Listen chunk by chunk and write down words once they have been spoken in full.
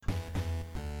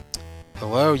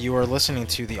Hello, you are listening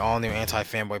to the all-new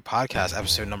Anti-Fanboy Podcast,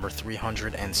 episode number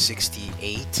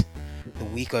 368, the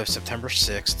week of September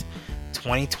 6th,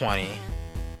 2020.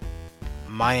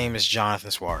 My name is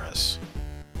Jonathan Suarez.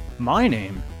 My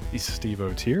name is Steve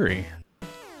O'Teary.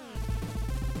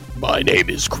 My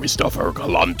name is Christopher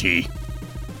Galanti.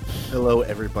 Hello,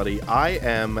 everybody. I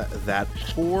am that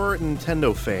poor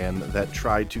Nintendo fan that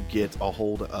tried to get a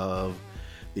hold of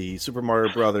the Super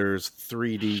Mario Brothers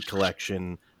 3D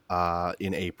collection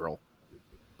in April,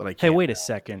 but I can't. Hey, wait a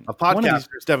second. A podcaster,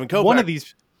 Devin Kovac.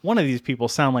 One of these people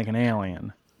sound like an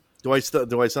alien. Do I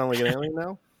sound like an alien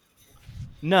now?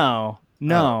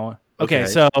 No. Okay.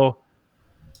 Okay, so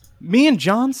me and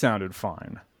John sounded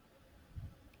fine.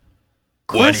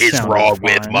 What Chris is sounded wrong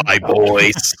fine. with my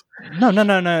voice? No,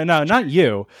 not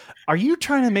you. Are you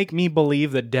trying to make me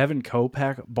believe that Devin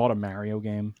Kopeck bought a Mario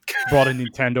game? Bought a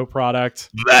Nintendo product?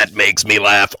 That makes me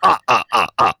laugh.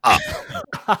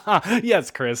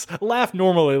 Yes, Chris. Laugh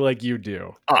normally like you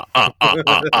do.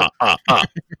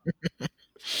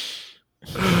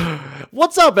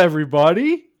 What's up,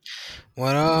 everybody?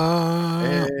 What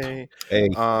up? Hey.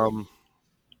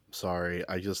 Sorry.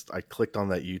 I clicked on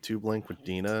that YouTube link with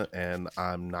Dina, and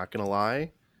I'm not gonna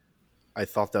lie, I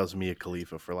thought that was Mia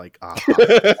Khalifa for like. I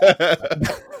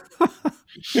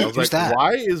was like, that?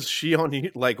 why is she on?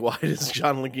 Like, why is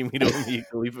John linking me to a Mia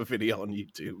Khalifa video on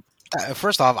YouTube?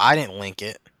 First off, I didn't link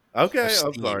it. Okay, I'm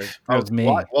Steve. sorry. That was me.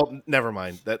 Well, never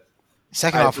mind. That.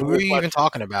 Second off, who are you even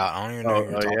talking about? I don't even know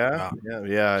who you're talking about.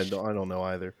 Yeah. I don't know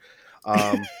either.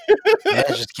 Yeah, it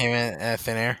just came in at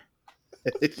thin air.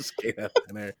 It just came out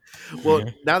in there. Well,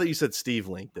 now that you said Steve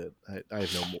linked it, I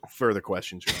have no more further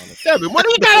questions, Your Honor. Devin, what do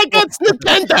you got against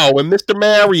Nintendo and Mr.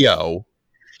 Mario?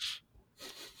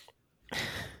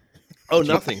 Oh,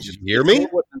 nothing. Did you hear me?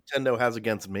 What Nintendo has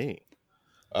against me?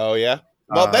 Oh yeah.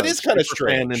 Well, that is kind of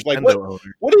super fan strange. Like, Nintendo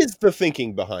owner. what is the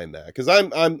thinking behind that? Because I'm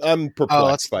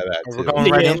perplexed by that We're too.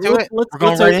 going right into it. We're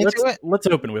going right into it. Let's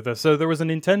open with this. So there was a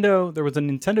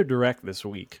Nintendo Direct this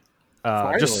week.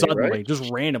 Just suddenly, right? just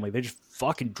randomly, they just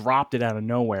fucking dropped it out of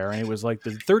nowhere, and it was like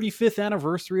the 35th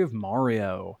anniversary of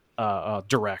Mario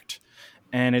Direct,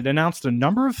 and it announced a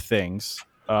number of things.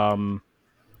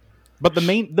 But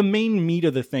the main meat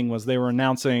of the thing was they were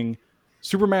announcing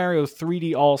Super Mario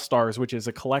 3D All Stars, which is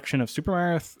a collection of Super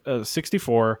Mario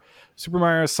 64, Super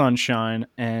Mario Sunshine,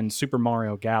 and Super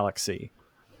Mario Galaxy,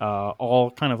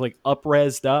 all kind of like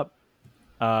up-resed up,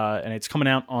 and it's coming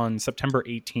out on September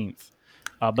 18th.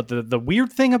 But the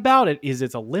weird thing about it is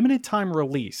it's a limited time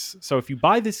release. So if you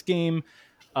buy this game,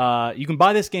 you can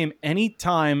buy this game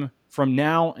anytime from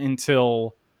now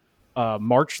until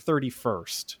March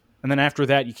 31st. And then after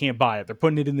that, you can't buy it. They're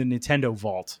putting it in the Nintendo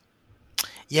vault.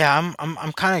 Yeah,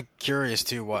 I'm kind of curious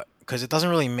too, because it doesn't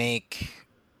really make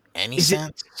any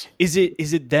sense. Is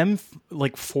it them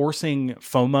like forcing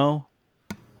FOMO?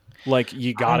 Like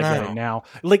you gotta get it now.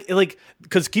 Like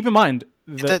because keep in mind.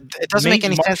 It doesn't make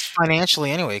any sense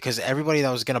financially anyway, because everybody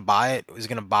that was going to buy it was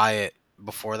going to buy it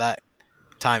before that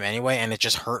time anyway, and it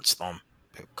just hurts them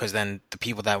because then the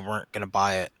people that weren't going to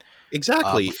buy it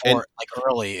Exactly. before,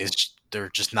 early, they're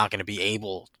just not going to be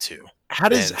able to. How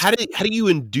do you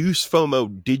induce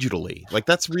FOMO digitally? Like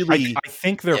that's really. I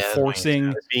think they're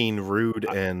forcing being rude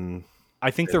and.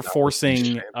 I think they're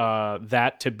forcing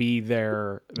that to be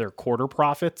their quarter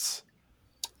profits.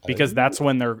 Because that's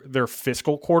when their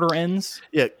fiscal quarter ends.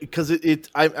 Yeah, because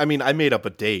I mean, I made up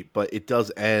a date, but it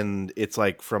does end. It's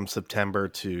like from September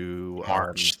to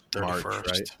March 31st.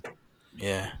 Right?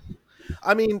 Yeah.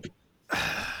 I mean,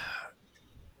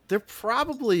 they're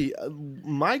probably.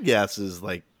 My guess is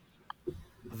like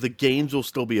the games will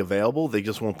still be available. They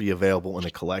just won't be available in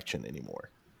a collection anymore.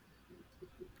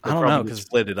 I don't know, because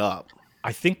split it up.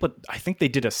 I think they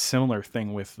did a similar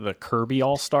thing with the Kirby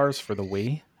All Stars for the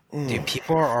Wii. Dude,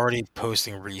 people are already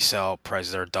posting resale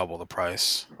prices that are double the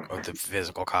price of the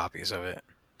physical copies of it.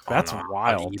 That's on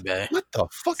wild. eBay. What the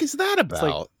fuck is that about?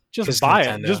 Like, just 'Cause buy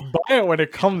Nintendo. it. Just buy it when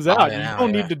it comes out. You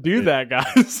don't need to do that,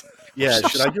 guys. Yeah,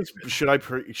 should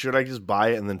I just buy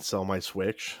it and then sell my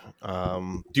Switch? Does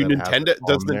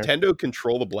Nintendo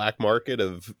control the black market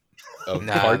of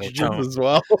cartridges as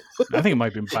well? I think it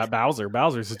might be Bowser.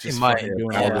 Bowser's just fucking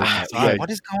doing all that. Yeah, what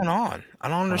is going on? I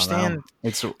don't understand.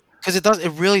 It's because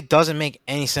it really doesn't make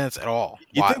any sense at all.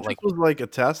 You think this was like a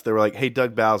test? They were like, "Hey,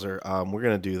 Doug Bowser, we're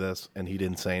gonna do this," and he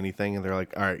didn't say anything, and they're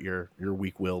like, "All right, you're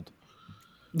weak-willed."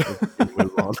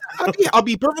 I'll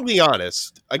be perfectly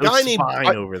honest. A guy named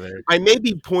over there. I may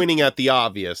be pointing at the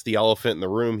obvious, the elephant in the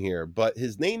room here, but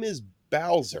his name is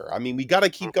Bowser. I mean, we got to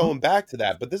keep going back to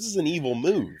that. But this is an evil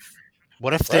move.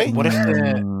 What if right? what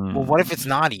if it's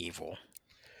not evil?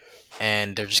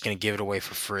 and they're just going to give it away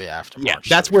for free after Yeah, March.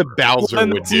 that's what Bowser Well, then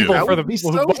would it's do. evil That for would the be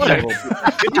people so who bought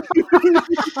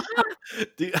it.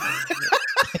 Dude,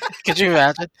 Could you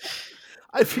imagine?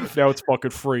 I feel, Now it's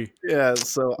fucking free. yeah.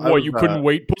 So What, you couldn't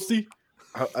wait, pussy?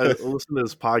 I listened to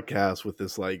this podcast with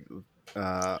this like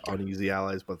on Easy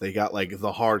Allies, but they got like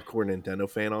the hardcore Nintendo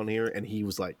fan on here, and he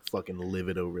was like fucking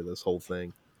livid over this whole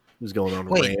thing. He was going on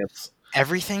Wait. rants.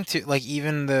 Everything to like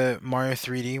even the Mario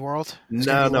 3D world? is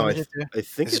No, gonna be no, limited to? I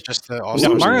think Is it it's just the No,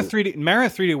 awesome? Mario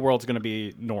 3D World's going to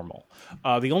be normal.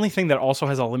 The only thing that also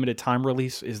has a limited time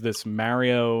release is this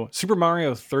Super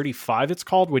Mario 35. It's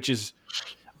called, which is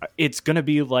it's going to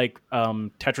be like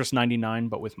Tetris 99,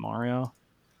 but with Mario.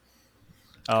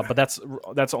 But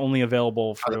that's only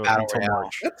available the for Battle until Royale.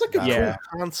 March. That's like a Yeah.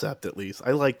 cool concept. At least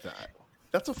I like that.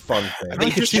 That's a fun thing. Are I they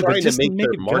like it just too, but trying to just make make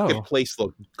their it go. marketplace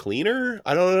look cleaner?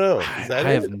 I don't know. Is that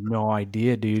I it? have no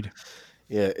idea, dude.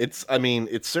 Yeah, it's. I mean,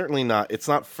 it's certainly not. It's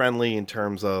not friendly in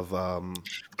terms of.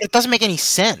 It doesn't make any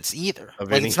sense either. Of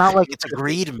Like it's not anything. like it's a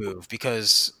greed move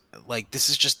because like this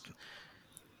is just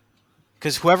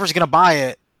because whoever's gonna buy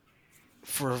it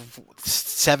for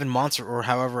 7 months or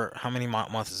however how many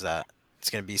months is that? It's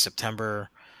gonna be September,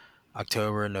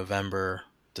 October, November,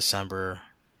 December.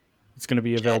 It's going to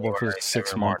be available January, for 6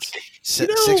 February, months. You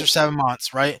know- 6 or 7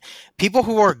 months, right? People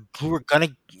who are gonna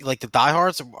like the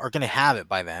diehards are gonna have it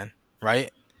by then,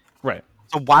 right? Right.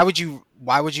 So why would you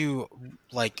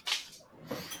like?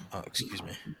 Oh, excuse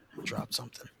me, drop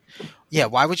something. Yeah,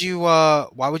 why would you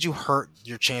hurt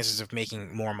your chances of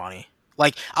making more money?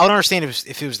 Like I would understand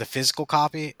if it was the physical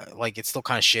copy, like it's still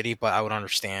kind of shitty, but I would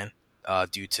understand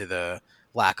due to the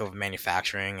lack of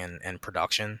manufacturing and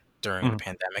production during the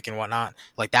pandemic and whatnot.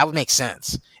 Like that would make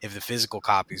sense if the physical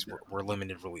copies were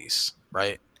limited release,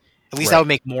 right? At least that would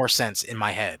make more sense in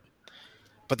my head.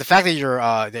 But the fact that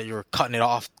you're cutting it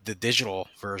off the digital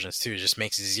versions too just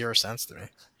makes zero sense to me.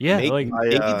 Yeah, Maybe, like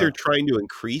maybe they're trying to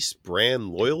increase brand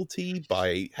loyalty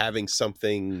by having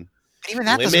something But even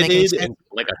that doesn't make any limited sense. and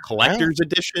like a collector's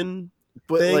edition.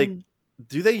 But thing. like,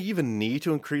 do they even need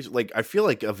to increase? Like, I feel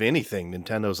like of anything,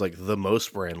 Nintendo's like the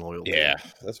most brand loyalty. Yeah,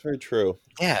 that's very true.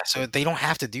 Yeah, so they don't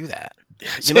have to do that.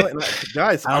 You know,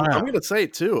 guys, I I'm don't know. going to say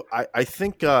it too. I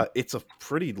think it's a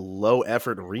pretty low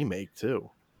effort remake too.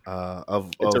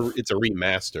 It's a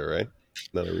remaster, right?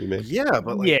 Not a remake. Yeah,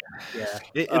 but like, yeah.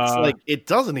 it's like it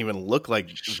doesn't even look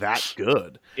like that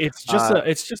good. It's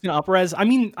just an up-res. I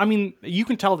mean, you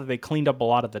can tell that they cleaned up a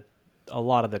lot of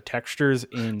the textures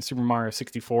in Super Mario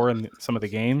 64 and some of the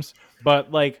games,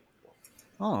 but like,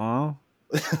 oh,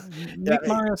 make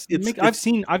Mario. I've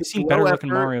seen better looking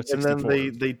Mario 64, and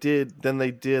then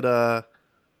they did,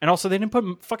 and also they didn't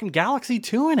put fucking Galaxy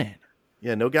 2 in it.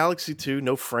 yeah, no Galaxy 2,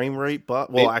 no frame rate, but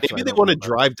Maybe, actually, maybe I they don't want to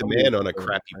know. drive demand on a Frame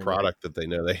crappy rate. product that they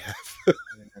know they have.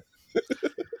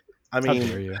 I How dare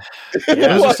mean, you?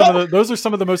 yeah, Those are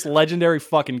some of the most legendary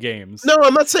fucking games. No,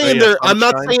 I'm not saying yeah, I'm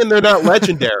not Sunshine. saying they're not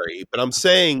legendary, but I'm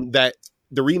saying that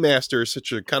the remaster is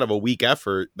such a kind of a weak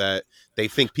effort that they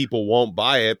think people won't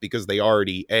buy it because they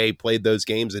already played those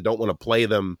games and don't want to play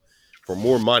them for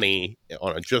more money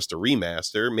on just a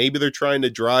remaster. Maybe they're trying to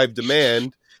drive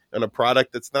demand on a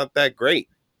product that's not that great.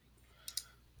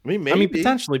 I mean, I mean, maybe.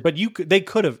 potentially, but they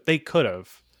could have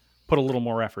put a little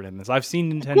more effort in this. I've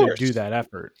seen Nintendo course. do that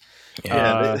effort.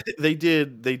 Yeah, they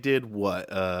did what?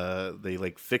 They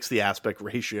like fixed the aspect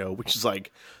ratio, which is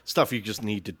like stuff you just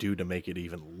need to do to make it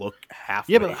even look half.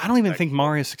 Yeah, but I don't even think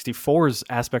Mario 64's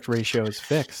aspect ratio is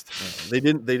fixed. They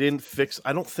didn't fix.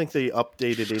 I don't think they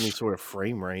updated any sort of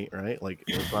frame rate, right? Like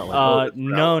it's not like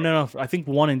No.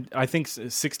 I think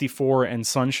 64 and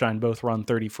Sunshine both run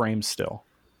 30 frames still.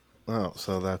 Oh,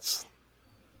 so that's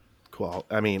cool.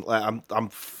 I mean, I'm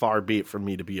far be it from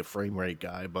me to be a frame rate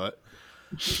guy, but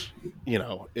you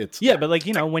know, it's Yeah, but like,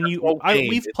 you know, when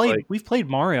we've played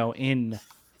Mario in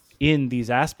these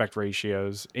aspect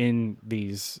ratios in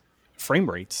these frame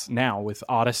rates now with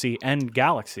Odyssey and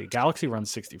Galaxy. Galaxy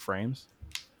runs 60 frames.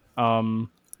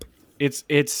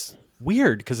 It's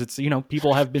weird because it's, you know,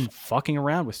 people have been fucking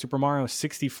around with Super Mario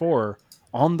 64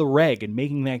 on the reg and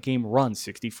making that game run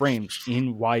 60 frames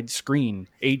in widescreen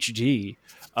HD.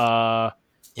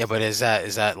 Yeah, but is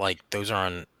that like those are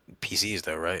on PCs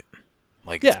though, right?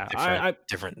 Like Yeah,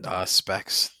 different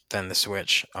specs than the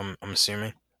Switch. I'm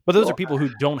assuming. But those are people who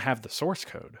don't have the source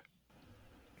code.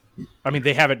 I mean,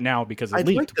 they have it now because it I'd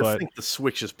leaked, like to but think the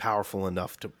Switch is powerful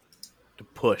enough to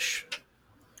push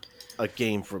a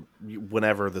game from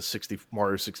whenever the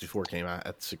Mario 64 came out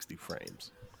at 60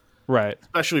 frames. right.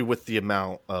 Especially with the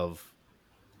amount of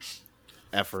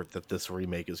effort that this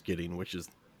remake is getting, which is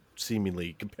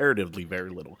seemingly comparatively very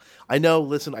little. I know,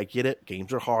 listen, I get it.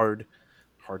 Games are hard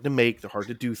hard to make, they're hard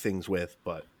to do things with,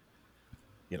 but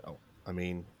I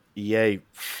mean, EA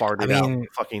farted out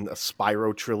fucking a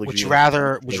Spyro trilogy. Would you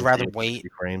rather wait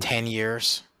 10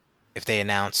 years if they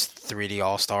announced 3D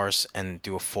All-Stars and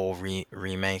do a full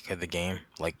remake of the game,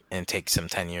 and take some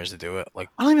 10 years to do it? I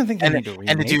don't even think they need to remake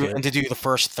it. And to do the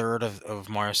first third of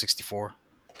Mario 64.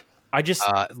 I just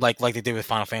like they did with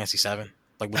Final Fantasy 7.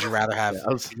 Would you rather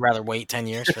rather wait 10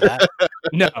 years for that?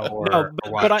 No,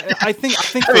 but I think.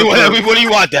 What do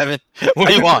you want, Devin? What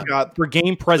do you want? For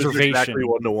game preservation, exactly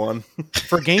 1-to-1.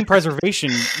 For game preservation,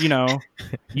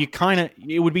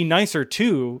 it would be nicer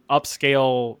to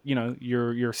upscale,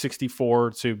 your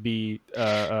 64 to be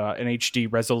an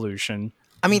HD resolution.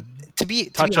 I mean, to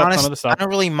be honest, I don't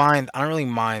really mind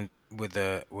with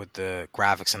the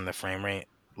graphics and the frame rate,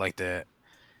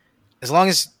 as long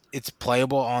as it's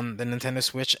playable on the Nintendo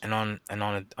Switch and on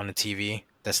a TV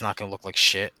that's not gonna look like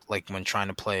shit, like when trying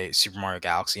to play Super Mario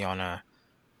Galaxy on an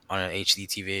HD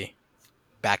TV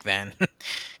back then,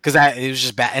 because it was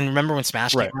just bad. And remember when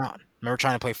Smash came out? Remember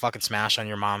trying to play fucking Smash on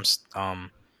your mom's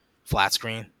flat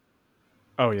screen?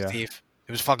 Oh yeah, Steve?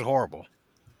 It was fucking horrible.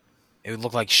 It would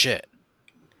look like shit.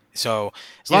 So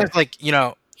as long as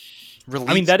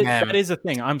that is a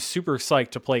thing. I'm super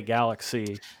psyched to play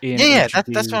Galaxy in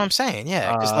HD. That's what I'm saying.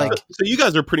 Yeah, so you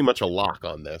guys are pretty much a lock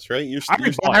on this, right?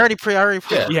 I already played.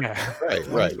 Yeah.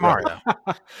 Right. Mario.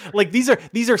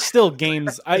 These are still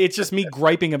games. It's just me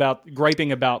griping about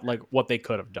what they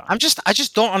could have done. I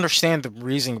just don't understand the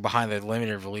reasoning behind the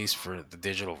limited release for the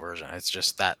digital version. It's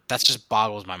just that just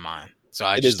boggles my mind. So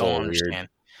I just don't understand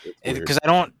because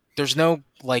there's no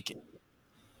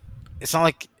it's not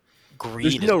like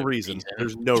greed. There's no reason.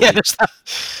 There's no reason.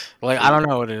 Not, I don't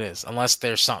know what it is, unless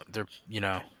there's something's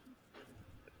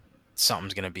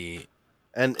gonna be.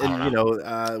 And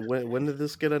when did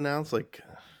this get announced?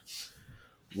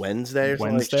 Wednesday or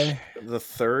something? Wednesday, the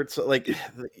 3rd. So when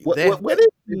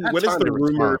is the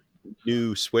rumored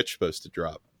new Switch supposed to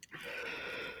drop?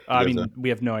 I mean, we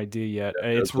have no idea yet.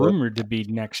 It's rumored to be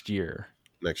next year.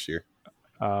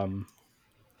 But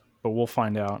we'll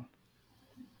find out.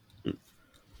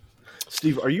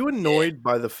 Steve, are you annoyed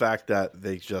by the fact that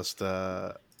they just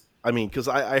because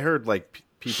I heard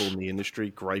people in the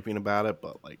industry griping about it,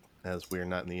 but as we're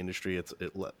not in the industry, it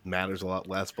matters a lot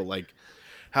less, but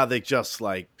how they just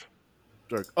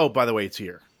oh, by the way, it's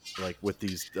here, with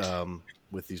these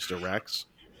directs.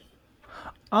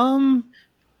 Not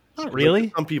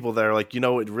really. Some people that are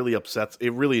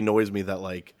it really annoys me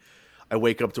that I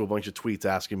wake up to a bunch of tweets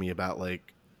asking me about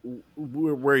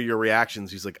where are your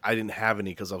reactions? He's like, I didn't have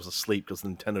any because I was asleep because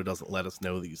Nintendo doesn't let us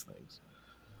know these things.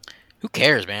 Who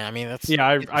cares, man? I mean, that's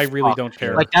I really don't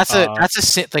care.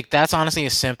 That's honestly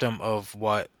a symptom of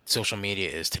what social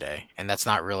media is today, and that's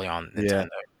not really on Nintendo.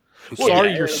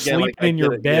 Sorry, you're sleeping in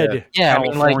your bed,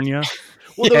 California.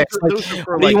 What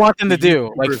do you want them to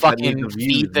do? Fucking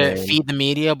feed the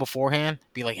media beforehand?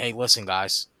 Be like, hey, listen,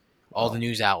 guys, all the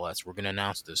news outlets, we're gonna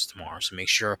announce this tomorrow, so make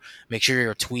sure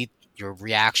your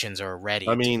reactions are ready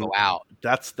to go out.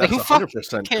 That's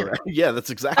 100% correct. Yeah,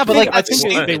 that's exactly. Yeah, but I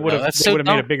think they would have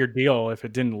made a bigger deal if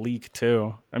it didn't leak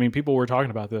too. I mean, people were talking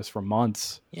about this for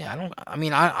months. Yeah,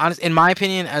 in my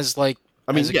opinion, somebody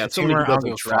who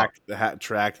doesn't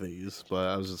track these, but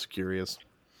I was just curious.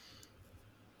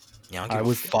 Yeah, I don't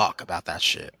give a fuck about that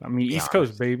shit. I mean, East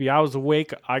Coast, baby. I was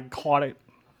awake. I caught it.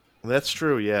 That's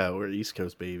true, yeah. We're East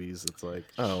Coast babies. It's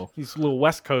these little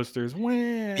West Coasters.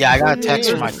 Yeah, I got a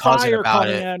text from my cousin about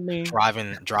it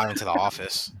driving to the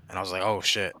office, and I was like, oh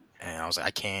shit. And I was like, I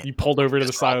can't. You pulled over to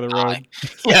the side of the road.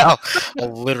 Yeah,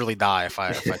 I'll literally die if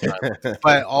I drive.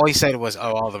 But all he said was,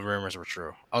 oh, all the rumors were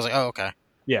true. I was like, oh, okay.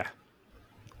 Yeah.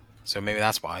 So maybe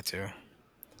that's why too.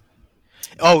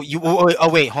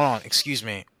 Wait, hold on. Excuse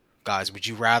me, guys. Would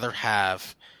you rather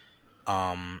have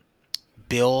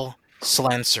Bill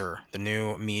Slenser, the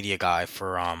new media guy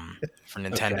for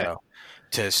Nintendo,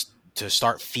 to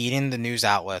start feeding the news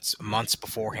outlets months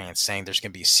beforehand, saying there's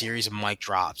going to be a series of mic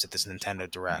drops at this Nintendo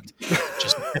Direct?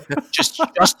 Just you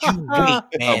wait,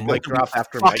 man. Mic drop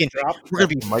after mic drop. We're going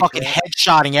to be fucking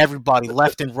headshotting everybody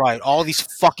left and right. All these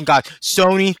fucking guys.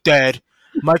 Sony dead.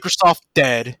 Microsoft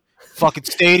dead. Fucking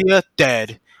Stadia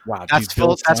dead. Wow, that's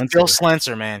Bill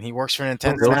Slenser, man. He works for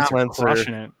Nintendo. Bill Slenser.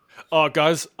 Crushing it.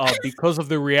 Guys, because of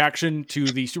the reaction to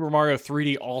the Super Mario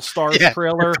 3D All-Stars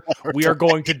trailer, we are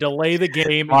going to delay the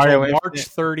game until March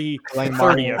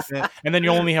 30th. And then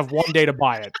you only have 1 day to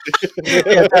buy it.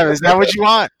 Is that what you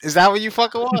want? Is that what you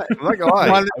fucking want? I'm not gonna lie. I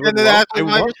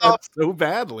want that so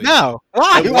badly. No.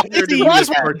 Why? You just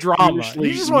want drama.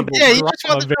 You just want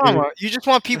drama. You just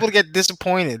want people to get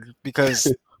disappointed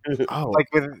because Oh, Like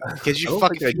because I you don't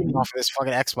fucking think I feeding do. off of this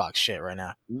fucking Xbox shit right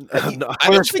now. no, I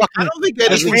don't think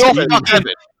There's anything's real been fucking-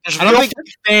 given. There's I don't real think-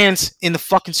 fucking fans in the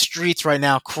fucking streets right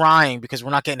now crying because we're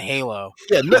not getting Halo.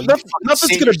 Yeah, You fucking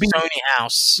nothing's sit gonna in be your Sony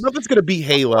house. nothing's gonna be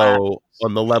Halo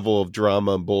on the level of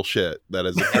drama and bullshit that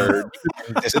has occurred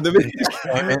in the video.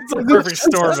 It's a perfect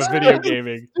storm of video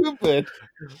gaming. Stupid.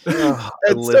 I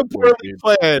It's live so for it, poorly dude.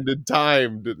 planned and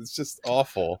timed. It's just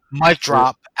awful. Mic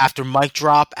drop after mic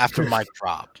drop after mic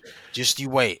drop. Just you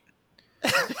wait.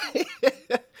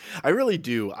 I really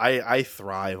do. I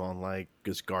thrive on like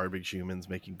just garbage humans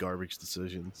making garbage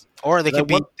decisions. Or they And I could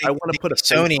be. want- They, I wanna they put a could be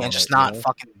face Sony on and just it, not you know?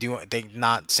 fucking do it. They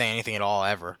not say anything at all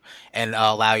ever, and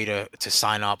allow you to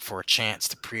sign up for a chance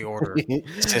to pre-order the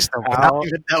system How- without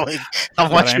even knowing how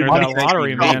Gotta much your enter money that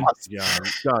lottery, man.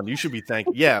 John, you should be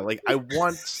thankful. Yeah, like I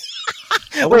want.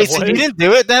 Wait, so What? you didn't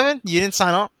do it, Devin? You didn't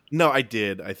sign up? No, I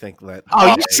did. I think that. Oh,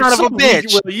 you son of a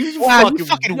bitch! You Wow, fucking, you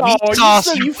fucking oh, weak sauce,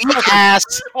 said you weak ass!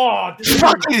 Oh, You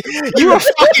fucking, you were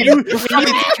fucking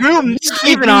threw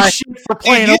Steve and I. for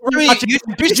playing You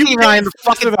Overwatch. threw Steve and I in the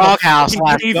fucking doghouse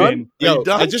last Raven. night. Are Yo, you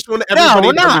done? I just want No, everybody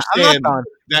we're to not. I'm not understand done.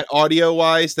 that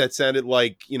audio-wise, that sounded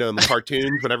like in the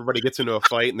cartoons when everybody gets into a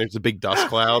fight and there's a big dust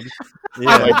cloud.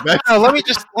 Yeah, Like, that's No, let me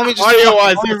just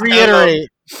audio-wise. let me that's reiterate.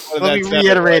 what Let me that sounded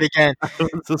reiterate again.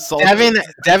 it's assault.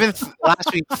 Devin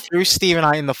last week threw Steve and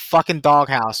I in the fucking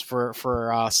doghouse for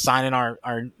signing our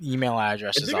email I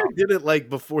addresses think up. I did it like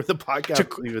before the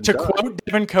podcast was even To done. quote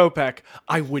Devin Kopeck,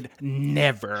 I would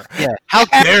never Yeah, how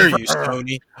dare you, Ever.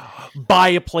 Sony? buy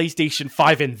a PlayStation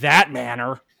 5 in that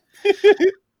manner.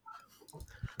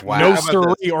 Wow. No, How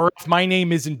about sir. Or if my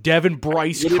name isn't Devin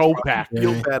Bryce Would it Kopeck.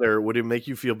 feel better? Would it make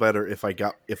you feel better if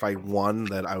I won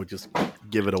that I would just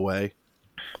give it away?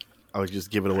 I would just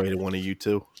give it away to one of you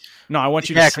two. No, I want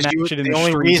you Yeah, to because snatch it in the the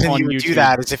only streets reason on you would YouTube. do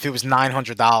that is if it was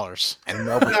 $900 and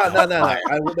nobody.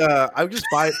 No. I would just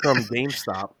buy it from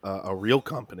GameStop, a real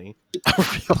company.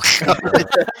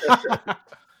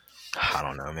 I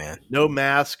don't know, man. No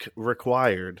mask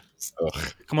required.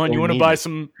 Come on, Or you want to need buy it.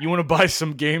 some? You want to buy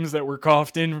some games that were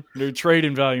coughed in? Their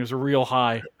trading values are real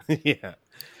high. Yeah.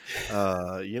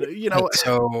 You know.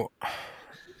 So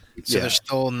Yeah. there's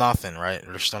still nothing, right?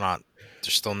 There's still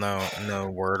no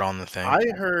word on the thing. I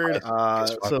heard. Guess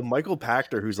what? So Michael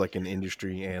Pachter, who's like an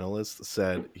industry analyst,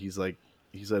 said he said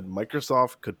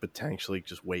Microsoft could potentially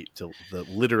just wait till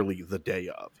literally the day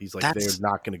of. He's like That's- they're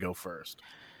not going to go first.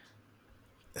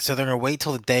 So they're gonna wait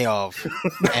till the day of,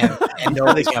 and They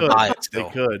nobody's gonna could. buy it They still.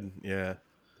 could. Yeah.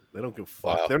 They don't give a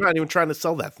fuck. Wow. They're not even trying to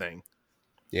sell that thing.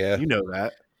 Yeah. You know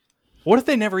that. What if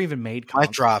they never even made Mic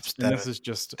consoles? drops, And this Devin. is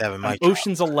just Devin, an mic drop.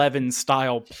 Ocean's 11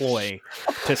 style ploy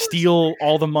to steal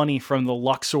all the money from the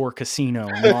Luxor Casino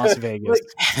in Las Vegas.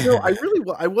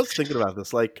 I was thinking about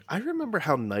this. Like, I remember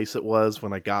how nice it was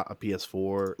when I got a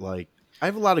PS4. Like, I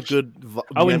have a lot of good.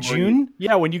 Oh, in memories. June?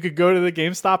 Yeah, when you could go to the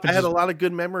GameStop and I had a just, lot of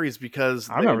good memories because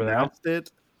I remember that. announced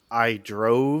it. I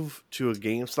drove to a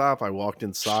GameStop. I walked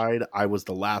inside. I was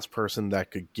the last person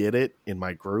that could get it in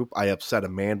my group. I upset a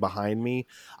man behind me.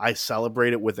 I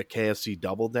celebrated with a KFC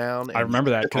Double Down. I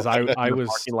remember that because I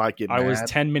was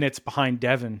 10 minutes behind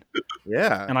Devin,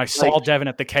 yeah, and I saw Devin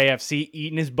at the KFC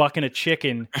eating his bucket of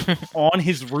chicken on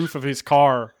his roof of his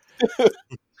car.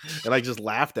 and I just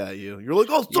laughed at you. You're like,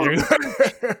 oh, son of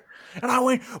a-" And I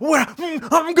went, well,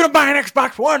 I'm going to buy an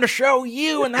Xbox One to show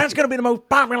you, and that's going to be the most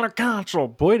popular console.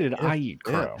 Boy, did I eat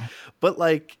crow. But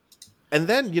like, and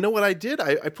then you know what I did?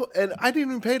 I put, and I didn't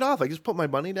even pay it off. I just put my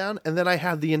money down, and then I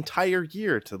had the entire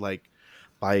year to like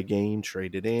buy a game,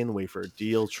 trade it in, wait for a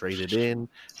deal, trade in,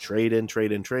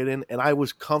 and I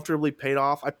was comfortably paid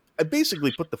off. I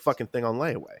basically put the fucking thing on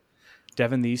layaway.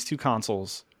 Devin, these two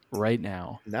consoles right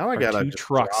now Now I are got two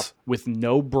trucks with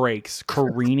no brakes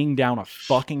careening down a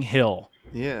fucking hill.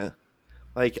 Yeah,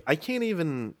 like I can't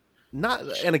even not.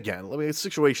 And again, I mean, the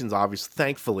situation's obvious.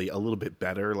 Thankfully, a little bit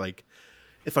better. Like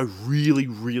if I really,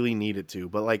 really needed to,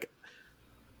 but like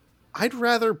I'd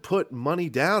rather put money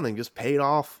down and just pay it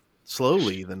off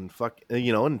slowly than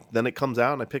and then it comes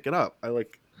out and I pick it up. I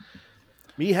like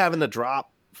me having to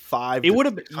drop $500. It would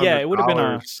have, it would have been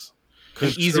an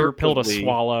 $600 easier pill to conservatively.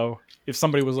 swallow if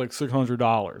somebody was like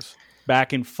 $600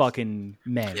 back in fucking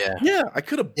May. Yeah, Yeah, I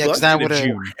could have. yeah, because that budgeted would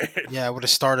have. June. Yeah, I would have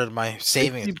started my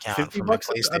savings account 50 for my bucks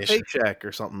a PlayStation. paycheck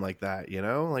or something like that. You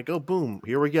know, like oh boom,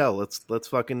 here we go. Let's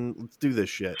do this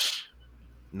shit.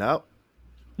 Nope.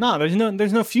 No,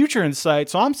 there's no future in sight.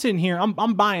 So I'm sitting here, I'm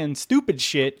buying stupid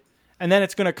shit, and then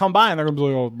it's gonna come by and they're gonna be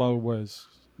like, oh, by the way, it's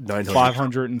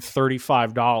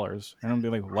 $535, and I'm gonna be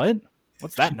like, what?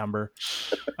 What's that number?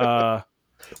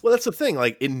 Well, that's the thing.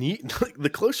 Like, like, the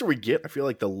closer we get, I feel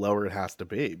like the lower it has to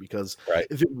be, because Right.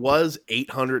 if it was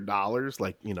 $800,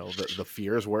 like the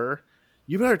fears were,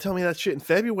 you better tell me that shit in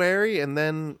February, and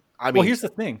then Well, here's the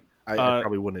thing. I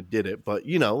probably wouldn't have did it, but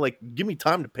like, give me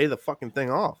time to pay the fucking thing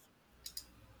off.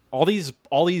 All these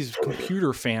computer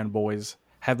fanboys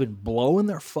have been blowing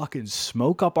their fucking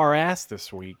smoke up our ass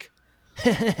this week.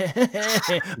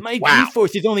 My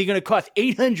GeForce is only going to cost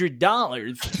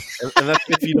 $800. And that's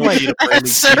if you don't need a brand new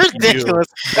That's so CPU. ridiculous.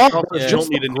 Also, you Just don't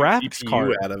need a the new graphics GPU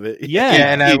card. out of it.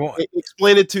 Yeah, and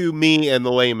Explain it to me and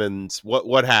the layman's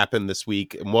what happened this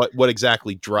week and what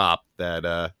exactly dropped that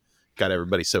got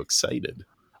everybody so excited.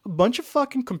 a bunch of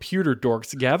fucking computer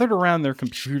dorks gathered around their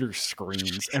computer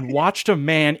screens and watched a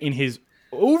man in his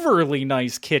overly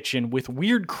nice kitchen with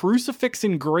weird crucifix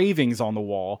engravings on the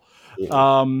wall.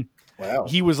 Wow.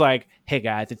 He was like, "Hey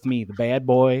guys, it's me, the bad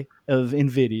boy of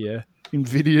NVIDIA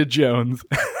Jones.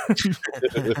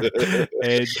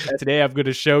 And today I'm going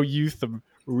to show you some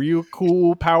real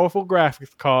cool, powerful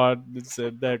graphics card.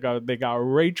 They got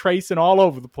ray tracing all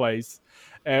over the place.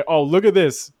 And oh, look at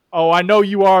this. Oh, I know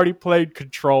you already played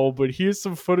Control, but here's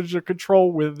some footage of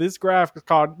Control with this graphics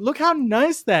card. Look how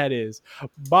nice that is.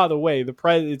 By the way, the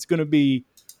price, it's going to be,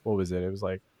 what was it? It was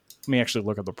like, let me actually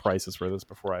look at the prices for this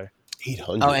before I.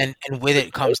 800. Oh, and with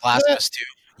it comes Last of Us 2.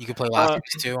 You can play Last of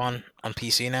Us 2 on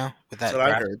PC now with that. That's what I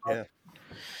graphic heard. card. Yeah.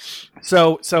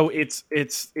 So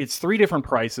it's three different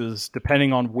prices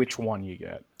depending on which one you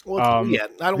get. Well, I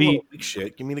don't want weak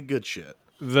shit. Give me the good shit.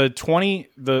 The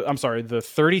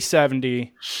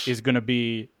 3070 is going to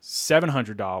be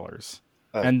 $700,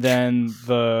 and then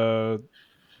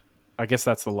I guess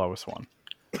that's the lowest one.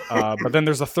 But then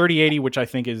there's a 3080, which I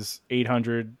think is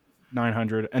 800,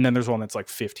 900, and then there's one that's like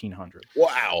 1500.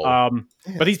 Wow.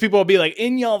 But these people will be like,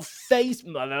 "In your face,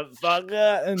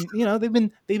 motherfucker," and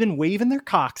they've been waving their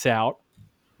cocks out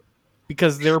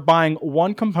because they're buying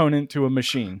one component to a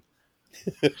machine.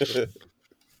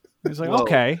 It's like,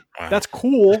 okay, that's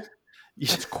cool.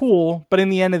 That's cool. But in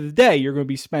the end of the day, you're going to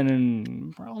be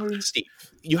spending probably Steve,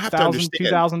 you have to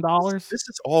understand $2,000. this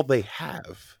is all they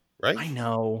have, right? I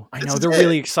know. This is They're it.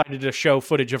 really excited to show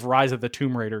footage of Rise of the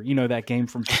Tomb Raider. You know, that game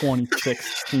from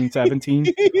 2016, 17.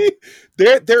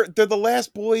 they're the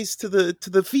last boys to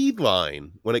the feed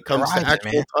line when it comes Horizon, to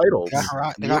actual man. titles.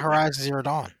 They got Horizon Zero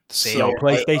Dawn. So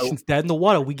PlayStation's dead in the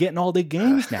water. We getting all the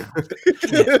games now.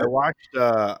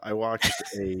 I watched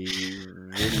a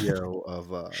video of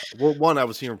one. I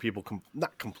was hearing people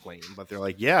not complain, but they're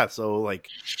like, yeah, so like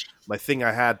my thing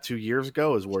I had 2 years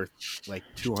ago is worth like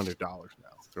 $200 now.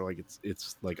 They're like,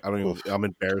 it's like I'm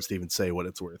embarrassed to even say what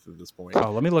it's worth at this point.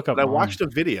 Oh, let me look up. But I watched a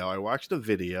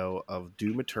video of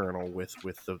Doom Eternal with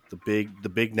the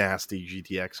big nasty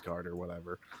GTX card or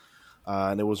whatever.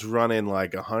 And it was running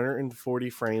like 140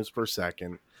 frames per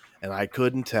second, and I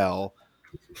couldn't tell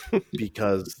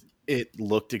because it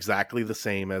looked exactly the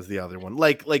same as the other one.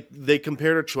 Like they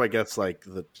compared it to, I guess, like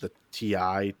the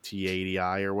TI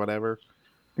T80i or whatever,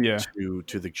 Yeah. to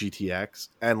the GTX,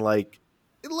 and like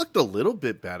it looked a little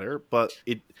bit better, but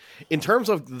it in terms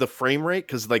of the frame rate,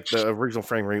 because like the original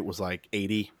frame rate was like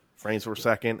 80 frames per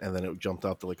second, and then it jumped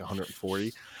up to like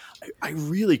 140. I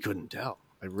really couldn't tell.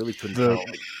 I really couldn't tell.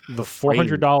 The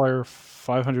 $400,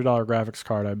 $500 graphics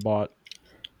card I bought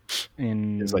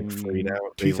in It's like free now.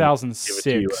 They give it to you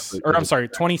 2006, as a- or I'm sorry,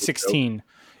 2016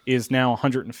 is now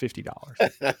 $150.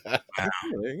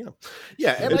 There you go.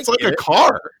 Yeah, and It's like a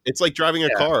car. It's like driving a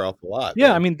car off the lot.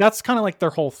 Yeah, I mean that's kind of like their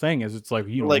whole thing is it's like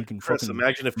we like can Chris, fucking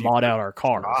imagine if you mod could out our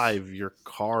cars. drive your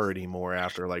car anymore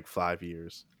after like 5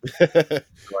 years. you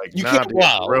Like, can't. dude,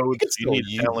 Wow. roads, can you still need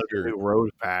to use download your- a new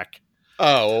road pack.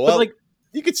 Oh But well, like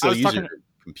you could still was use talking- your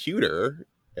computer.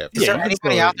 After Is there that. anybody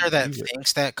still out there that use it.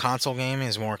 thinks that console gaming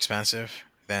is more expensive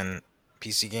than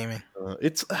PC gaming?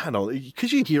 It's, I don't know,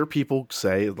 because you hear people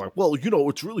say like, well,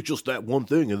 it's really just that one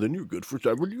thing, and then you're good for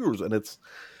several years, and it's.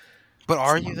 But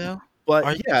are you though? But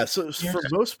Are you- yeah, so for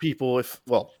most people,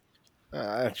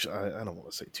 actually, I don't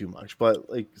want to say too much, but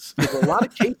like in a lot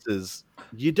of cases,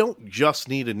 you don't just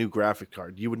need a new graphic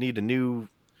card. You would need a new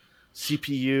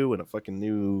CPU and a fucking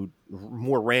new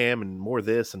more RAM and more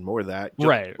this and more that. Just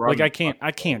right, run like I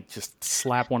the can't just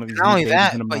slap one of these. Not new only babies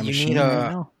that, into my but you machine need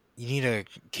right now. You need a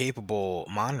capable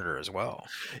monitor as well,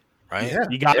 right? Yeah,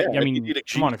 You got it. yeah, I you mean, need a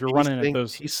come on, if you're running at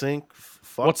those, T-Sync,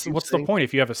 what's the point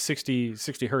if you have a 60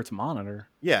 hertz monitor?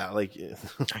 Yeah, like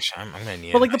Actually, I'm gonna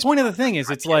need. But like the point of the thing is,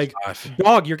 it's like,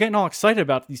 dog, you're getting all excited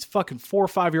about these fucking 4 or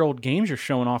 5 year old games you're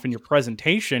showing off in your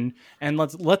presentation, and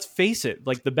let's face it,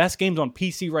 like the best games on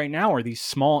PC right now are these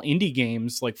small indie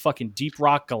games like fucking Deep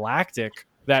Rock Galactic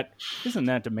that isn't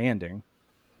that demanding,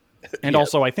 and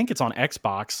also I think it's on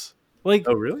Xbox. Like,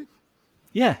 Oh, really?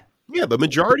 yeah, Yeah, the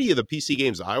majority of the PC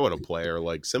games I want to play are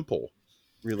like simple.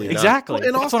 Really? You know? exactly. Well,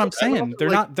 and That's also- what I'm and saying. also,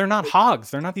 They're like- not hogs.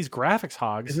 They're not these graphics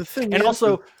hogs. And the thing And is,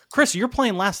 also, Chris, you're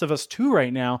playing Last of Us 2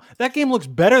 right now. That game looks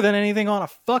better than anything on a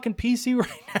fucking PC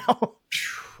right now.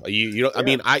 You know, I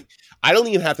mean, I don't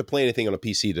even have to play anything on a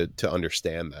PC to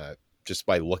understand that, just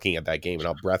by looking at that game and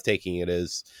how breathtaking it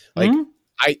is. Like, Mhm.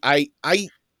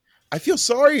 I feel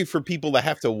sorry for people that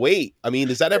have to wait. I mean,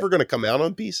 is that ever going to come out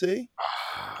on PC?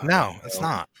 No, it's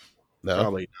not. No.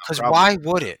 Probably. Because Probably. why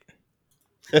would it?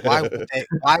 Why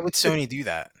would Sony do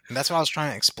that? And that's what I was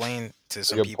trying to explain to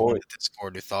some Good people in point. the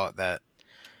Discord who thought that,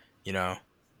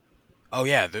 oh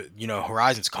yeah,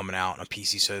 Horizon's coming out on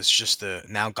PC, so it's just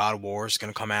now God of War is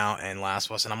going to come out and Last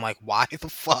of Us, and I'm like, why the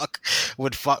fuck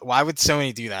why would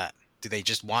Sony do that? Do they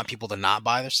just want people to not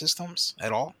buy their systems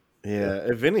at all? Yeah.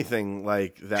 If anything,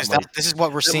 like that 'Cause might, this is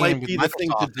what we're that seeing might with be the thing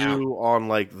to Microsoft now. do on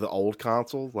like the old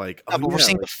console. Like, No, but we're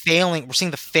seeing the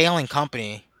failing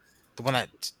company, the one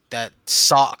that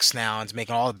sucks now and is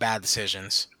making all the bad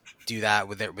decisions, do that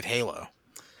with Halo.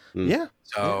 yeah,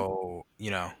 So I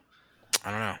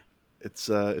don't know.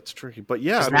 it's tricky, but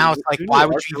yeah. 'Cause I now mean, it's like, you why know,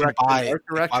 would art you even direction- buy? art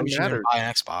Why direction would you even matters. buy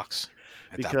an Xbox?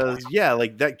 At that Because point? yeah,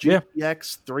 like that Yeah.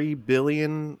 GTX 3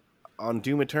 billion on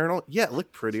Doom Eternal, yeah, it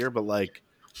looked prettier, but like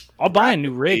I'll buy a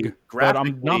new rig, but I'm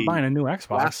not graphically, buying a new Last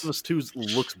Xbox. of Us 2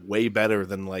 looks way better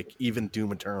than like even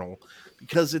Doom Eternal,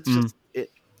 because it's Mm. just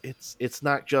it's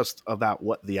not just about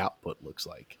what the output looks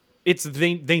like. It's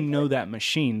they know that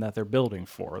machine that they're building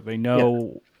for. They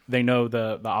know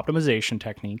the optimization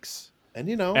techniques. And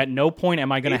you know, At no point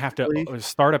am I going to have to Basically-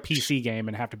 start a PC game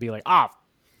and have to be like,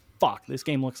 fuck, this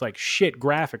game looks like shit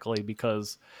graphically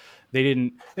because they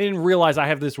didn't realize I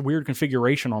have this weird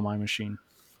configuration on my machine.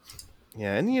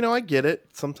 yeah, and you know, I get it.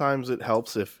 Sometimes it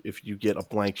helps if you get a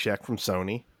blank check from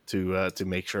Sony to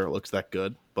make sure it looks that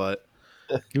good, but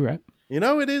You're right. you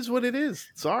know, it is what it is.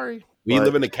 Sorry. We But-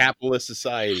 live in a capitalist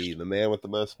society. The man with the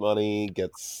most money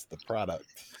gets the product,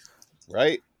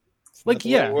 right? Isn't Like, that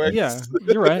the way it works? yeah,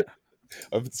 you're right.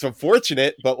 It's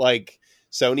unfortunate, but like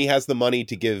Sony has the money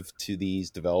to give to these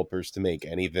developers to make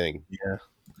anything. Yeah.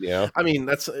 Yeah. I mean,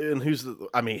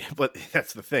 but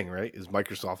that's the thing, right? Is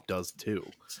Microsoft does too.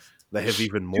 They have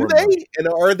even more. Do they? money. And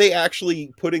are they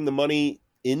actually putting the money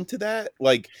into that?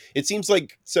 Like, it seems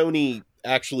like Sony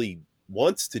actually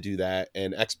wants to do that,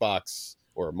 and Xbox,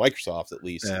 or Microsoft at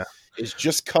least, Yeah. is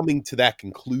just coming to that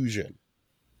conclusion.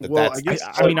 Well, That's I guess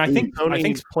I mean, I think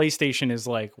Sony- PlayStation is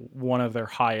like one of their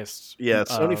highest, Yeah,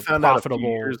 Sony found out a few, profitable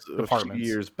years, a few departments.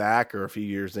 years back, or a few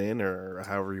years in, or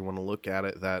however you want to look at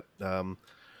it, that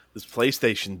this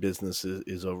PlayStation business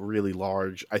is a really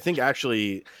large. I think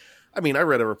actually, I mean, I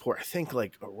read a report. I think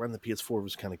like when the PS4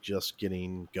 was kind of just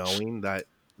getting going, that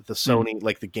the Sony,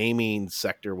 like the gaming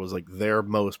sector, was like their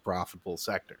most profitable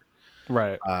sector.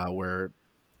 Right? Where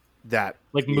that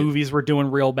Like Yeah. movies were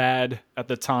doing real bad at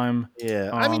the time.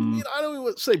 Yeah, I mean, you know, I don't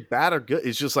even say bad or good.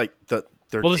 It's just like their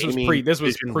Well, this was gaming pre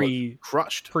division was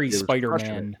crushed, It was Spider-Man.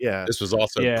 crushing it. Yeah, This was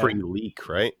also Yeah. pre-leak,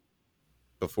 right?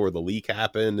 Before the leak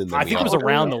happened, and then I think it was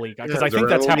around the leak because Yeah, I it was think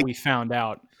that's around how the leak. we found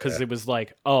out because it was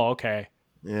like, oh, okay,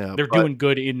 yeah. they're but- doing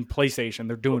good in PlayStation,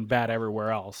 they're doing bad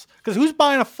everywhere else. Because who's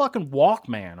buying a fucking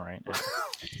Walkman right now?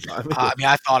 I mean,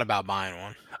 I thought about buying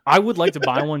one. I would like to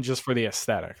buy one just for the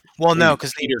aesthetic. Well, no,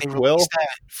 because Peter they Quill? released that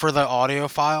for the audio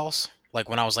files. Like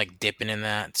when I was like dipping in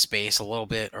that space a little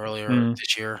bit earlier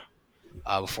this year,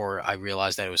 before I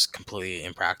realized that it was completely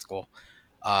impractical.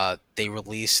 They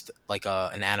released like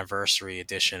an anniversary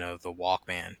edition of the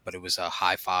Walkman, but it was a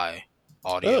hi-fi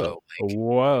audio. like-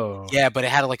 Whoa. yeah, but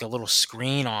it had like a little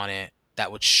screen on it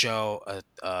that would show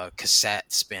a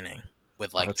cassette spinning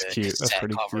with like That's the cute. That's cassette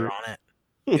pretty cover cute. on it.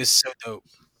 It was so dope.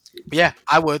 But yeah,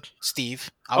 I would,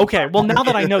 Steve. I would Okay, well now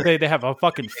that I know they have a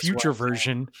fucking future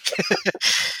version,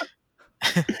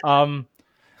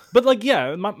 but like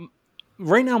yeah,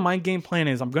 right now my game plan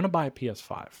is I'm gonna buy a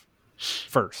PS5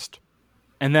 first,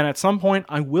 and then at some point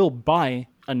I will buy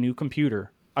a new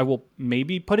computer. I will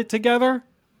maybe put it together,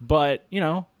 but you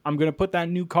know I'm gonna put that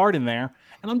new card in there,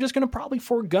 and I'm just gonna probably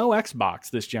forego Xbox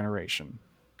this generation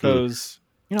because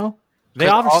you know they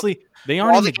 'Cause obviously they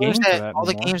aren't all in the the game games for that that all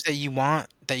the anymore. games that you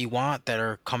want that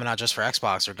are coming out just for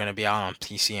Xbox are going to be out on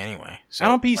PC anyway. So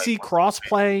And on PC, like,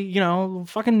 crossplay, you know,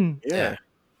 fucking yeah.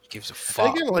 gives a And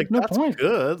fuck. again, like No that's point.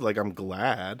 good. Like I'm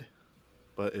glad,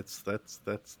 but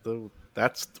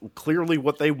that's clearly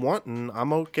what they want, and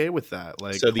I'm okay with that.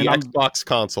 Like, So the And I'm- Xbox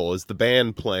console, is the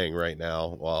band playing right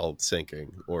now while it's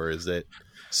syncing, or is it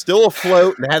Still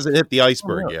afloat and hasn't hit the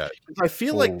iceberg yet. I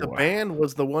feel like the Ooh. band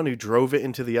was the one who drove it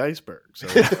into the iceberg. So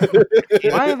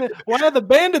Why are the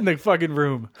band in the fucking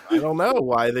room? I don't know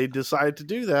why they decided to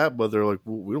do that, but they're like,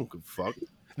 well, we don't give a fuck.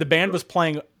 The band was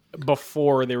playing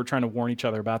before they were trying to warn each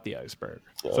other about the iceberg,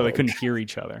 so they couldn't hear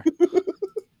each other.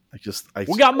 We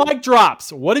We got mic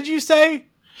drops. What did you say?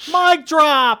 Mic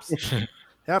drops.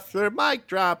 after mic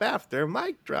drop, after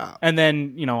mic drop. And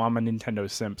then, I'm a Nintendo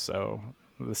simp, so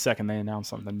the second they announce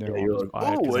something new, Yeah, I'll you're just like,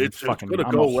 buy it. 'Cause oh, I'm it's fucking- gonna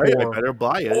I'm go a away. I whore. better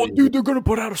buy it. Oh, dude, they're gonna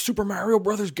put out a Super Mario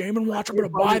Brothers Game and Watch. I'm gonna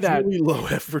buy that. Really low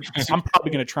effort. I'm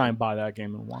probably gonna try and buy that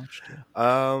Game and Watch too.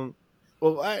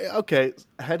 Well, okay.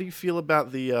 How do you feel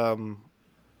about the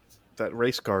that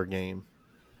race car game?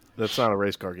 That's not a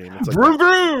race car game. It's like Vroom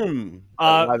vroom.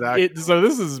 live action. So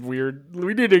this is weird.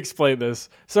 We need to explain this.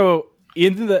 So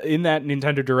in that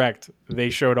Nintendo Direct, they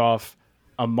showed off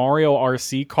a Mario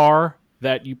RC car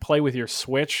that you play with your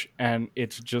Switch, and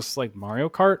it's just like Mario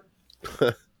Kart,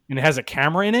 and it has a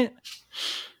camera in it.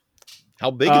 How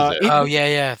big is it? Oh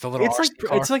yeah, the little It's RC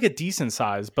car. it's like a decent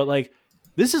size, but like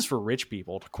this is for rich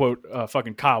people. To quote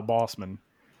fucking Kyle Bossman,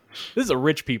 this is a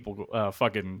rich people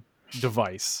fucking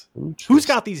device. Who's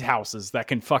got these houses that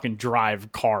can fucking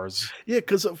drive cars? Yeah,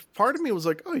 because part of me was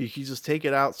like, oh, you can just take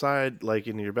it outside, like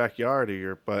in your backyard,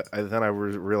 but then I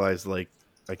realized, like,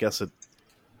 I guess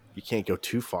you can't go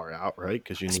too far out, right?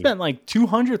 Because you I need. spent like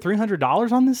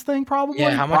 $200-$300 on this thing, probably.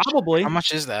 Yeah, how much? Probably. How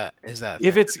much is that?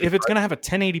 If it's gonna have a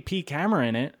 1080p camera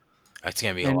in it, It's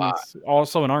gonna be a and lot. it's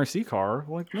also an RC car,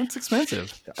 like that's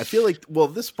expensive. I feel like, well,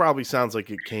 this probably sounds like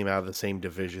it came out of the same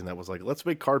division that was like, let's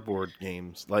make cardboard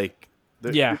games, like,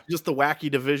 Yeah. just the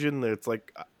wacky division. That's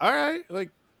like, all right, like,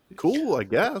 cool, I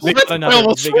guess. They got another.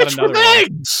 Well, They got switch another with one.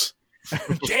 eggs.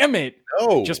 Damn it!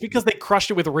 No. Just because they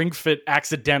crushed it with Ring Fit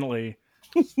accidentally,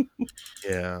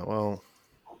 Yeah, well,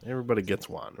 everybody gets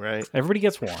one, right? everybody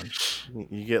gets one.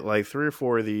 You get like 3 or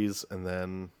 4 of these, and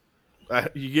then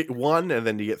you get one, and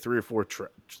then you get 3 or 4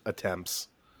 attempts.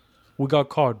 We got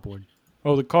cardboard.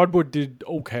 Oh, the cardboard did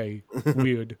okay.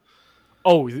 Weird.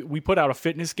 Oh, we put out a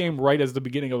fitness game right as the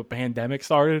beginning of a pandemic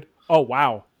started. Oh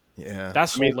wow, Yeah, that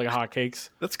sold like hotcakes.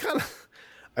 that's kind of.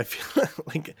 I feel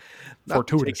like not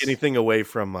to Fortuitous. take anything away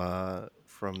from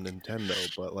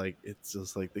Nintendo, but like it's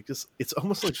just like it's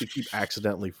almost like they keep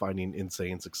accidentally finding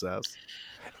insane success.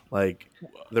 Like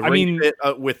the Ring Fit,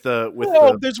 with Well,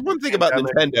 the there's one thing about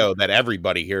pandemic. Nintendo that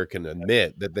everybody here can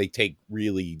admit that they take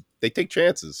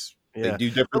chances. Yeah. They do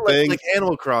different But things. like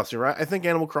Animal Crossing, right? I think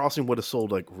Animal Crossing would have sold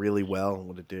like really well and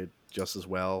would have did just as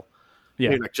well. Yeah.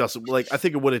 Maybe not just like I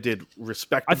think it would have did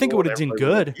respectable. I think it would have done Everybody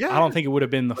good. would've- Yeah, I don't think it would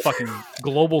have been the fucking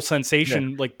global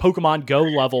sensation like Pokemon Go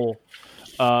level.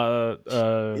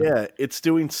 Yeah, it's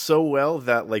doing so well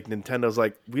that like Nintendo's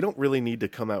like, we don't really need to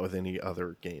come out with any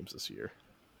other games this year.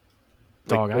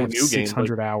 Like, Dog, I no have new games,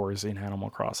 600 hours in Animal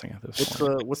Crossing at this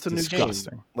point. What's the It's new game?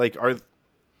 disgusting. Like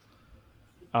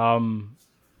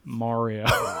Mario.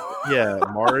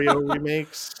 Mario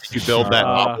remakes. You build that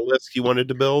Uh, obelisk you wanted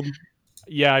to build.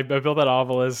 Yeah, I built that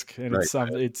obelisk, and Right.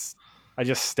 it's. I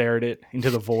just stared it into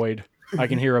the void. I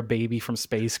can hear a baby from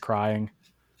space crying.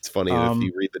 It's funny that Um, if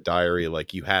you read the diary,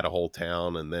 like you had a whole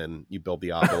town and then you built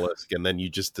the obelisk and then you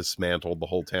just dismantled the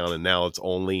whole town and now it's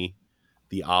only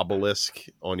the obelisk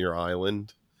on your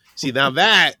island. See, now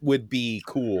that would be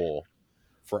cool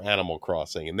for Animal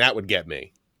Crossing and that would get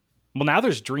me. Well, now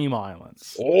there's Dream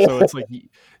Islands, Oh.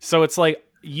 so it's like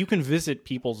you can visit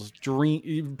people's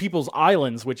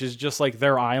islands, which is just like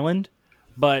their island,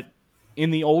 but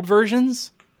in the old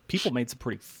versions, people made some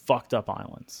pretty fucked up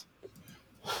islands.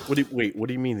 What do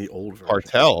you mean the old version?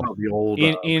 Cartel. Oh, the old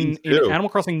In too. Animal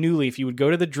Crossing New Leaf, you would go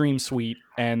to the Dream Suite,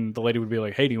 and the lady would be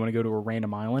like, "Hey, do you want to go to a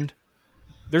random island?"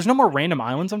 There's no more random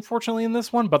islands, unfortunately, in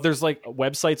this one, but there's like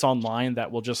websites online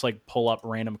that will just like pull up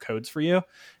random codes for you, and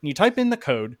you type in the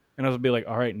code, and it'll be like,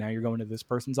 "All right, now you're going to this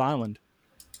person's island."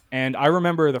 And I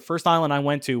remember the first island I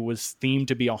went to was themed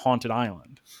to be a haunted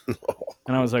island,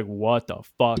 and I was like, "What the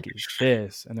fuck is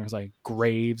this?" And there's like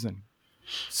graves and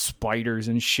spiders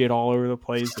and shit all over the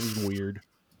place. It was weird.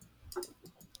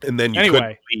 And then you Anyway.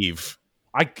 couldn't leave.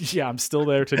 I'm still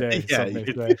there today. Yeah, some may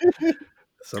you- say.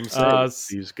 Some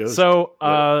say these ghosts. So,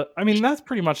 I mean, that's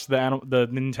pretty much the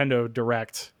Nintendo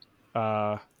Direct.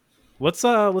 Let's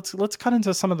cut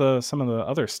into some of the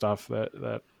other stuff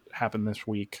that happened this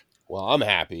week. Well, I'm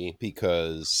happy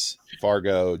because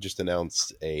Fargo just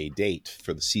announced a date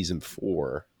for the season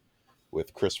 4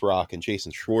 with Chris Rock and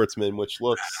Jason Schwartzman, which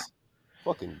looks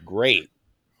fucking great.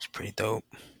 It's pretty dope.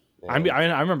 I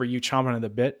remember you chomping at the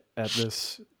bit at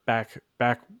this back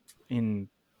in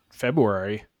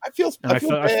February. I feel And I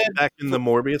bad. Back in the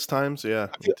Morbius times, yeah.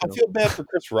 I feel bad for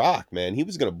Chris Rock, man. He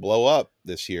was going to blow up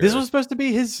this year. This was supposed to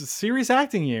be his serious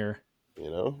acting year.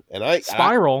 And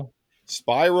Spiral.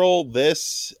 Spiral.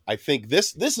 I think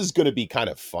this is going to be kind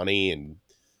of funny and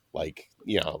like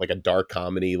a dark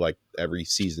comedy, like every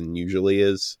season usually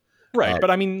is. Right,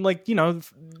 but I mean, like,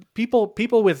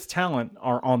 people with talent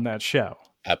are on that show.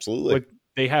 Absolutely. Like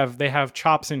they have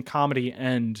chops in comedy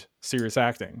and serious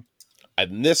acting.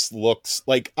 And this looks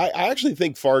like I actually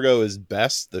think Fargo is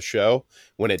best, the show,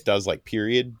 when it does like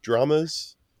period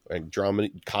dramas, like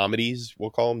comedies, we'll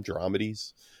call them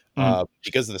dramedies.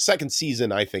 Because the second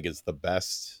season I think is the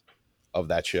best of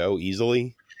that show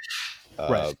easily.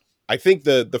 Right. I think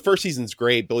the first season's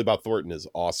great. Billy Bob Thornton is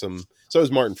awesome. So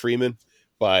is Martin Freeman.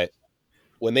 But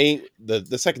when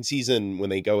the second season,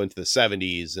 when they go into the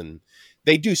 70s, and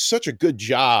they do such a good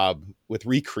job with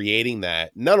recreating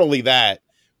that. Not only that,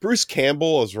 Bruce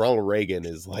Campbell as Ronald Reagan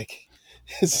is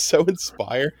so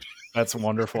inspired. That's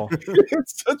wonderful.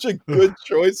 It's such a good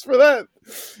choice for that.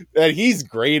 And he's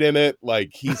great in it. Like,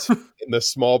 he's in the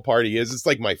small part he is. It's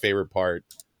like my favorite part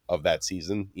of that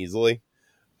season, easily.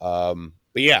 But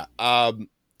yeah,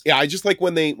 I just like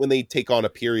when they take on a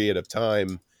period of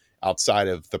time outside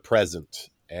of the present.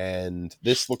 And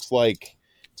this looks like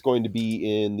it's going to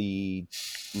be in the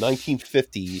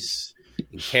 1950s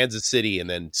in Kansas City, and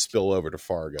then spill over to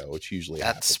Fargo, which usually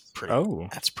That's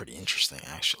happens. pretty interesting,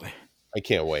 actually. I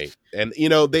can't wait. And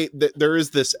there is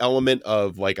this element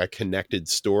of like a connected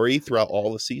story throughout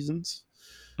all the seasons.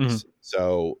 Mm-hmm.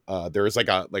 So there is like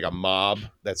a mob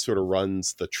that sort of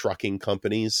runs the trucking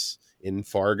companies in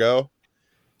Fargo,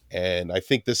 and I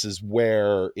think this is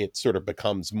where it sort of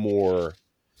becomes more.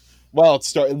 Well,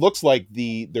 it looks like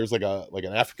there's like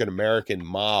an African American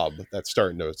mob that's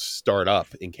starting to start up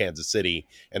in Kansas City,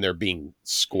 and they're being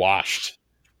squashed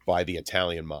by the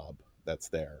Italian mob that's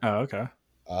there. Oh, okay.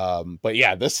 But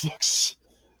yeah, this looks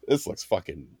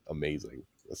fucking amazing.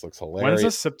 This looks hilarious. When is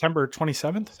this? September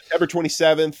 27th? September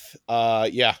 27th.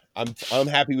 Yeah, I'm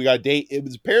happy we got a date. It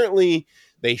was apparently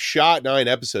they shot 9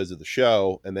 episodes of the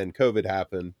show, and then COVID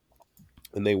happened.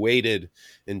 And they waited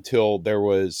until there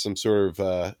was some sort of,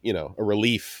 a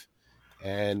relief.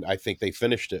 And I think they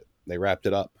finished it. They wrapped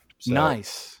it up. So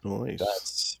Nice.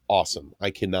 That's awesome.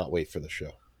 I cannot wait for the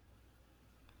show.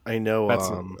 I know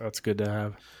that's good to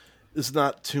have. It's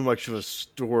not too much of a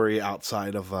story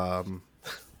outside of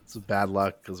it's bad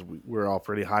luck because we're all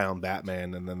pretty high on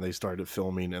Batman, and then they started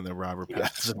filming, and then Robert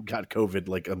Pattinson got COVID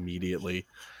like immediately.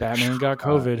 Batman got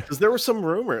COVID because there was some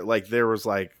rumor, like there was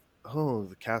like, oh,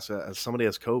 the cast somebody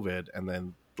has COVID, and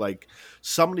then like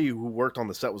somebody who worked on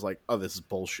the set was like, oh, this is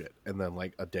bullshit, and then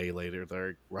like a day later,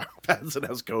 they're Robert Pattinson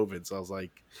has COVID. So I was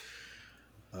like,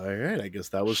 all right, I guess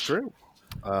that was true.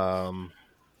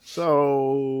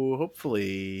 So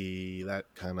hopefully that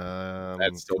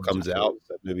still comes out.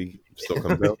 That movie still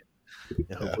comes out.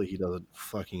 Yeah, hopefully he doesn't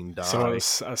fucking die.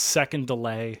 So a second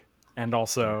delay, and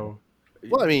also,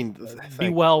 well, I mean, be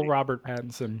well, Robert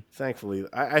Pattinson. Thankfully,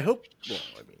 I hope. Well,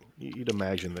 I mean, you'd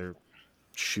imagine they're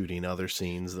shooting other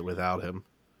scenes without him.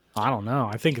 I don't know.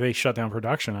 I think they shut down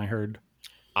production. I heard.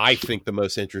 I think the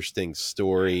most interesting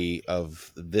story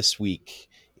of this week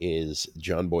is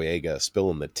John Boyega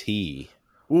spilling the tea.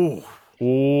 Ooh,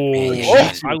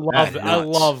 Man,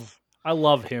 I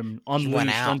love him.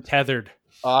 Unleashed, untethered.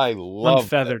 I love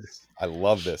unfeathered. This. I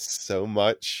love this so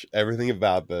much. Everything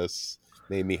about this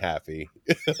made me happy.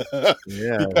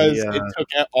 Yeah, because it took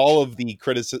out all of the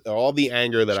criticism, all the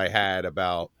anger that I had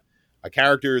about a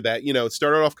character that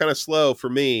started off kind of slow for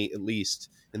me, at least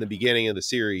in the beginning of the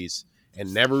series,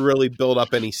 and never really built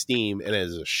up any steam, and it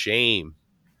is a shame.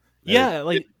 Yeah,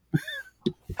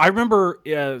 I remember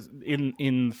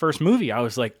in the first movie, I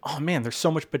was like, "Oh man, there's so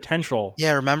much potential."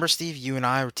 Yeah, remember, Steve? You and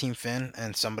I were Team Finn,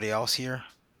 and somebody else here.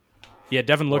 Yeah,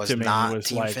 Devin looked at me and was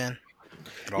Team like, Finn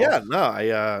 "Yeah, no, I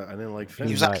didn't like Finn."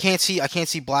 He was like, I can't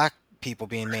see black people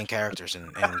being main characters." And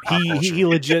he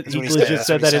legit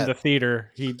said that in the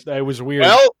theater. It was weird.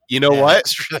 Well, you know what?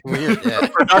 It's really weird. Yeah.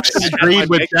 Production agreed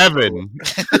with Devin.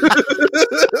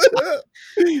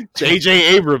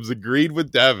 J.J. Abrams agreed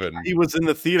with Devin. He was in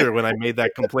the theater when I made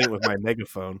that complaint with my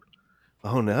megaphone.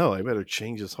 Oh no! I better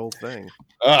change this whole thing.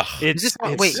 Ugh. It's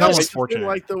wait, so no, unfortunate.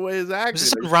 Like the way his acting.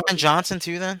 Was this Ryan Johnson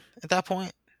too? Then at that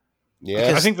point,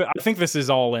 Yeah, I think this is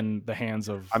all in the hands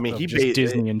of. I mean, of just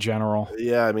Disney in general.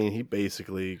 Yeah, I mean, he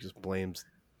basically just blames.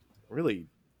 Really,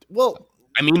 well,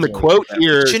 I mean, the quote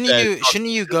here. Shouldn't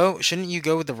you go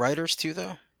with the writers too,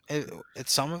 though?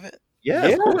 It's some of it. Yeah,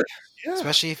 of course. Yeah.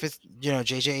 Especially if it's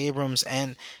J.J. Abrams,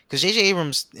 and because J.J.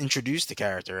 Abrams introduced the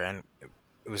character and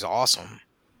it was awesome.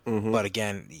 Mm-hmm. But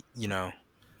again,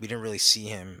 we didn't really see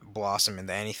him blossom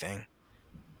into anything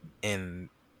in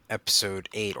episode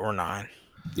 8 or 9.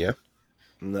 Yeah.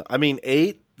 No, I mean,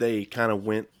 8, they kind of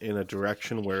went in a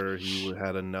direction where he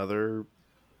had another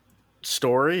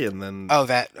story, and then Oh,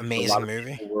 that a lot amazing of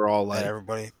movie people were all that like,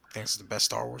 everybody thinks is the best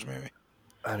Star Wars movie.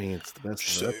 I mean, it's the best.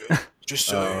 Just of saying. it. Just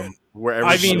saying. Where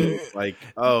I everybody mean- was like,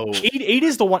 oh, 8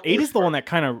 is the one. 8 is the one that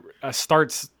kind of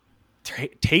starts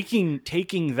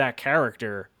taking that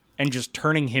character and just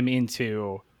turning him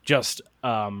into just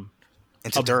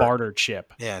Into a dirt. barter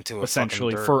chip, Yeah, into a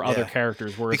essentially, fucking dirt. for other Yeah.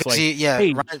 characters. Where Because it's like,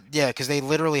 he, hey, because they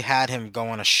literally had him go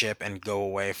on a ship and go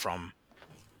away from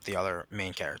the other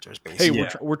main characters. hey, Basically,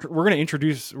 Yeah. we're going to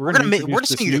introduce we're gonna introduce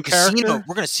send this you to new casino. character.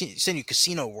 We're gonna send you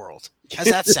Casino World. How's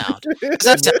that sound? How's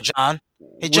that sound, John?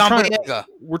 Hey, John trying- Boyega.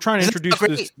 We're trying to Isn't that introduce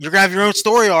great? this. You're gonna have your own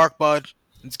story arc, bud.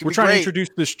 It's gonna We're be trying to great. introduce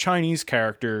this Chinese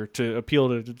character to appeal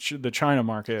to the China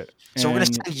market. So we're gonna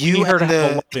and send we you need her to and have a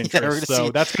the- love yeah, interest. we're gonna So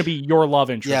see- that's going to be your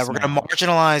love interest. Yeah, we're gonna now.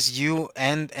 marginalize you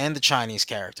and the Chinese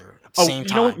character at the Oh, same you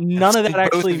time. know what? None of And that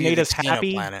send both actually of you made to us Casino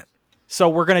happy. Planet. So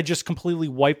we're going to just completely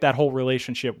wipe that whole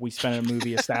relationship we spent a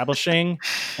movie establishing,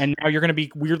 and now you're going to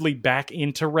be weirdly back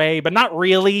into Rey, but not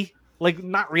really. Like,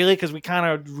 not really, because we kind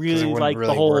of 'Cause it really wouldn't like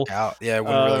really the whole. work out. Yeah, it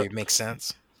wouldn't really make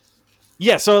sense.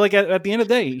 Yeah, so like at the end of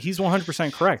the day, he's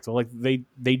 100% correct. So, like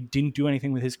they didn't do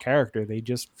anything with his character. They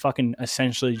just fucking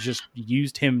essentially just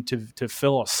used him to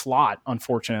fill a slot.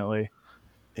 Unfortunately,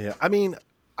 yeah. I mean,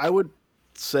 I would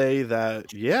say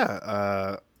that,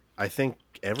 yeah. I think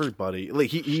everybody, like,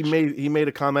 he made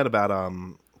a comment about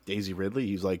Daisy Ridley.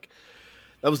 He's like,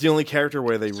 that was the only character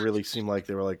where they really seemed like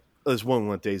they were like, oh, there's one we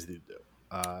want Daisy to do.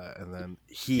 And then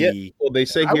he, Well, they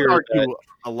say I would here that argue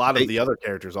a lot they- of the other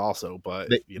characters also, but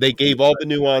they gave all the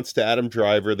nuance to Adam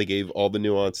Driver. They gave all the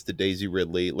nuance to Daisy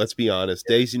Ridley. Let's be honest.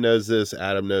 Daisy knows this.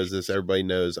 Adam knows this. Everybody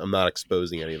knows. I'm not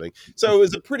exposing anything. So it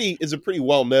was a pretty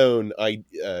well known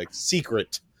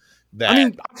secret that I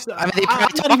mean, they I'm probably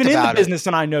not talked even in the about it. business,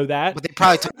 and I know that. But they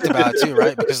probably talked about it too,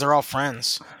 right? Because they're all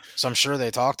friends. So I'm sure they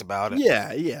talked about it. yeah.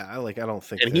 I don't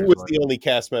think. and he there's, was like- the only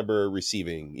cast member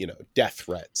receiving death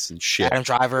threats and shit. Adam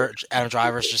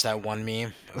Driver's just that one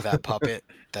meme of that puppet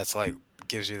that's like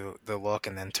gives you the look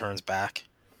and then turns back.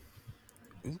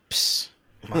 Oops.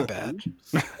 My bad.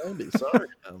 I'll be sorry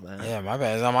about that. Yeah, my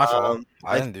bad. It's not my fault.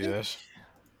 I I didn't do think- this.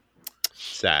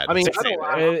 Sad. I mean, To say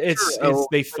that. It's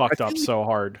they fucked up so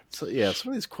hard. So yeah,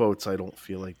 some of these quotes I don't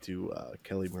feel like do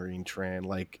Kelly Marie Tran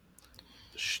like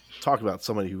talk about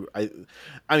somebody who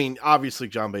I mean obviously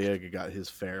John Boyega got his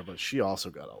fair, but she also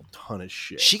got a ton of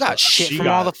shit. She got shit she from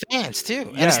got- all the fans too.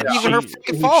 And Yeah, it's not even her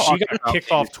fucking fault. She got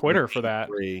kicked off Twitter for that.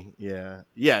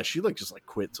 Yeah, she just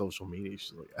quit social media.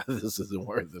 She's like, this isn't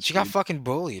worth it. She got fucking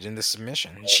bullied into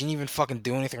submission. She didn't even fucking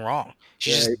do anything wrong.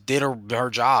 She Yeah. just did her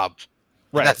job.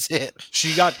 Right. That's it.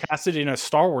 She got casted in a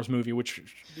Star Wars movie, which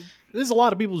is a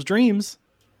lot of people's dreams.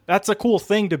 That's a cool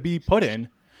thing to be put in.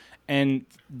 And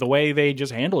the way they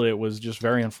just handled it was just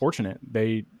very unfortunate.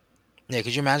 Yeah,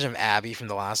 could you imagine if Abby from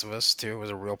The Last of Us 2 was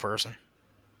a real person?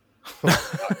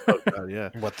 Oh, God, yeah.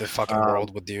 What the fucking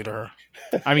world would do to her?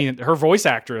 I mean, her voice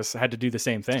actress had to do the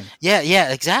same thing.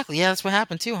 Yeah, exactly. Yeah, that's what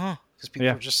happened too, huh? Because people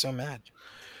Yeah. were just so mad.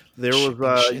 There Shit,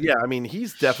 was shit. yeah, I mean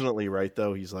he's definitely right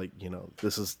though. He's like,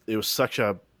 it was such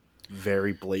a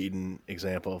very blatant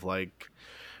example of like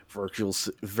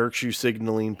virtue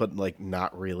signaling, but like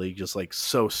not really, just like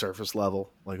so surface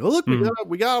level. Like, oh look,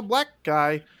 we got a black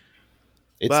guy.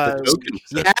 It's but- the token.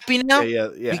 You happy now?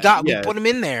 Yeah. We put him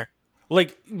in there.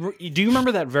 Like, do you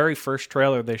remember that very first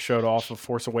trailer they showed off of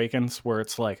Force Awakens, where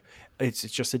it's like it's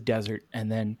just a desert, and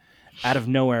then out of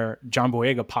nowhere, John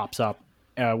Boyega pops up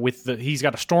with he's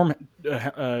got a storm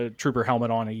trooper helmet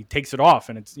on, and he takes it off,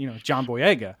 and it's John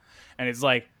Boyega, and it's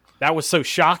like that was so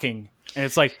shocking, and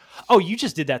it's like, oh, you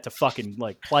just did that to fucking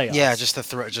like play us. Yeah, just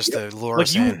to lure like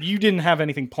us you in. you didn't have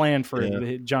anything planned for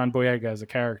John Boyega as a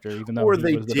character, even though Or he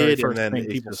they was the very did, and first then thing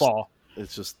it's people just- saw.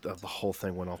 It's just the whole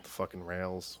thing went off the fucking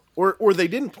rails, or they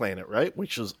didn't plan it right,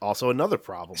 which is also another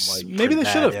problem. Like Maybe they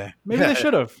bad, should have. yeah. Maybe they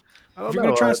should have. I don't If you're know,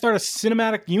 gonna try to start a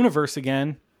cinematic universe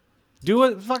again, do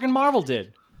what fucking Marvel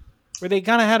did, where they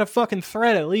kind of had a fucking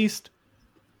thread at least.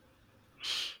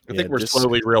 I think we're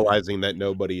slowly realizing that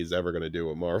nobody is ever going to do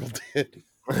what Marvel did.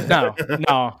 No,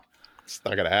 It's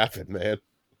not going to happen, man.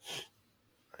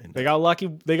 they got lucky.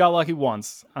 They got lucky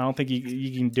once. I don't think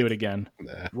you can do it again.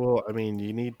 Nah. Well, I mean,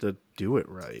 you need to do it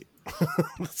right.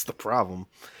 That's the problem.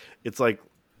 It's like,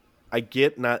 I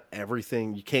get not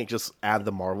everything. You can't just add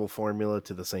the Marvel formula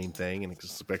to the same thing and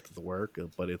expect it to work.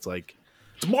 But it's like,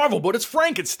 It's Marvel, but it's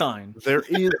Frankenstein. There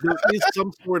is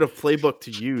some sort of playbook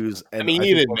to use. And I mean,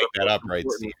 you think didn't one make of the that up, most right?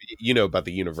 important- Steve? You know about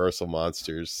the Universal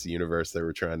Monsters universe they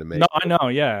were trying to make. No, I know,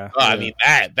 yeah. I mean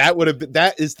that would have been,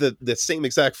 that is the same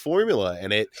exact formula,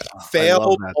 and it I love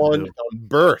failed that on too.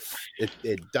 birth.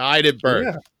 It died at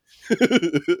birth.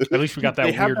 At least we got that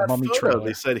They have weird that mummy photo. trailer.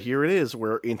 They said, "Here it is.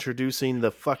 We're introducing the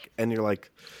fuck," and you're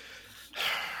like,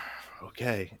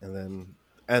 "Okay,"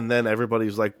 and then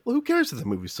everybody's like, "Well, who cares if the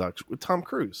movie sucks?" With Tom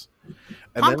Cruise, and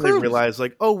Tom then Cruise. they realize,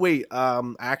 like, "Oh wait,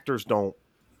 actors don't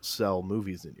sell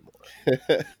movies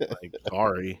anymore." Like,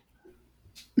 sorry,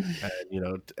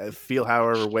 and feel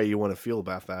however way you want to feel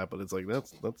about that, but it's like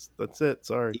that's it.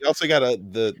 Sorry. You also got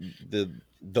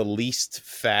the least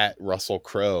fat Russell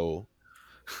Crowe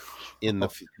in the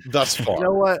thus far. You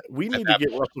know what? We need to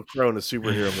get Russell Crowe in a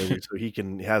superhero movie so he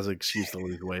has an excuse to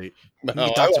lose weight. No, You I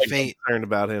get Dr. like- Fate. Concerned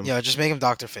about him. Yeah, just make him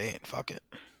Dr. Fate. Fuck it.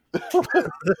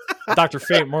 Dr.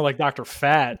 Fate, more like Dr.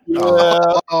 Fat. Yeah.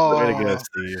 Way to go,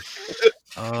 Steve.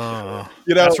 Oh.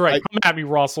 You know, That's right. Come at me,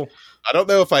 Russell. I don't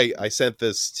know if I sent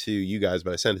this to you guys,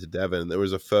 but I sent it to Devin. There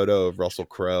was a photo of Russell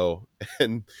Crowe,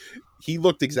 and he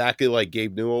looked exactly like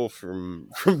Gabe Newell from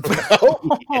Bowie.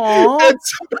 Aw. And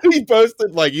somebody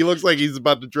posted like he looks like he's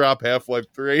about to drop Half-Life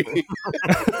 3.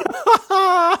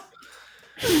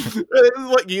 It was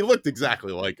like he looked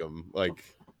exactly like him. Like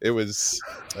it was.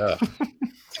 Yeah,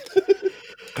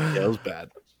 it was bad.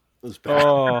 It was bad.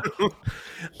 Oh,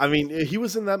 I mean, he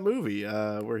was in that movie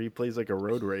where he plays like a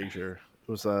road rager. It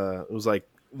was like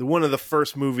one of the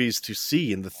first movies to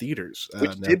see in the theaters,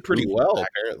 Which now, did pretty well, back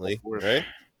apparently. before. Right?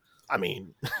 I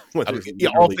mean, I mean, yeah,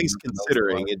 all things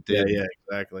considering, it did. Yeah,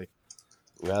 exactly.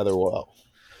 Rather well.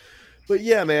 But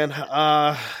yeah, man.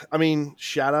 I mean,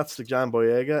 shout outs to John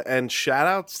Boyega and shout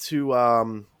outs to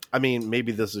I mean,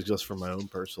 maybe this is just for my own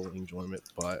personal enjoyment,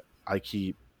 but I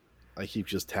keep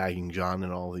just tagging John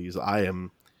in all these. I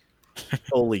am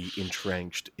fully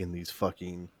entrenched in these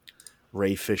fucking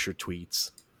Ray Fisher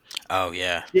tweets. Oh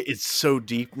yeah. It's so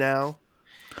deep now.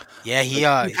 Yeah, he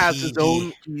has his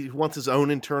own. He wants his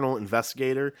own internal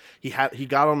investigator. He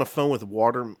got on the phone with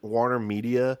Warner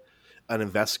Media, an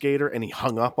investigator, and he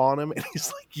hung up on him. And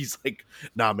he's like,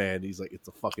 nah, man. He's like, it's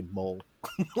a fucking mole.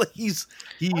 Like he's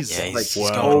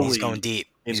going deep.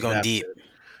 He's going deep.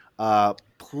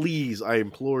 Please, I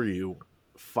implore you,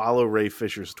 follow Ray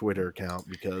Fisher's Twitter account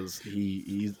because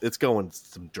it's going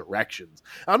some directions.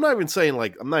 I'm not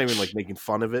even making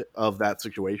fun of that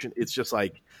situation. It's just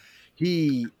like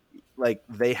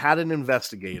they had an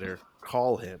investigator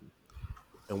call him,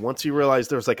 and once he realized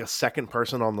there was like a second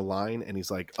person on the line, and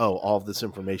he's like, oh, all of this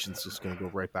information is just going to go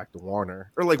right back to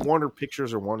Warner, or like Warner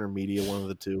Pictures or Warner Media, one of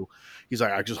the two. He's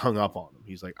like, I just hung up on him.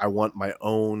 He's like, I want my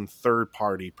own third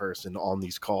party person on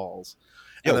these calls.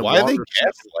 Yeah, And why are they Warner-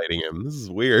 gaslighting him? This is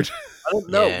weird. I don't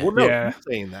know. Yeah. Well, no, Yeah. he's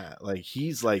saying that. Like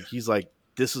he's like,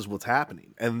 this is what's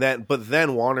happening, and then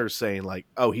Warner's saying like,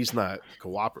 oh, he's not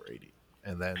cooperating,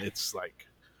 and then it's like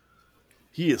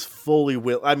he is fully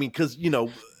I mean, because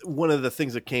one of the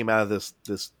things that came out of this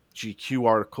GQ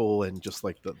article and just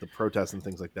like the protests and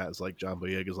things like that is like John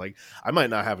Boyega's like, I might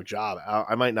not have a job.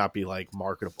 I might not be like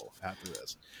marketable after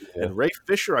this. Yeah. And Ray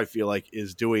Fisher, I feel like,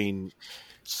 is doing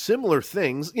similar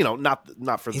things.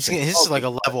 Not for the His same is like a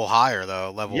focus. level higher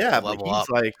though. Level But he's up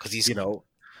like, because he's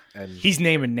and he's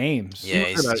naming names. Yeah,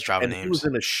 he was he's dropping He was names.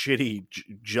 in a shitty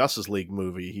Justice League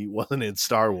movie. He wasn't in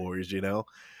Star Wars,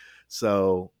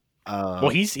 So, Well,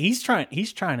 he's trying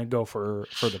to go for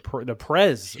the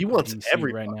Prez. He wants DC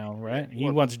everybody. right now, right? He He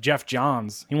wants- wants Jeff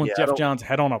Johns. He wants Yeah, I Jeff don't- Johns'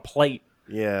 head on a plate.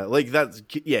 yeah, like that's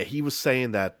he was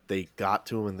saying that they got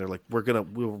to him and they're like, we're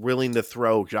willing to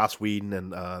throw Joss Whedon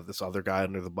and this other guy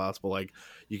under the bus, but like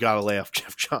you got to lay off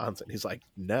Jeff Johns, and he's like,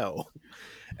 no,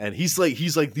 and he's like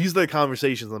these are the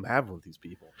conversations I'm having with these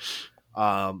people.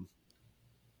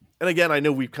 And again, I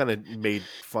know we've kind of made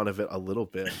fun of it a little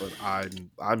bit, but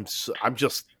I'm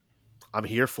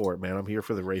here for it, man. I'm here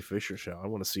for the Ray Fisher show. I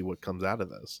want to see what comes out of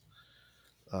this.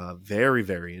 Very,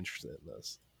 very interested in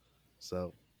this.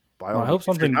 So, by all I hope means, if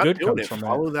you're something not good doing comes from that.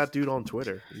 Follow that dude on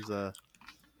Twitter. He's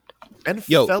and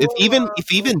Yo, fellow,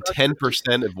 if even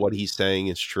 10% of what he's saying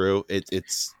is true,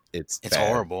 it's It's bad.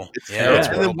 horrible. It's Yeah, terrible. it's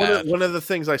and real then bad. one of the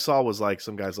things I saw was like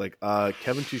some guys like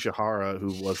Kevin Tushihara,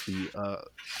 who was the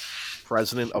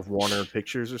president of Warner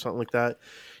Pictures or something like that.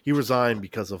 He resigned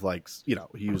because of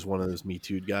he was one of those Me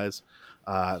Too guys.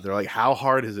 They're like, how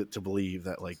hard is it to believe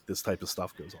that like this type of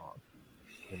stuff goes on?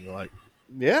 And you're like,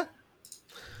 yeah.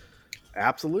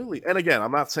 Absolutely. And again,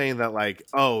 I'm not saying that like,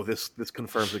 oh, this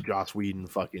confirms that Joss Whedon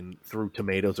fucking threw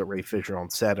tomatoes at Ray Fisher on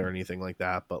set or anything like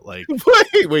that. But like,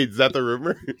 Wait, is that the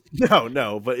rumor?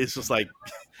 no. But it's just like,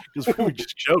 because we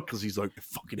just joke because he's like, I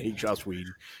fucking hate Joss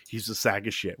Whedon. He's a sack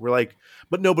of shit. We're like,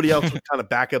 but nobody else would kind of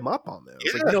back him up on this.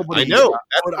 Yeah, like, nobody, I know.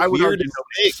 I would argue weirdest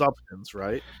nobody thing. substance,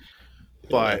 right?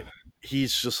 But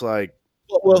he's just like,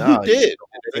 Well, nah, who did? Did thing-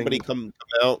 anybody come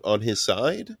out on his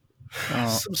side?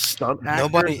 some stunt actors.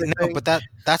 Nobody. I No, think. but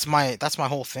that's my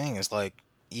whole thing is like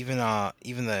even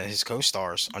his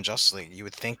co-stars on Justice League, you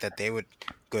would think that they would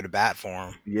go to bat for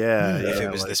him yeah, if yeah,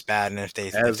 it was like, this bad, and if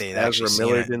they'd actually Ezra seen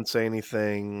Miller it. didn't say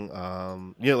anything.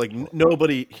 Like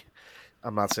nobody.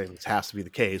 I'm not saying this has to be the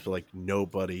case, but like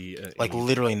nobody, Like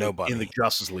literally nobody. in the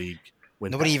Justice League.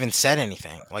 Went Nobody back. even said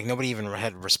anything. Like nobody even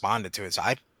had responded to it. So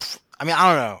I mean, I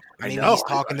don't know. I Maybe know, he's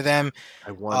talking to them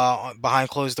I want. behind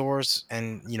closed doors,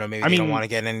 and maybe I they don't mean- want to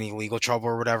get in any legal trouble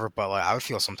or whatever. But like, I would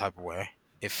feel some type of way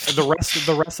if The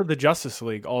rest of the Justice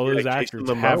League, all Yeah, those Jason actors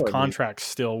Momoa, have I mean. contracts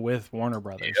still with Warner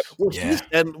Brothers. Well, Yeah.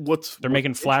 and what's They're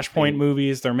making what's Flashpoint interesting,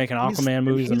 movies. They're making he's- Aquaman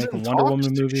movies. They're he's making in Wonder talks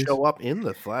Woman to movies. show up in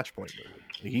the Flashpoint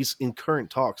movie. He's in current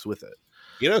talks with it.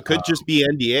 It could just be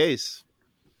NDAs.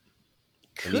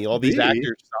 I mean, all these be.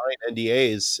 actors sign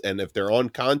NDAs, and if they're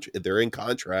if they're in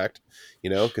contract,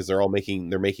 because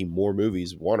they're making more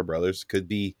movies. Warner Brothers could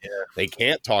be they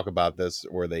can't talk about this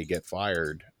or they get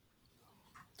fired.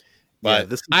 But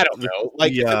this is- I don't know.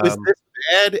 Like the, if it was this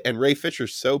bad and Ray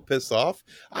Fisher's so pissed off,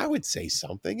 I would say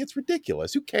something. It's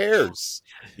ridiculous. Who cares?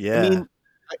 Yeah, I mean,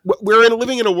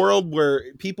 living in a world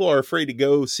where people are afraid to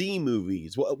go see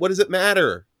movies. What does it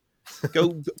matter?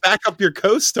 Go back up your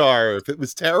co-star if it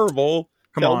was terrible.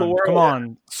 Tell the world. Come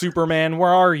on, Superman, where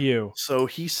are you? so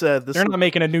he said this. They're not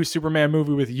making a new Superman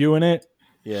movie with you in it.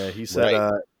 Yeah, he said,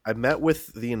 Right. I met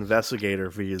with the investigator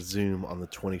via Zoom on the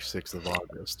 26th of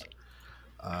August.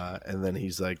 And then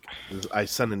he's like, I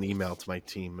sent an email to my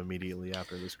team immediately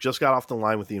after this. Just got off the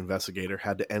line with the investigator,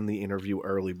 had to end the interview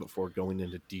early before going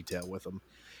into detail with him.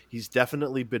 He's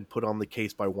definitely been put on the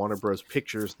case by Warner Bros.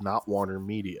 Pictures, not Warner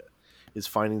Media. His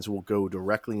findings will go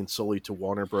directly and solely to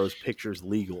Warner Bros. Pictures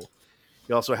legal.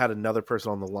 He also had another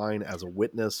person on the line as a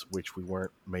witness, which we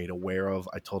weren't made aware of.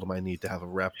 I told him I need to have a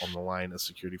rep on the line as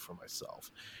security for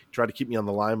myself. He tried to keep me on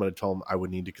the line, but I told him I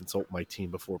would need to consult my team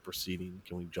before proceeding.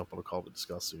 Can we jump on a call to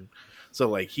discuss soon? So,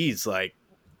 like, he's like,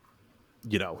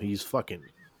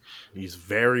 he's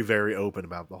very, very open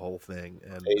about the whole thing.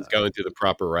 And He's going through the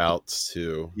proper routes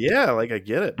to yeah, like, I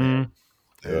get it, man.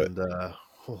 do it. And,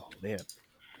 oh, man,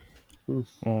 Well,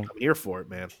 I'm here for it,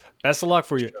 man. best of luck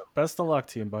for you. Best of luck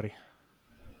to you, buddy.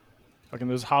 Fucking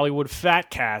those Hollywood fat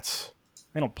cats.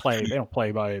 They don't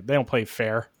play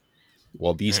fair.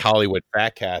 Well, these Hollywood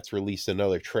fat cats released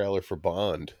another trailer for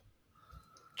Bond.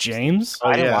 James?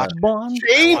 Oh, yeah. watch Bond?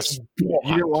 James, You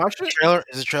didn't watch it?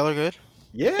 Is the trailer good?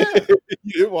 Yeah.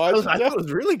 you didn't watch I it? thought it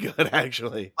was really good,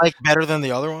 actually. Like better than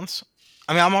the other ones?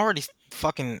 I mean, I'm already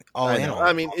fucking all I in know. on it.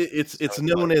 I mean, it's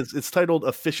known as, it's titled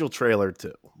Official Trailer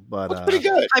 2, but That's pretty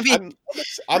good. I mean,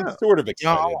 I'm yeah. sort of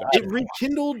excited. I'll- about it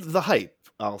rekindled the hype,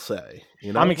 I'll say.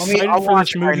 You know? I'm I excited mean, I'll for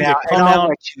watch this it right movie now, to come and I'll out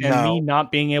let you and know. me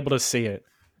not being able to see it.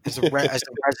 as the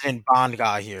resident Bond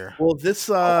guy here. Well, this,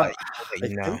 I'll I let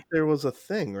you know. think there was a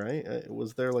thing, right?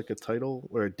 Was there like a title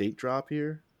or a date drop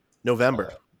here?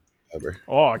 November. Whatever.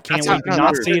 Oh, I can't That's wait not- to no,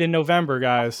 not that's- see it in November,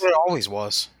 guys. It always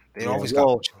was. They always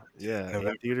got. Yeah, November.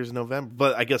 in theaters in November.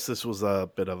 But I guess this was a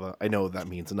bit of a. I know that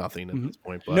means nothing at this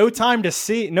point. But No time to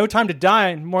see, no time to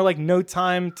die. More like no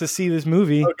time to see this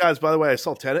movie. oh, guys, by the way, I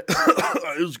saw Tenet.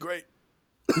 It was great.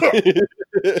 Well, dude,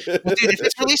 if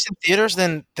it's released in theaters,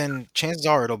 then chances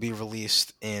are it'll be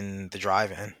released in the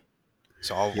drive-in.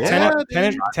 So I'll Yeah.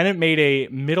 Tenet made a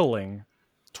middling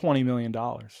 $20 million.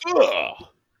 Ugh.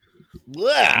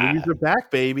 Blah. Movies are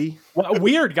back, baby.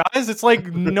 Weird, guys. It's like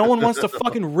no one wants to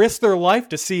fucking risk their life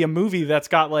to see a movie that's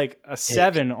got like a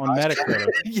 7 on Metacritic.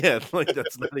 Yeah, like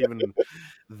that's not even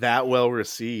that well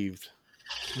received.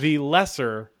 The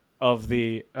lesser of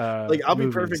the Like I'll be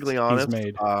movies perfectly he's honest.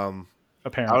 made, I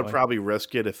apparently. would probably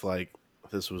risk it if like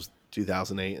this was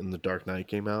 2008 and The Dark Knight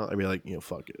came out. I'd be like,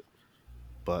 fuck it.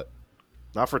 But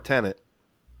not for Tenet.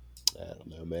 I don't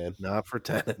know, man. Not for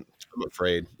Tenet. I'm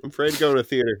afraid. I'm afraid to go to a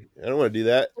theater. I don't want to do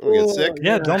that. I'm gonna get sick.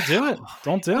 Yeah, don't do it.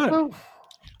 Don't do it.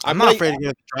 I'm not afraid to go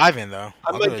to the drive-in though.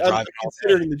 I'll go to the I'm drive-in.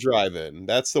 considering the drive-in.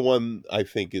 That's the one I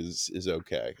think is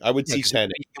okay. I would see Yeah, 'cause 10.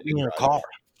 you can be in your car.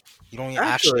 You don't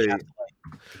actually have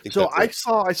to. So I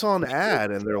saw an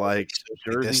ad and they're like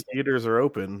Jersey This- theaters are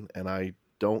open, and I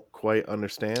don't quite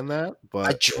understand that.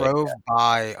 But I drove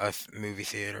by a movie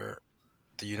theater,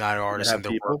 the United Artists, have and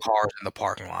there were people? cars in the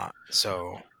parking lot.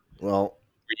 So well,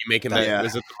 you making That- that? Yeah.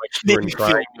 Was it the Michael Jordan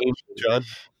crying meme, John?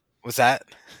 Was that?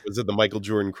 Was it the Michael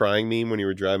Jordan crying meme when you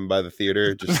were driving by the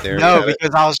theater, just staring No, at it?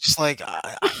 because I was just like,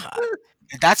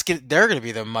 they're gonna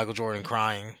be the Michael Jordan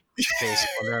crying faces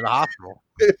when they're in the hospital.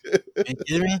 Are you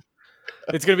kidding me?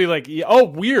 It's gonna be like, oh,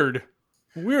 weird.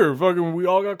 Fucking, we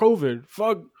all got COVID.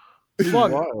 Fuck.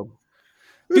 Wild.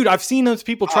 Dude, I've seen those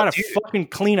people try to dude. fucking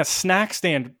clean a snack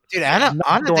stand. Dude, Anna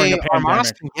during de a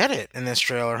Armas pandemic. can get it in this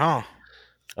trailer, huh?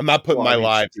 I'm not putting Well, my I mean,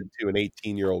 lives into an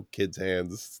 18-year-old kid's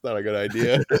hands. It's not a good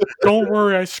idea. Don't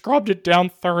worry, I scrubbed it down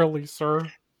thoroughly, sir.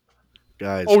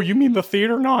 Guys. Oh, you mean the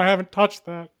theater? No, I haven't touched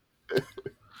that.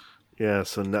 Yeah,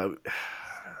 so now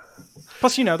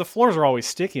Plus, the floors are always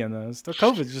sticky in those. The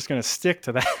COVID's just going to stick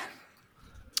to that.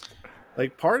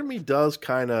 like part of me does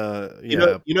kind of You know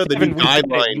the new Evan, we get it.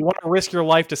 guideline. You want to risk your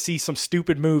life to see some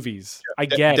stupid movies. I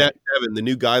get it. Devin, the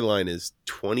new guideline is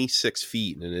 26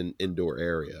 feet in an indoor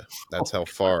area. That's how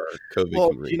far COVID well,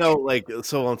 can reach.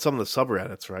 so on some of the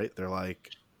subreddits, right? They're like,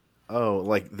 oh,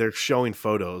 like they're showing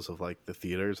photos of like the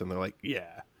theaters, and they're like,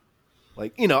 yeah,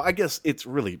 like I guess it's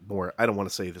really more. I don't want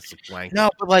to say this is blank. No,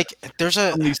 but like there's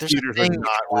a Some of these there's a theaters thing are you not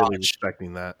can really watch.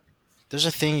 respecting that. There's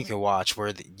a thing you can watch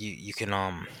where you can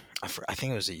I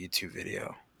think it was a YouTube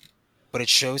video, but it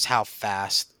shows how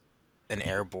fast an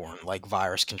airborne like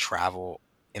virus can travel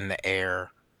in the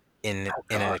air in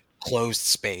a closed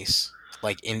space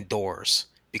like indoors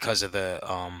because of the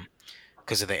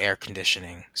air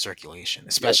conditioning circulation,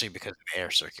 especially because of the air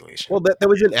circulation. Well, that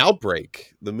was an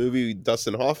Outbreak, the movie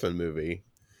Dustin Hoffman movie.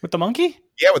 With the monkey?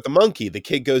 Yeah, with the monkey. The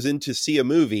kid goes in to see a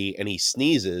movie and he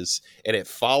sneezes and it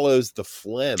follows the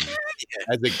phlegm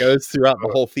as it goes throughout the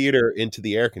whole theater into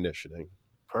the air conditioning.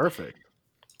 Perfect.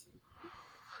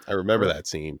 I remember that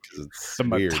scene because it's The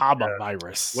weird. Mataba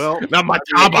virus. Well, Not my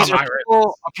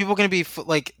Are people going to be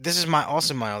like? This is my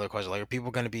other question. Like, are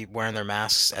people going to be wearing their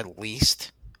masks at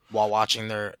least while watching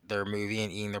their movie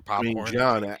and eating their I popcorn? mean,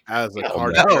 John, as a No,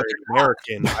 card-carrying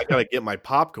American, I gotta get my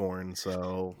popcorn.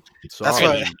 So That's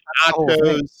sorry. what- Nachos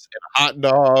and a hot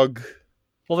dog.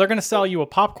 well, they're going to sell you a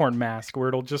popcorn mask where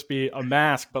it'll just be a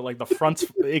mask, but like the front's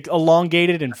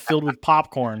elongated and filled with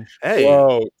popcorn. Hey,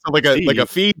 Whoa, so like a Steve.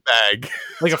 feed bag.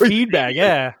 Like a feed bag,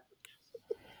 yeah.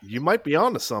 you might be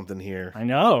onto something here. I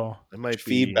know. It might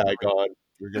Feed be bag on.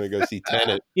 We're gonna go see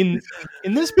Tenet. In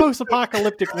this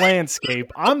post-apocalyptic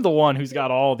landscape, I'm the one who's got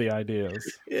all the ideas.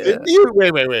 Yeah. Didn't you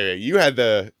wait. You had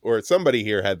somebody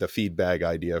here had the feed bag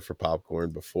idea for popcorn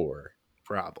before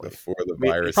Probably. the I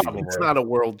mean, virus. probably. even It's hit. not a I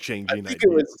world-changing think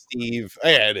idea. it was Steve.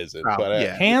 Yeah, it isn't. Probably, But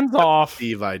yeah. Hands off,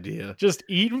 Steve idea. just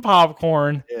eating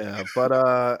popcorn. Yeah,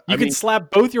 but You can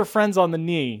slap both your friends on the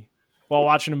knee while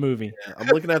watching a movie. I'm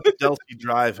looking at the Delsey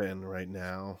Drive-In right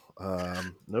now.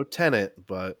 No Tenet,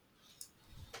 but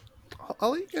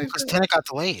I'll let you guys Because know. Tenet got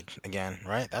delayed again,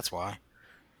 right? That's why.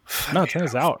 No,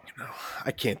 Tenet's out.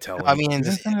 I can't tell. I mean, in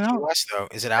Isn't Tenet the out? US though,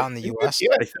 is it out in the US? Yeah,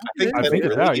 I think I Tenet think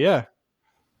it's out, released. yeah.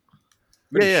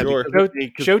 Pretty Yeah, sure.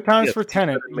 because- Showtimes yeah, for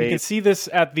Tenet. You made- can see this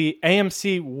at the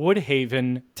AMC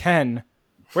Woodhaven 10.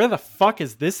 Where the fuck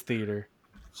is this theater?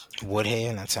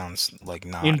 Woodhaven. That sounds like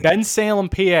not. In Bensalem,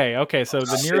 PA. Okay, so Oh,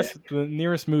 the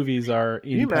nearest movies are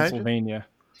you in imagine? Pennsylvania.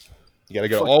 You got to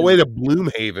go all the way to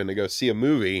Bloomhaven to go see a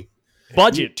movie.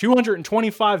 Budget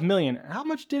 $225 million. How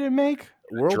much did it make?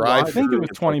 Worldwide, I think it was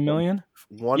 20 million.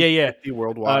 Yeah.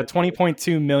 Worldwide.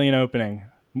 20.2 million opening.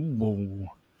 Ooh.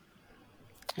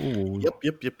 Ooh. Yep.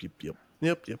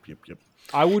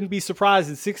 I wouldn't be surprised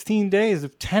in 16 days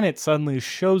if Tenet suddenly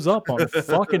shows up on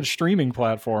fucking streaming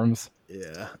platforms.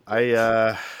 Yeah,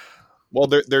 Well,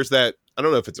 there's that. I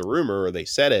don't know if it's a rumor or they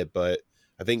said it, but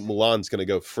I think Mulan's going to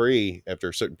go free after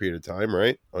a certain period of time,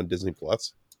 right, on Disney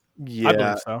Plus. yeah, I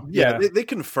believe so. yeah. Yeah. They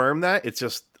confirmed that. It's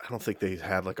just I don't think they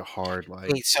had like a hard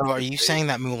like. Wait, so are you saying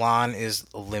that Mulan is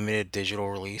a limited digital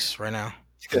release right now?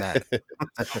 And that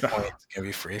at some point it's gonna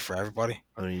be free for everybody?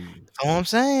 I mean, That's all I'm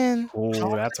saying. Oh, That's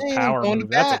all I'm that's a saying. power Going move.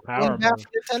 That's a back- power going back move.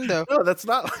 for Nintendo. no, that's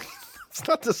not. It's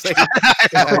not to say.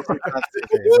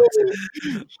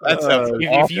 That sounds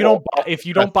If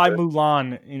you don't buy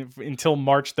Mulan until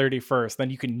March 31st, then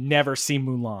you can never see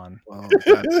Mulan. Well, God,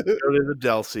 go to the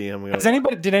Delsey and we.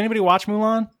 Did anybody watch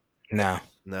Mulan? No.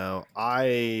 No,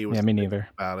 I was Yeah, me neither.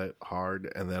 about it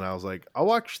hard, and then I was like, I'll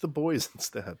watch The Boys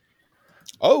instead.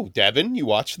 Oh, Devin, you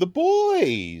watch The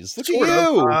Boys. Look at Sort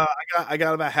of. you. I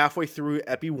got about halfway through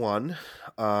Epi 1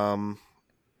 of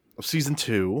season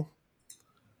 2,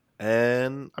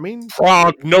 and I mean,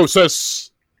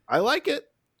 Prognosis. I like it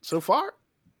so far.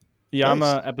 Yeah, I'm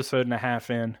Nice. an episode and a half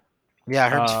in. Yeah, I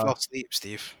heard you Uh, fell asleep,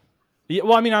 Steve. Yeah,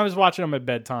 well, I mean, I was watching them at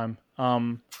bedtime.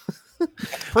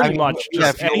 Pretty I mean, much. yeah,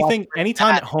 Just if you're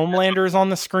anytime that Homelander is on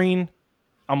the screen,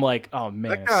 I'm like, oh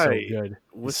man, That it's so guy good.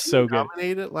 Was It's he so good.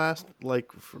 nominated last?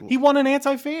 He won an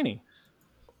anti-fanny.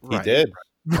 He did.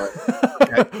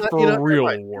 For real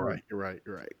award. You're right.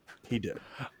 He did.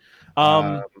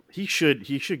 He should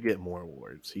get more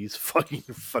awards. He's fucking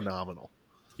phenomenal.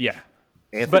 Yeah.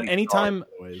 Anthony But anytime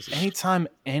Starr,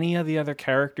 any of the other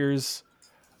characters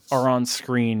are on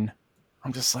screen,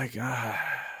 I'm just like, Do you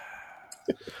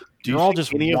you're all think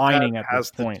just any of that whining at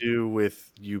has this point. to do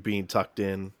with you being tucked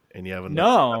in and you have enough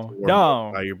No, warm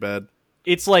no. by your bed?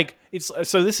 It's like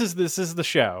so. This is the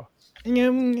show. I'm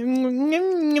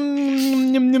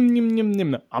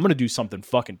gonna do something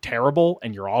fucking terrible,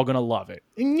 and you're all gonna love it.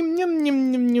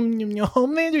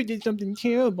 Homelander did something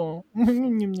terrible,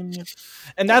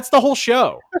 and that's the whole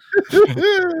show.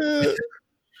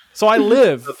 So I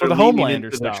live for the Homelander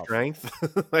their stuff. strength,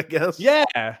 I guess.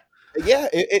 Yeah, Yeah,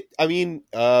 I mean,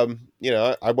 I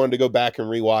wanted to go back and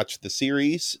rewatch the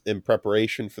series in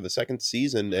preparation for the second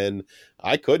season, and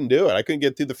I couldn't do it. I couldn't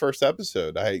get through the first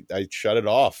episode. I shut it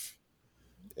off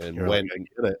and You're went. like, I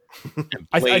get it.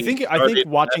 And I think started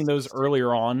watching those Nessus.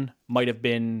 earlier on might have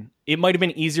been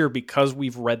easier because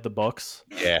we've read the books.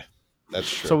 Yeah, that's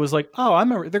true. So it was like, oh, I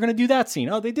remember they're gonna do that scene.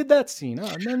 Oh, they did that scene. Oh,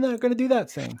 and then they're gonna do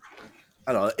that thing.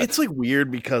 I don't know. It's like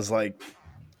weird because like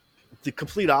the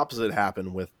complete opposite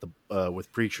happened with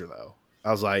Preacher though. I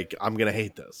was like, I'm gonna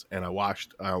hate this, and I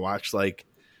watched like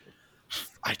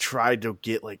I tried to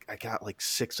get I got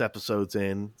 6 episodes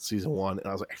in season 1, and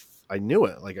I was like, I knew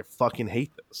it. Like I fucking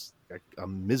hate this.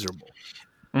 I'm miserable.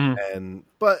 Mm.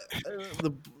 But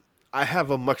I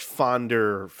have a much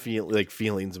fonder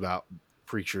feelings about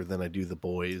Preacher than I do The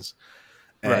Boys,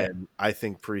 and Right. I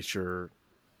think Preacher,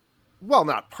 well,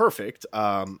 not perfect,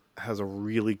 has a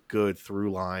really good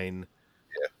through line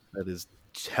that is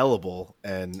tellable,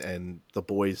 and The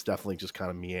Boys definitely just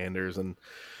kind of meanders, and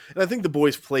I think The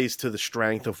Boys plays to the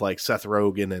strength of Seth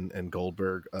Rogen and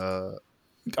Goldberg.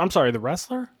 I'm sorry, the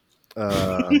wrestler?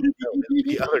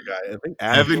 The other guy, I think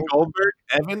Evan Goldberg.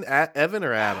 Evan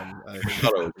or Adam. I think.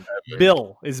 Thought it was Evan.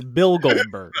 Bill is Bill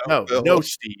Goldberg. No,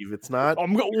 Steve. It's not.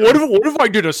 What if I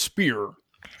did a spear?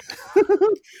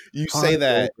 You say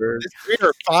that we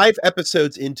are 5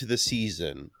 episodes into the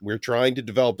season. We're trying to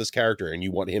develop this character, and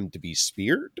you want him to be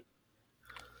speared?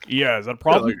 Yeah, is that a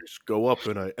Probably problem? just go up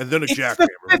and then a It's jackhammer. the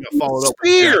We got followed up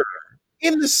with a spear jackhammer.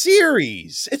 in the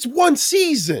series. It's 1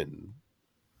 season.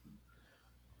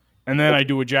 And then I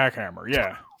do a jackhammer.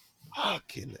 Yeah.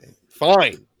 Fucking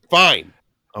fine.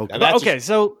 Okay. Now that's Okay,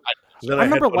 so Then I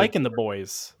remember headbutted liking The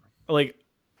Boys.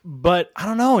 But I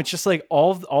don't know. It's just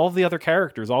all of the other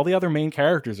characters, all the other main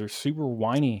characters are super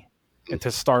whiny to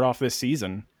start off this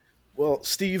season. Well,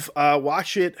 Steve,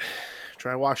 watch it.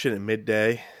 Try and watch it at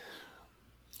midday.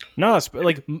 No, it's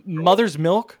Mother's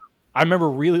Milk. I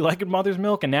remember really liking Mother's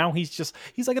Milk, and now he's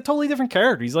like a totally different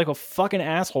character. He's like a fucking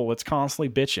asshole that's constantly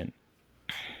bitching.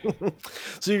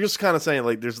 So you're just kind of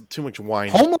saying there's too much wine.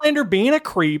 Homelander being a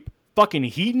creep, fucking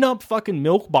heating up fucking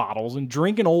milk bottles and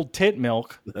drinking old tit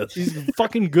milk. He's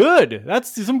fucking good.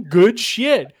 That's some good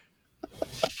shit.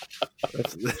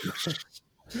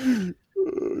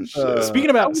 Speaking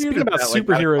about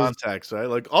superheroes, Context,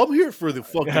 right? I'm here for the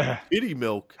fucking kitty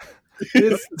milk.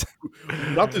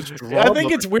 Not this drama. I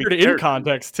think it's weird in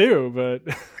context too. But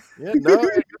Yeah, no,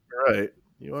 you're right.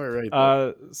 You are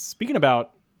right. Speaking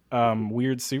about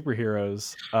weird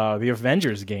superheroes, the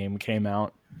Avengers game came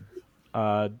out.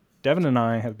 Devin and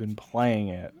I have been playing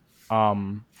it.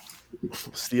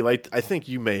 Steve, I think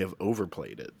you may have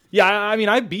overplayed it. Yeah, I mean,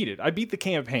 I beat it. I beat the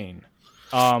campaign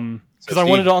because I Steve-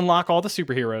 wanted to unlock all the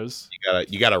superheroes.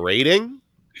 You got a rating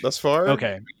thus far?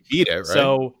 Okay, You beat it, right?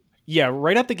 so yeah,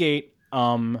 right at the gate,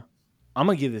 I'm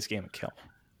gonna give this game a kill.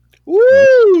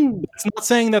 woo! It's not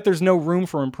saying that there's no room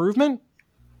for improvement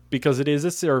because it is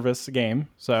a service game,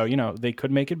 so they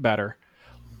could make it better.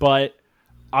 But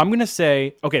I'm gonna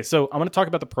say, okay, so I'm gonna talk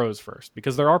about the pros first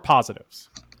because there are positives.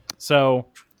 So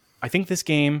I think this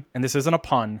game, and this isn't a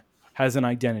pun, has an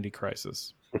identity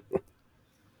crisis.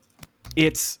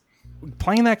 It's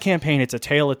playing that campaign. It's a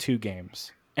tale of two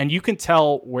games, and you can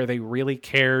tell where they really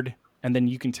cared, and then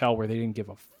you can tell where they didn't give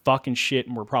a fucking shit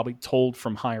and were probably told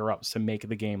from higher ups to make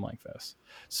the game like this.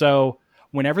 So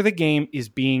whenever the game is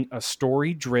being a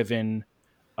story-driven,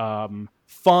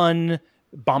 fun,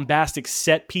 bombastic,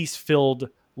 set-piece filled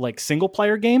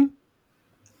single-player game,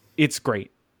 it's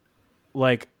great.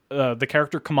 The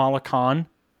character Kamala Khan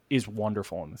is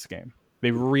wonderful in this game. They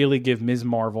really give Ms.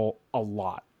 Marvel a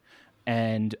lot.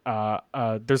 And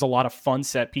there's a lot of fun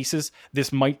set pieces.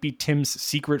 This might be Tim's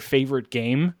secret favorite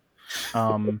game.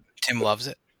 Tim loves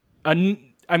it. I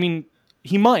mean,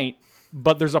 he might,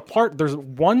 but there's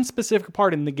one specific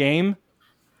part in the game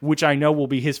which I know will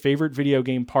be his favorite video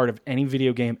game part of any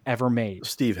video game ever made.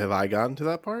 Steve, have I gotten to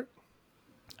that part?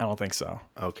 I don't think so.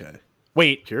 Okay.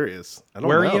 Wait, Curious. I don't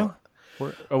where know. are you?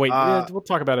 Oh wait, we'll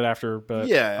talk about it after. But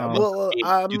Yeah. Well,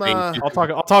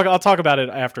 I'll talk about it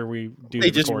after we do. They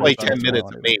the just recording. play 10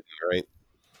 minutes of Maiden, right?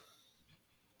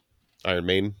 Iron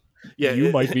Maiden. yeah.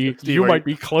 You might be Steve, you are might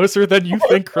be closer than you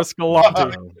think, Chris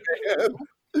Galante.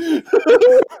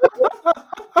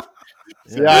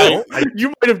 Yeah, You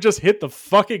might have just hit the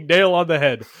fucking nail on the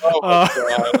head. Oh my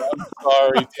God. I'm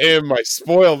sorry, Tim. I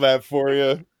spoiled that for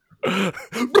you.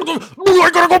 I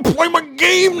gotta go play my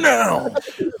game now.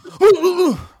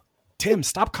 Tim,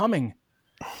 stop coming.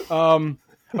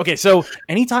 Okay, so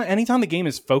anytime the game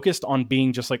is focused on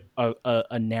being just like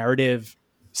a narrative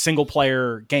single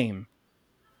player game,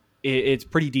 it's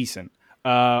pretty decent.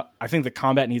 I think the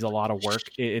combat needs a lot of work.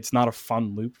 It's not a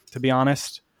fun loop, to be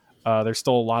honest. There's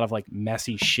still a lot of like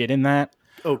messy shit in that.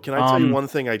 Oh, can I tell you one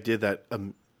thing I did that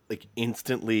like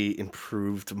instantly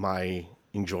improved my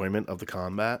enjoyment of the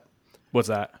combat? What's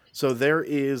that? So there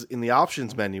is in the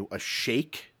options menu a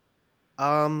shake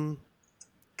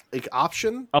like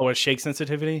option. Oh, a shake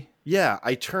sensitivity? Yeah,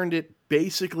 I turned it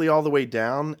basically all the way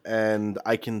down and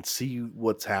I can see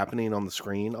what's happening on the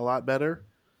screen a lot better.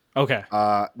 Okay.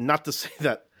 Not to say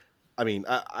that I mean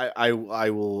I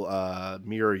will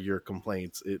mirror your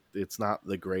complaints. It's not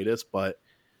the greatest, but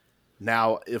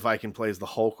now if I can play as the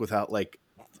Hulk without like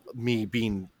me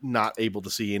being not able to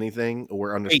see anything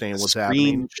or understand what's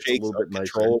happening, it's a Shakes little bit nicer.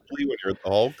 uncontrollably when you're the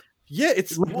Hulk. Yeah,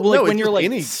 it's Like no, when it's you're like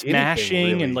anything, smashing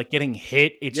really. and like getting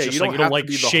hit, it's Yeah, just you like don't it'll have to like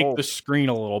be the shake Hulk. the screen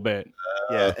a little bit.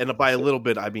 Yeah, and by a little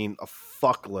bit I mean a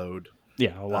fuckload.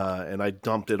 Yeah, a lot. And I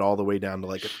dumped it all the way down to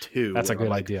like a 2. That's a and I'm good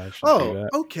like, idea. I should do oh, that.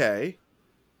 okay.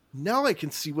 Now I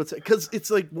can see what's because it's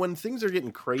like when things are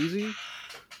getting crazy,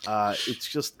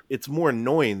 it's more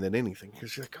annoying than anything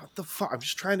because you're like, what the fuck? I'm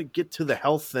just trying to get to the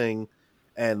health thing,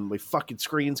 and my fucking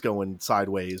screen's going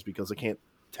sideways because I can't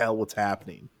tell what's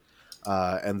happening.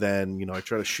 And then I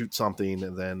try to shoot something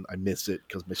and then I miss it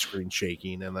because my screen's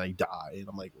shaking and I die. And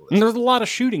I'm like, well, And there's a lot of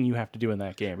shooting you have to do in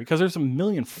that game because there's a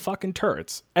million fucking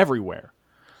turrets everywhere.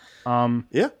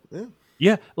 yeah.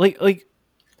 Yeah, like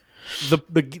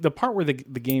the part where the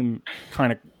game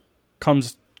kind of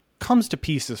comes to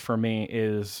pieces for me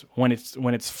is when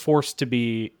it's forced to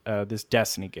be this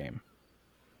Destiny game,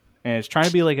 and it's trying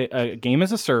to be like a game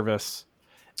as a service,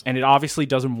 and it obviously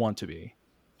doesn't want to be.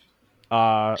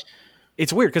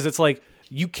 It's weird because it's like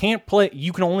you can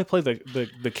only play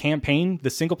the campaign, the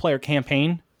single player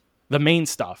campaign, the main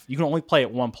stuff. You can only play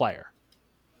it one player,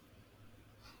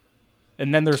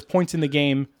 and then there's points in the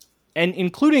game. And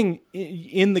including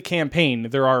in the campaign,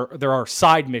 there are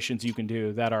side missions you can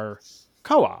do that are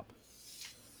co-op.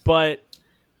 But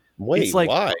Wait, it's like,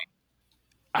 why?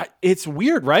 It's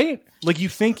weird, right? Like you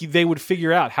think they would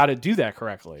figure out how to do that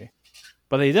correctly,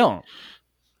 but they don't.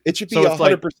 It should be So it's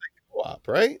 100% co-op,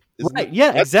 right? Right?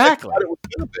 Yeah, exactly. It was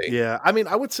gonna be. Yeah, I mean,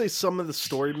 I would say some of the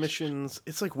story missions,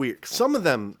 it's like weird. Some of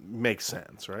them make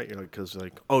sense, right? You're like, because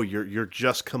like, oh, you're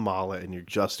just Kamala and you're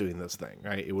just doing this thing,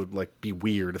 right? It would like be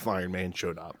weird if Iron Man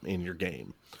showed up in your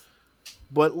game.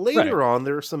 But later on,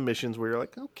 there are some missions where you're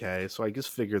like, okay, so I just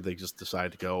figured they just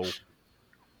decided to go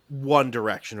one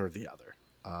direction or the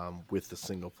other with the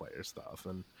single player stuff.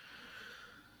 And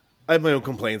I have my own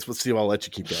complaints, but Steve, I'll let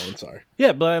you keep going. Sorry.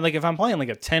 Yeah, but like if I'm playing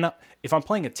a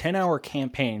 10-hour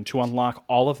campaign to unlock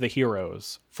all of the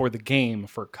heroes for the game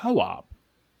for co-op,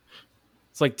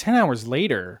 it's like 10 hours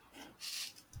later,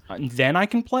 then I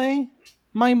can play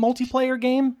my multiplayer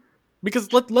game because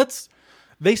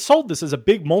they sold this as a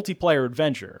big multiplayer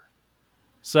adventure.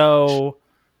 So,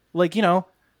 like,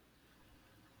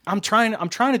 I'm trying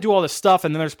to do all this stuff,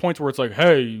 and then there's points where it's like,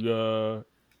 hey,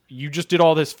 you just did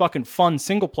all this fucking fun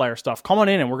single player stuff. Come on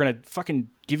in and we're going to fucking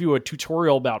give you a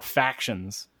tutorial about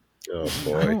factions. Oh, I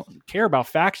boy. don't care about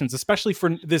factions, especially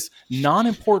for this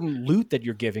non-important loot that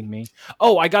you're giving me.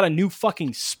 Oh, I got a new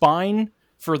fucking spine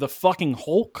for the fucking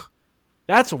Hulk?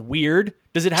 That's weird.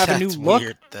 Does it have a new That's look?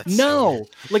 weird. That's so No. weird.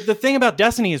 Like the thing about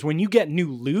Destiny is when you get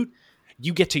new loot,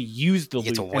 you get to use the You get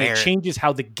loot to and wear it it. changes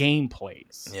how the game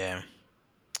plays. Yeah.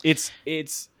 It's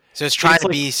So it's trying It's to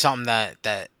like- be something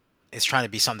that it's trying to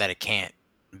be something that it can't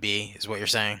be, is what you're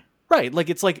saying. right. Like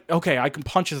it's like, okay, I can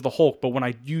punch as the Hulk, but when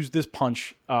I use this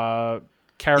punch, characters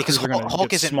Because are going to Hulk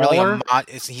get isn't smaller.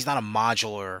 really he's not a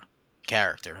modular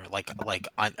character like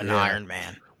an Yeah. Iron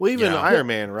Man. Well, even Yeah. Iron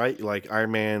Man, right? Like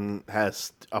Iron Man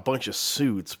has a bunch of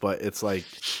suits, but it's like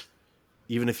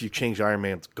even if you change Iron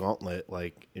Man's gauntlet,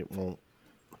 like it won't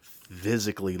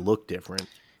physically look different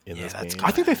in Yeah, this that's game.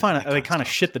 I think they that kind kind of of stuff.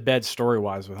 shit the bed story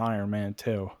wise with Iron Man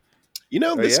too. You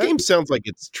know, this game sounds like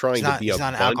it's trying to be he's a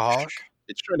not an bunch. alcoholic.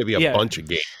 It's trying to be a bunch of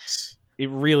games. It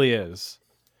really is.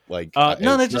 Like no,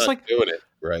 they're it's just not like doing it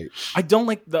right. I don't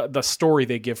like the story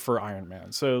they give for Iron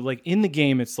Man. So like in the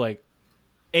game, it's like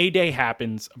a day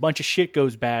happens, a bunch of shit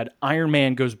goes bad, Iron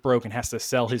Man goes broke and has to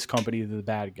sell his company to the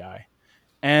bad guy.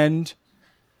 And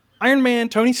Iron Man,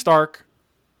 Tony Stark,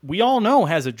 we all know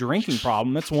has a drinking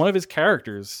problem. That's one of his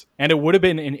characters. And it would have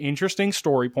been an interesting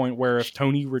story point where if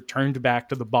Tony returned back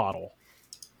to the bottle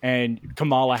and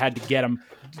Kamala had to get him,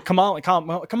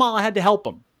 Kamala had to help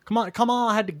him.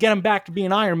 Kamala had to get him back to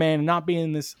being Iron Man and not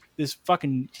being this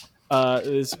fucking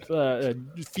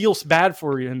feels bad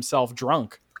for himself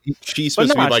drunk. She's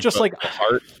supposed to be like just the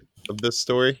heart of this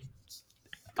story.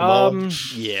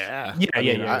 Yeah.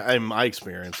 Yeah. My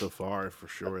experience so far, for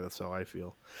sure, that's how I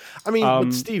feel. I mean,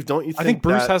 but Steve, don't you think? I think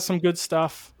Bruce has some good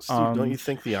stuff. Steve, don't you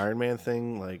think the Iron Man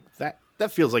thing, like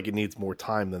that feels like it needs more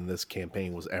time than this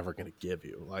campaign was ever going to give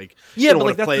you? Like, yeah, you but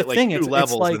like that's play the it, like, thing. 2 It's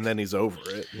levels like, and then he's over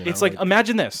it. It's like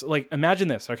imagine this.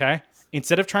 Okay,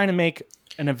 instead of trying to make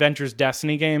an Avengers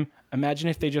Destiny game, imagine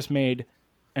if they just made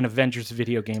an Avengers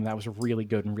video game that was really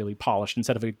good and really polished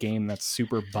instead of a game that's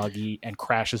super buggy and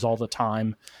crashes all the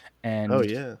time. And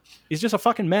it's just a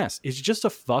fucking mess. It's just a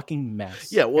fucking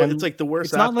mess. Yeah, well, and it's like the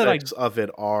worst aspects of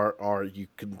it are you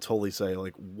can totally say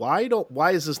like why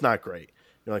is this not great?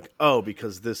 You're like, oh,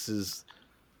 because this is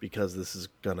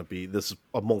gonna be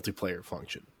a multiplayer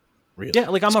function. Really? Yeah,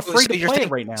 like I'm afraid to play it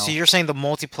right now. So you're saying the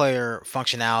multiplayer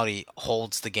functionality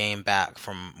holds the game back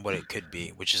from what it could be,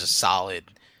 which is a solid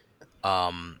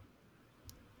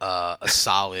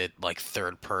like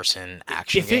third person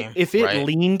action game. If it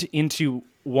leaned into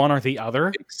one or the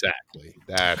other, exactly,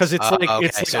 because it's like okay.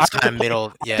 it's so it's kind of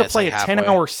middle. Yeah, to play like a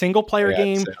 10-hour single player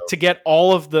game to get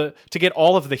all of the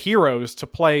heroes to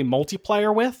play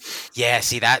multiplayer with. Yeah,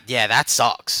 see that? Yeah, that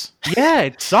sucks. Yeah,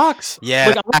 it sucks. Yeah,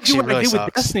 like, I actually do what really I did sucks.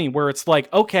 with Destiny, where it's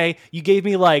like, okay, you gave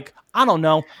me like I don't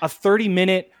know a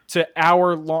 30-minute to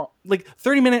hour long, like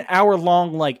 30-minute hour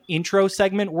long like intro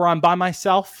segment where I'm by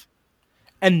myself,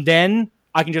 and then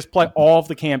I can just play all of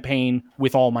the campaign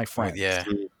with all my friends. Yeah.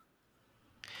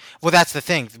 Well, that's the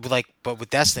thing. But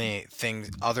with Destiny,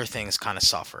 other things kind of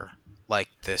suffer, like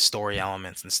the story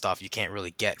elements and stuff. You can't really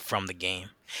get from the game.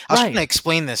 I was trying to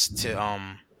explain this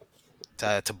to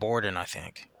Borden, I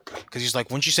think, because he's like,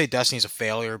 "Wouldn't you say Destiny's a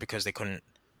failure because they couldn't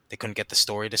get the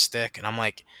story to stick?" And I'm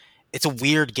like, "It's a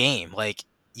weird game. Like,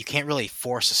 you can't really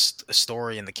force a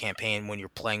story in the campaign when you're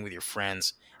playing with your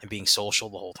friends and being social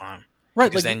the whole time."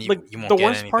 Right, like then you won't the get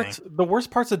worst anything. The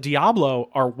worst parts of Diablo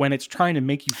are when it's trying to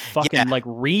make you fucking like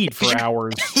read for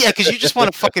hours. Yeah, because you just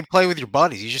want to fucking play with your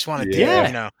buddies. You just want to do,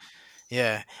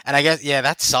 yeah. And I guess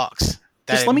that sucks.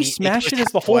 Just let me smash it as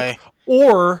the whole,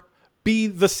 or be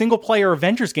the single player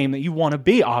Avengers game that you want to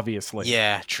be. Obviously,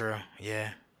 yeah, true, yeah,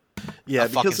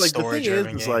 because like the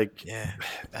thing is like,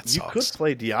 that you could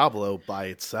play Diablo by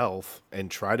itself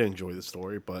and try to enjoy the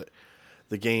story, but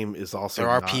the game is also there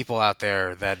are people out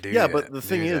there that do. Yeah, but the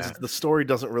thing is, the story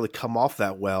doesn't really come off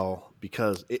that well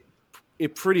because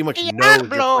it pretty much knows you're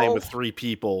playing with 3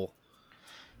 people,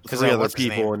 3 other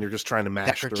people, and you're just trying to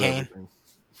mash through everything.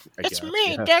 It's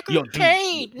me, Deckard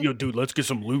Cain. Yo, dude, let's get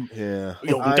some loot. Yeah.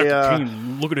 Yo, Deckard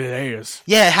Cain, look at his ass.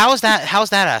 Yeah, how's that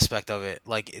aspect of it?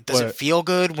 Like, does it feel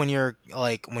good when you're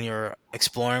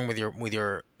exploring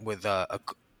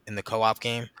in the co-op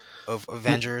game of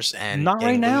Avengers and not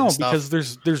right now because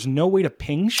there's no way to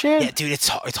ping shit. Yeah, dude, it's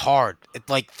hard. It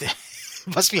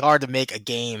must be hard to make a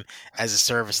game as a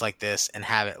service like this and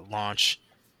have it launch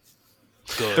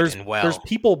good and well. There's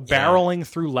people barreling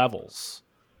through levels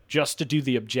just to do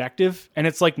the objective, and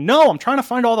it's like, no, I'm trying to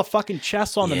find all the fucking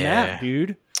chests on the map,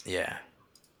 dude. Yeah.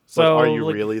 So are you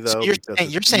really though? So you're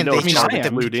saying they just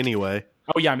the loot anyway.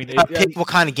 Oh yeah, I mean, pick what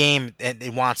kind of game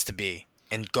it wants to be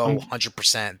and go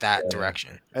 100% that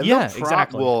direction. And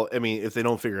exactly. Well, I mean, if they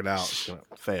don't figure it out, it's gonna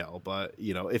fail. But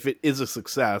if it is a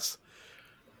success,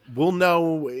 we'll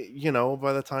know.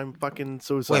 By the time fucking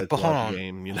Suicide Squad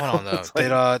game. Hold on though.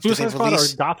 Did they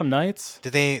release Gotham Knights?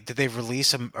 Did they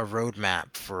release a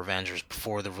roadmap for Avengers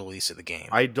before the release of the game?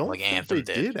 I don't think they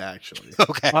did actually.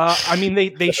 Okay. I mean,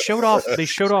 they showed off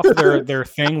their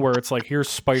thing where it's like, here's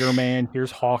Spider-Man,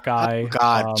 here's Hawkeye. Oh,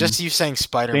 God, just you saying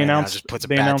Spider-Man just puts a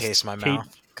bad taste in my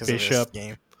mouth because of this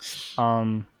game.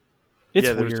 It's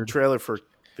there's weird. a trailer for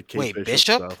the Kate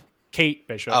Bishop? stuff. Kate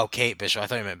Bishop. Oh, Kate Bishop. I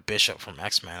thought you meant Bishop from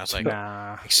X-Men. I was like,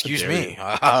 nah. Excuse me.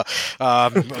 I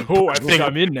think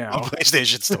I'm in now. A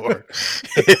PlayStation store.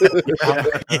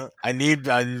 I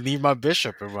need my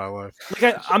Bishop in my life.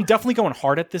 Like I'm definitely going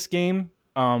hard at this game.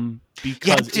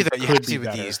 Because you have to do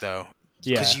with these though.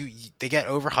 because they get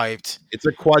overhyped. It's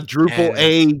a quadruple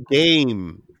A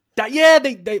game. Yeah,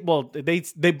 they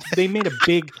made a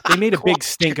big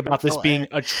stink about this being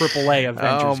a AAA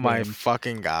Avengers Oh my game.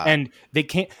 fucking god! And they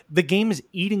can't. The game is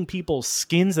eating people's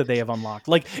skins that they have unlocked.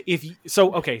 Like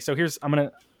so here's I'm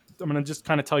gonna just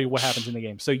kind of tell you what happens in the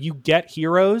game. So you get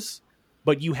heroes,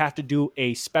 but you have to do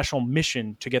a special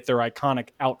mission to get their iconic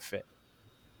outfit.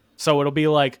 So it'll be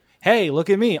like, hey, look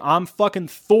at me, I'm fucking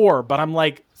Thor, but I'm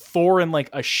like Thor in like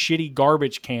a shitty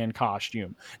garbage can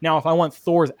costume. Now, if I want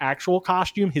Thor's actual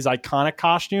costume, his iconic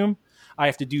costume, I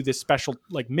have to do this special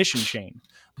like mission chain.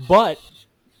 But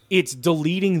it's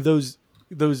deleting those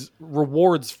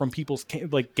rewards from people's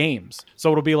like games.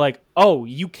 So it'll be like, oh,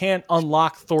 you can't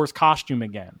unlock Thor's costume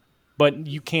again, but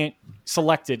you can't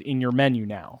select it in your menu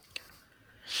now.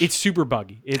 It's super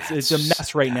buggy. It's a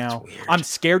mess right now. Weird. I'm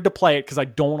scared to play it because I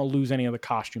don't want to lose any of the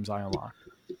costumes I unlock.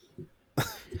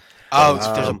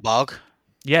 There's a bug.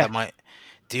 Yeah, That might,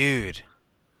 dude.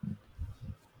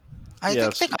 I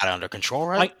think they got it under control,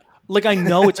 right? I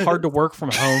know it's hard to work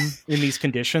from home in these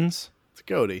conditions, It's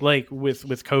Cody. like with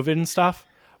COVID and stuff.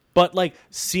 But like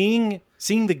seeing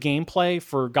the gameplay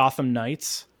for Gotham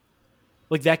Knights,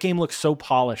 like that game looks so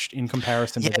polished in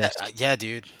comparison to this. Yeah,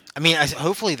 dude. I mean,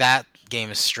 hopefully that game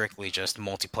is strictly just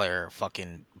multiplayer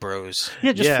fucking bros.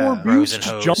 Yeah, just four bros dudes and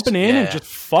just hoes. jumping in and Yeah. just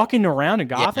fucking around in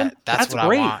Gotham. Yeah, that's what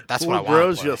great. I want. That's Four what I want.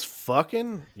 bros to play. just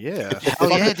fucking yeah. Oh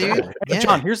yeah, dude. Yeah.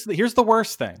 John, here's the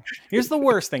worst thing. Here's the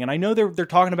worst thing, and I know they're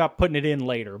talking about putting it in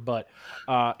later, but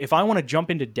if I want to jump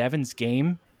into Devin's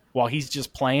game while he's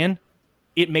just playing,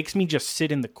 it makes me just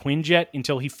sit in the Quinjet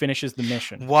until he finishes the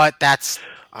mission. What? That's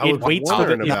It waits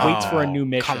for a new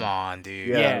mission. Come on, dude.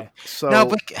 Yeah. So No,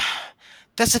 but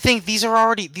that's the thing. These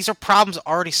are problems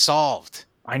already solved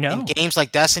I know. in games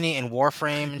like Destiny and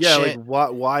Warframe and yeah, shit. like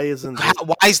why isn't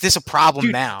Why is this a problem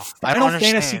Dude, now? I Final don't Fantasy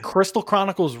understand. Crystal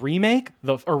Chronicles remake,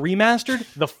 or remastered,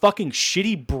 the fucking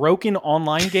shitty broken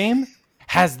online game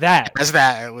has that. That's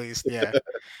that at least, yeah.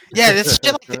 Yeah, it's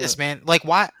shit like this, man. Like,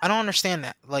 why? I don't understand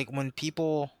that. Like, when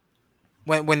people,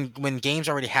 when games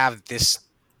already have this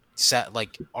set,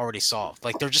 like, already solved,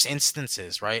 like, they're just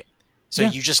instances, right? So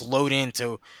Yeah. you just load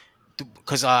into,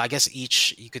 because I guess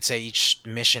you could say each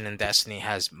mission in Destiny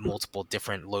has multiple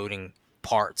different loading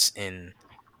parts in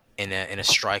a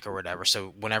strike or whatever.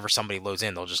 So whenever somebody loads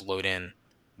in, they'll just load in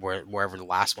wherever the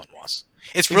last one was.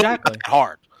 It's really not Exactly. that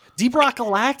hard. Deep Rock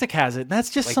Galactic has it. That's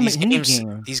just Like some these indie games,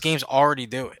 game. these games already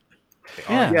do it.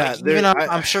 Yeah. Yeah, Like, even I-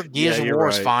 I'm sure Gears of you're War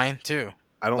is right. fine too.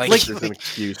 I don't like- think there's an like-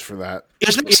 excuse for that.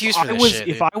 There's no excuse for this shit.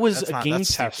 If Dude. I was That's a not- game that's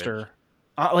stupid. tester,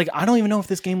 I don't even know if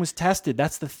this game was tested.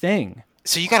 That's the thing.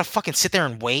 So you gotta fucking sit there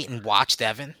and wait and watch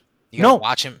Devin. You gotta No.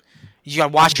 watch him. You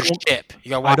gotta watch your ship. You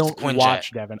gotta watch I the don't Quinjet.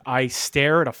 watch Devin. I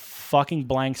stare at a fucking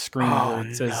blank screen where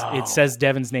it says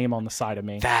Devin's name on the side of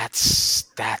me. That's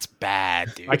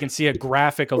bad, dude. I can see a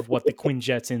graphic of what the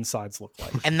Quinjet's insides look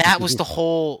like. And that was the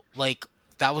whole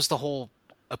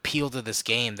appeal to this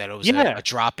game, that it was Yeah. a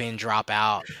drop in, drop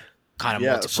out kind of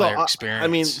Yeah, multiplayer experience. I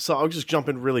mean, so I'll just jump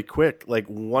in really quick. Like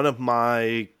one of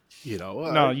my,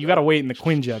 No, you got to wait in the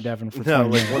Quinjet, Devin, for 20 no,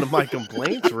 like minutes. one of my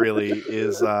complaints really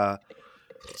is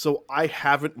so I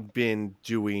haven't been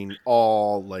doing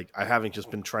I haven't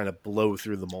just been trying to blow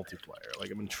through the multiplayer.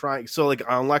 Like I've been trying, so like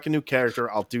I unlock a new character,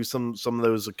 I'll do some of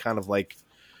those kind of like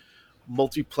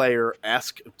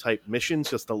multiplayer-esque type missions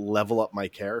just to level up my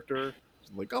character.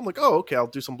 Like I'm like, oh, okay, I'll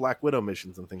do some Black Widow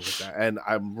missions and things like that. And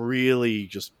I'm really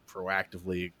just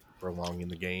proactively prolonging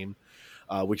the game,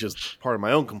 which is part of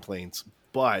my own complaints.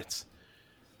 But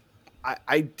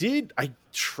I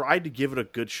tried to give it a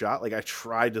good shot. Like I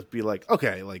tried to be like,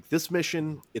 okay, like this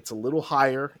mission, it's a little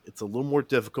higher, it's a little more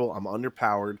difficult. I'm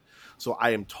underpowered, so I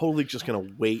am totally just gonna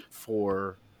wait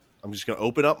for. I'm just gonna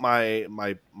open up my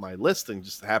list and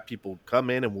just have people come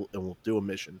in and we'll do a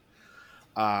mission.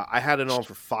 I had it on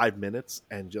for 5 minutes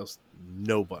and just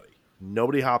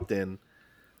nobody hopped in.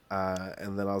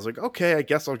 And then I was like, okay, I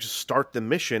guess I'll just start the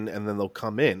mission and then they'll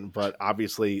come in. But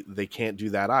obviously they can't do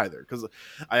that either. Because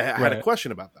I had a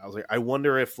question about that. I was like, I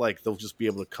wonder if like they'll just be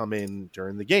able to come in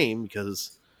during the game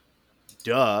because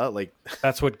like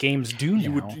That's what games do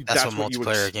now. That's what you would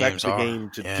multiplayer expect games the are. game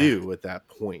to Yeah. do at that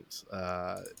point.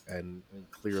 And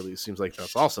clearly it seems like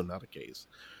that's also not the case.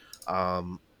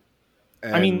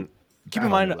 I mean, keep in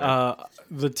mind, like,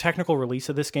 the technical release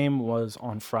of this game was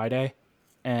on Friday,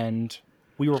 and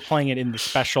we were playing it in the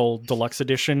special deluxe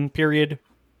edition period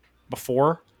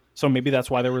before, so maybe that's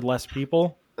why there were less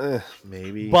people.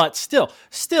 maybe, But still,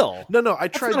 no. I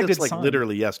That's tried not a this good like sign.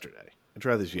 literally yesterday. I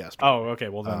tried this yesterday. Oh, okay.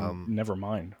 Well, then never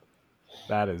mind.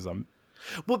 That is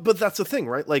But that's the thing,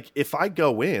 right? Like, if I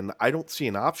go in, I don't see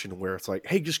an option where it's like,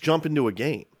 hey, just jump into a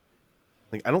game.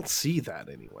 Like, I don't see that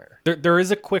anywhere. There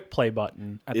is a quick play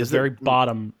button at Is the very there?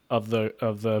 bottom of the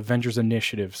Avengers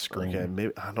Initiative screen. Okay,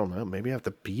 maybe I don't know. Maybe I have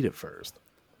to beat it first.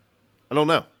 I don't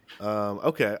know.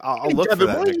 Okay, I'll look Devin, for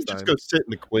that why don't you next just time. go sit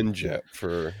in the Quinjet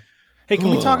for? Hey, can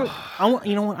we talk?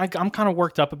 You know what? I'm kind of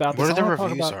worked up about this. What are I the wanna talk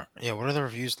reviews? about- Yeah, what are the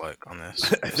reviews like on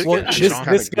this? Well, It's Sean?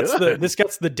 this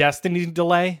gets the Destiny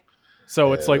delay.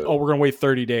 So it's like, oh, we're gonna wait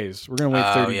 30 days. We're gonna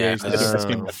wait 30 yeah, days to give this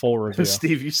game a full review.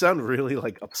 Steve, you sound really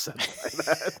like upset by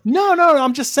that. No,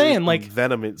 I'm just saying, like,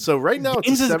 Venom. So right now it's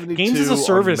Games a as- 72 Games as a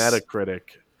Service- on Metacritic.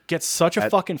 get such a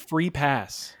fucking free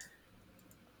pass.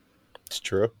 It's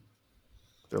true.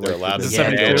 They're They're allowed to This is be Yeah,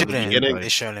 bad they in the 72. beginning. They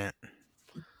shouldn't.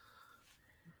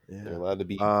 They're allowed to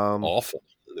be Um, awful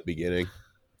in the beginning.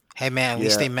 Hey man, at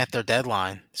least Yeah. they met their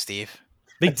deadline, Steve.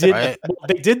 They did. Right.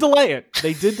 They did delay it.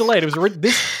 They did delay it. It was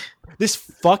this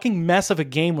fucking mess of a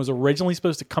game was originally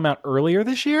supposed to come out earlier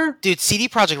this year. Dude, CD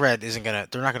Projekt Red isn't gonna.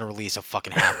 They're not gonna release a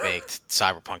fucking half-baked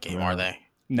Cyberpunk game, are they?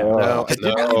 No, No,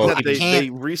 No, they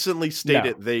can't- recently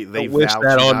stated they Don't wish vowed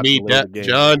that to on not me, delay the game.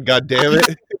 John. God damn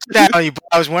it!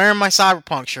 I was wearing my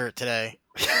Cyberpunk shirt today.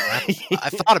 I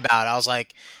thought about it. I was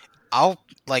like,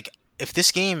 if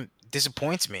this game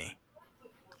disappoints me,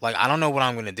 like I don't know what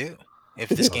I'm gonna do if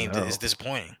this game no. is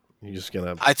disappointing. You're just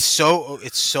gonna It's so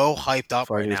hyped up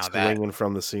right find now it that swinging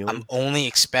from the ceiling. I'm only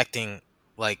expecting,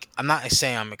 like, I'm not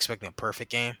saying I'm expecting a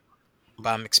perfect game, but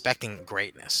I'm expecting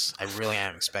greatness. I really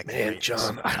am expecting Man, greatness.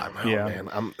 John, I don't know, Yeah.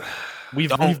 man.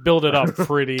 we've built it up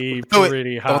pretty Do it.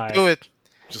 pretty high. Don't do it.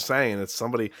 Just saying, it's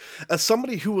as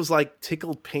somebody who was like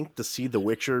tickled pink to see The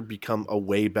Witcher become a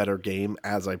way better game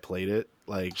as I played it.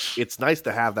 Like, it's nice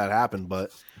to have that happen,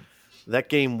 but that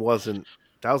game wasn't.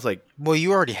 That was like, Well,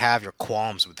 you already have your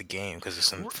qualms with the game because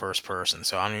it's in first person.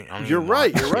 So I don't you're even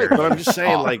right, want to you're right. hear But I'm just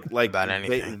saying, talk like about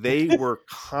anything. they were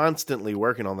constantly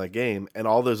working on that game, and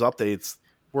all those updates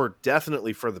were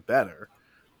definitely for the better.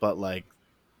 But like,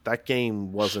 that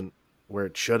game wasn't where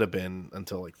it should have been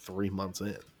until like 3 months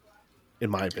in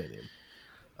my opinion.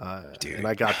 Dude. And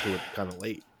I got to it kind of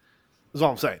late. That's all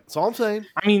I'm saying. That's all I'm saying.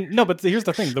 I mean, no, but here's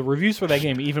the thing: the reviews for that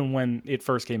game, even when it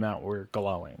first came out, were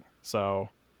glowing. So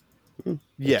Yeah,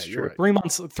 That's you're true.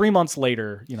 right. 3 months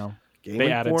later, you know, Game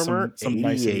they added Informer, some 88,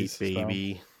 niceties, so.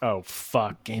 baby. oh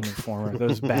fuck, Game Informer,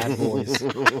 those bad boys.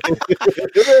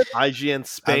 IGN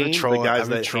Spain, the trolling- guys I've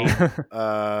been that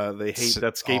trolling. they hate So-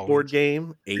 that skateboard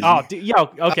game. 80. Oh,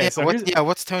 yeah, okay. So here's,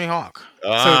 what's Tony Hawk?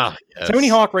 Yes. Tony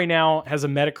Hawk right now has a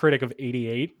Metacritic of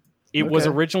 88. It was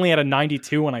Okay. originally at a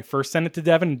 92 when I first sent it to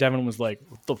Devin, and Devin was like,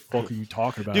 "What the fuck are you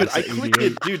talking about?" Dude, It's I at clicked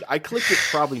 88. it. Dude, I clicked it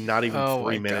probably not even Oh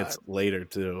 3 my minutes later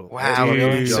too. Wow, Dude.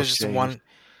 really? Just So just changed. one.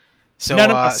 So,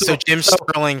 No, so Jim so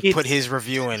Sterling it's- put his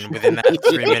review in within that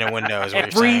 3-minute window. Is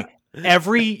what you're saying?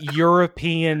 Every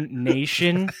European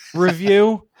nation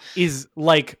review is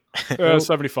like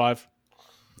 75.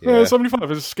 Yeah. 75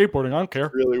 is skateboarding. I don't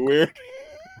care. Really weird.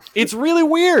 It's really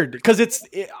weird because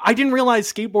I didn't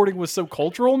realize skateboarding was so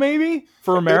cultural, maybe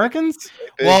for Americans.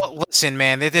 Well, listen,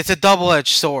 man, it's a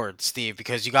double-edged sword, Steve,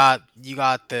 because you got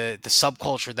the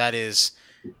subculture that is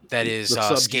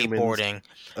subhumans. skateboarding,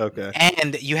 Okay.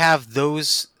 and you have the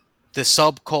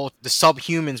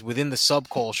subhumans within the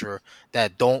subculture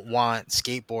that don't want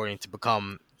skateboarding to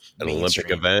become An mainstream.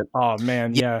 Olympic event. Oh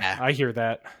man, yeah, Yeah. I hear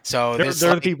that. So They're there's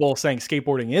the like- people saying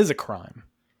skateboarding is a crime.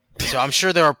 So I'm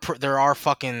sure there are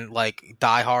fucking like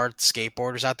diehard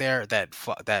skateboarders out there that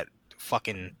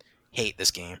fucking hate this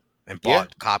game and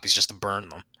bought copies just to burn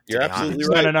them. You're be absolutely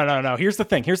honest. right. No. Here's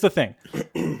the thing.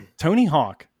 Tony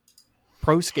Hawk,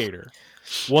 Pro Skater,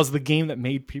 was the game that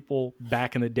made people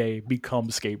back in the day become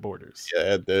skateboarders.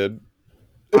 Yeah, it did.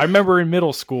 I remember in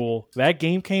middle school, that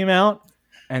game came out,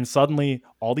 and suddenly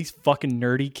all these fucking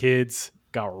nerdy kids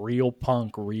got real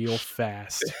punk real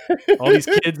fast. All these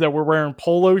kids that were wearing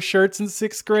polo shirts in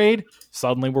 6th grade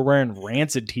suddenly were wearing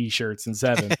Rancid t-shirts in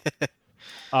 7th.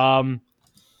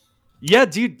 Yeah,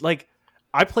 dude, like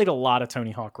I played a lot of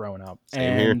Tony Hawk growing up,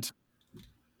 Same here. and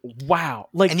wow,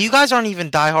 like And you guys aren't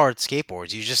even diehard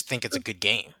skateboards. You just think it's a good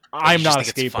game. I'm you just not a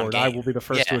think it's a fun skateboarder. I game. will be the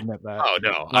first to Yeah. admit that. Oh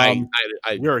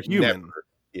no, You're a human. never-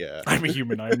 yeah, I'm a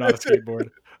human. I am not a skateboard.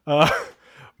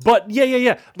 But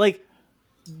yeah. Like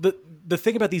the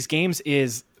thing about these games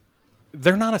is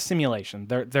they're not a simulation.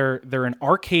 They're an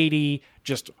arcadey,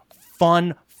 just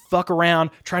fun, fuck around,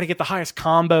 try to get the highest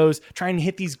combos, try and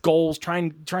hit these goals, try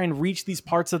and reach these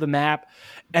parts of the map,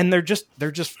 and they're just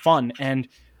fun. And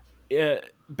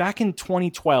back in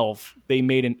 2012, they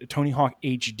made a Tony Hawk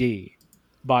HD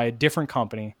by a different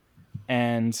company,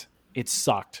 and it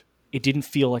sucked. It didn't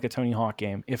feel like a Tony Hawk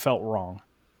game. It felt wrong.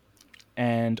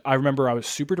 And I remember I was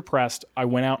super depressed. I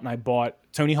went out and I bought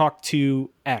Tony Hawk 2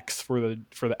 X for the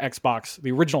Xbox,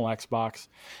 the original Xbox.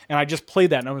 And I just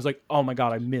played that and I was like, oh my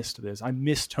God, I missed this. I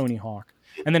missed Tony Hawk.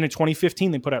 And then in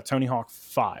 2015, they put out Tony Hawk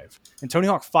 5. And Tony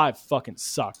Hawk 5 fucking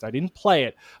sucked. I didn't play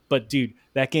it, but dude,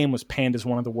 that game was panned as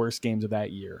one of the worst games of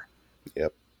that year.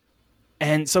 Yep.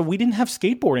 And so we didn't have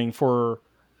skateboarding for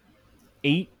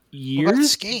 8 years. What about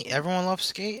Skate? Everyone loves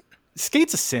Skate.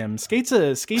 Skate's a sim. Skate's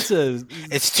a. It's Try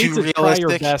too your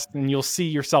realistic. best, and you'll see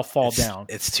yourself fall down.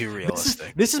 It's too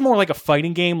realistic. This is more like a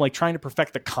fighting game, like trying to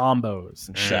perfect the combos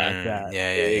and shit like that.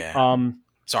 Yeah.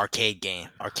 It's arcade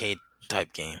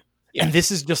type game. Yeah. And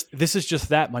this is just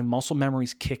that my muscle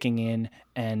memory's kicking in,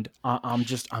 and I'm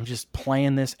just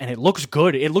playing this, and it looks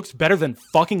good. It looks better than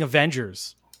fucking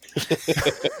Avengers.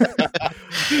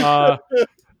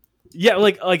 Yeah,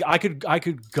 like I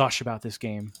could gush about this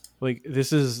game. Like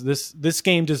this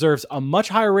game deserves a much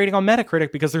higher rating on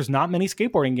Metacritic because there's not many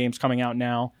skateboarding games coming out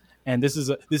now, and this is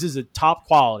a top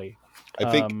quality. I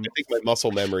think my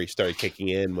muscle memory started kicking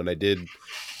in when I did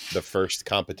the first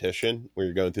competition where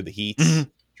you're going through the heats,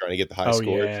 trying to get the high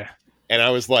scores. Yeah. And I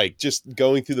was like, just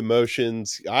going through the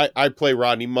motions. I play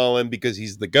Rodney Mullen because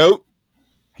he's the GOAT.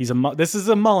 This is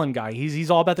a Mullen guy.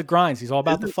 He's all about the grinds. He's all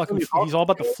about he's all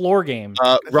about the floor game.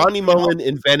 Rodney Mullen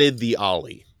invented the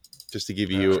ollie, just to give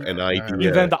you an idea. He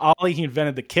invented the ollie. He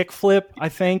invented the kick flip, I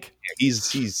think. He's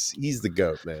the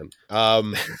GOAT, man.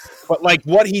 But like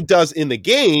what he does in the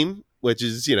game, which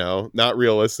is, not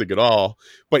realistic at all,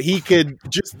 but he could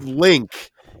just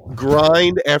link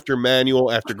grind after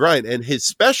manual after grind, and his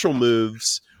special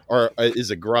moves is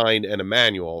a grind and a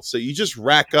manual. So you just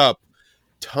rack up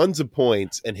tons of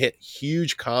points and hit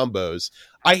huge combos.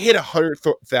 I hit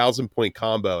 100,000 point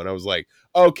combo, and I was like,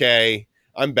 okay,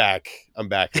 I'm back into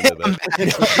this.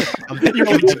 I'm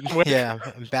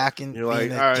back in. You're like,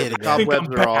 being all a right, kid the again. cobwebs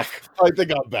are off. I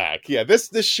think I'm back. Yeah, this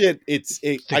shit.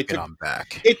 I'm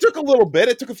back. It took a little bit.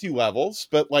 It took a few levels,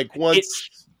 but like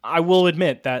once. I will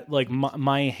admit that like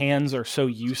my hands are so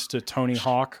used to Tony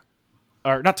Hawk,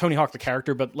 or not Tony Hawk the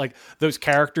character, but like those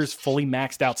characters fully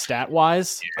maxed out stat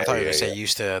wise. I thought you were going to say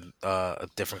used to a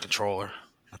different controller,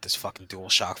 not this fucking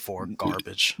DualShock 4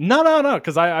 garbage. No,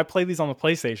 because I play these on the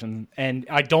PlayStation, and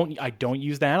I don't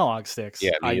use the analog sticks.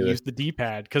 Yeah, I either. use the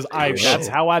D-pad because that's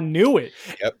how I knew it.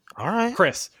 Yep. All right,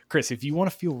 Chris, if you want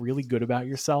to feel really good about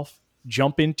yourself,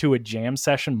 jump into a jam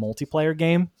session multiplayer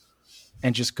game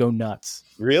and just go nuts.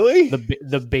 Really?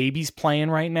 The baby's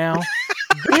playing right now.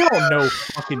 They don't know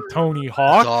fucking Tony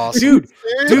Hawk, awesome. dude.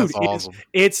 That's awesome.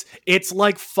 It's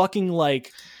like fucking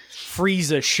like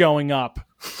Frieza showing up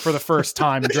for the first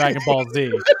time in Dragon Ball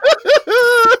Z.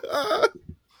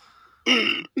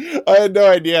 I had no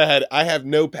idea. I have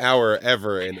no power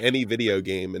ever in any video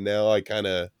game, and now I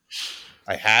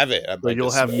have it. But you'll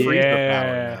have Frieza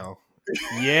power now.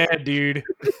 Yeah, dude.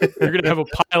 You're gonna have a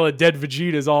pile of dead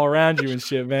Vegetas all around you and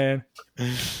shit, man.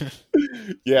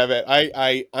 Yeah,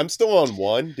 man. I'm still on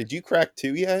 1. Did you crack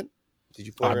 2 yet? Did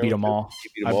you play? I around beat with them it? all.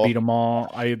 You I beat them all.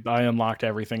 I unlocked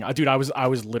everything. Dude, I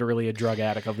was literally a drug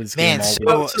addict of this game. Man,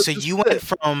 so you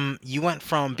went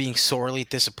from being sorely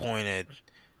disappointed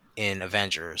in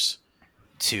Avengers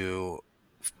to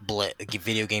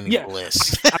video gaming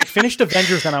bliss. I finished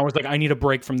Avengers and I was like, I need a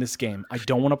break from this game. I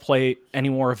don't want to play any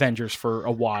more Avengers for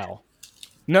a while.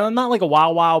 No, not like a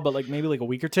while, but like maybe like a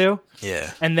week or two.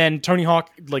 Yeah. And then Tony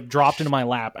Hawk like dropped into my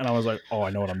lap, and I was like, oh, I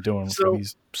know what I'm doing.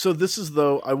 So this is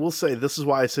I will say this is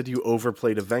why I said you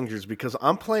overplayed Avengers, because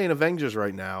I'm playing Avengers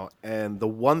right now, and the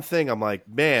one thing I'm like,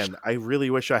 man, I really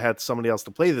wish I had somebody else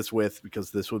to play this with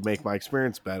because this would make my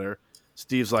experience better.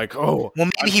 Steve's like, oh, well,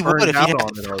 maybe he would if he had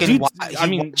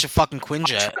watch a fucking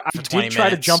Quinjet for 20 minutes. I did try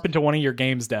to jump into one of your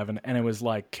games, Devin, and it was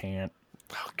like, can't.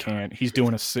 He's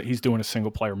doing a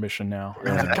single player mission now.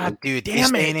 God, dude,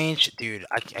 this day and age, dude,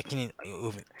 I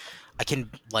can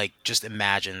like just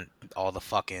imagine all the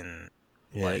fucking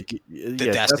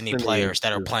Destiny players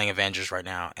that are playing Avengers right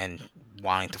now and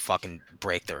wanting to fucking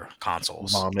break their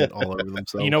consoles, vomit all over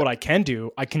themselves. You know what I can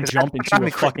do? I can jump into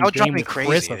a fucking game with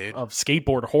Chris of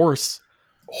skateboard horse.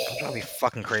 That'd be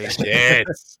fucking crazy.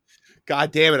 Yes.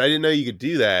 God damn it! I didn't know you could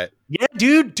do that. Yeah,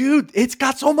 dude, it's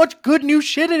got so much good new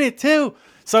shit in it too.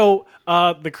 So,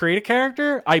 the creative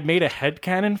character, I made a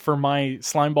headcanon for my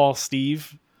Slimeball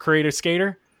Steve creative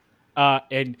skater.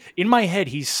 And in my head,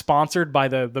 he's sponsored by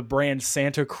the brand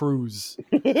Santa Cruz.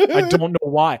 I don't know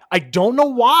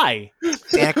why.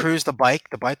 Santa Cruz, the bike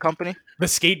company? The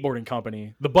skateboarding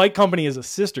company. The bike company is a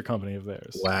sister company of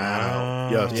theirs. Wow.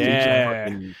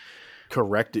 Yeah.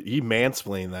 Corrected. He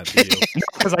mansplained that to you.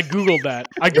 Because I googled that.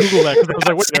 Because I was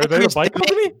like, wait, are they a bike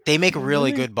company? They make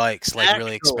really good bikes, like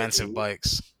really expensive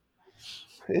bikes.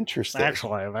 Interesting.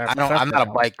 Actually, I'm not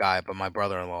a bike guy, but my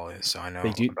brother-in-law is, so I know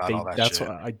They do. about all that That's shit.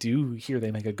 what I do hear.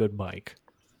 They make a good bike.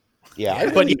 Yeah,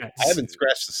 Yeah. But yeah, I haven't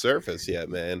scratched the surface yet,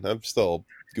 man. I'm still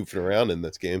goofing around in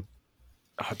this game.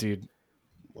 Oh, dude.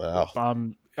 Wow.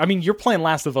 I mean, you're playing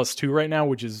Last of Us 2 right now,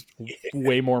 which is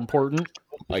way more important.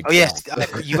 My Oh yes, God.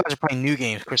 you guys are playing new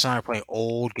games. Chris and I are playing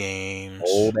old games.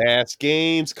 Old ass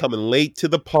games coming late to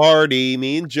the party.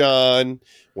 Me and John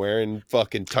wearing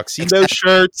fucking tuxedo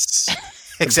shirts.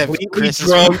 Except completely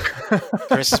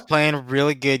Chris is playing a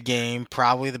really good game,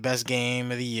 probably the best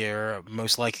game of the year,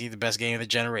 most likely the best game of the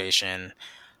generation.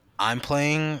 I'm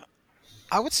playing,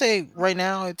 I would say right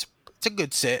now it's a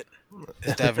good sit,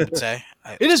 as Devin would say.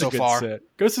 It is so a good far. sit.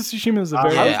 Ghost of Tsushima is a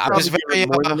very Yeah, I was probably very,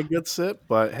 more than a good sit,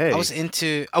 but hey, I was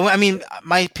into. I mean,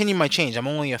 my opinion might change. I'm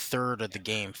only a third of the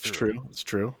game through. It's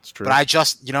true. But I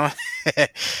just,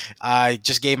 I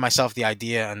just gave myself the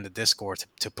idea in the Discord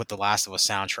to put the Last of Us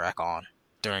soundtrack on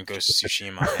during Ghost of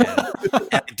Tsushima, and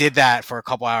I did that for a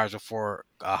couple hours before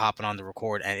hopping on the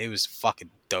record, and it was fucking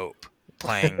dope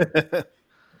playing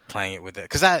it with it.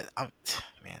 Because man,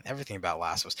 everything about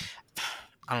Last of Us.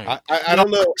 I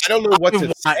don't know. I don't know what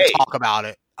to say. Talk about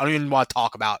it. I don't even want to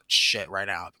talk about shit right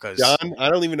now because John, I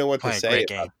don't even know what to playing a say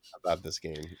great about this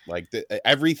game. Like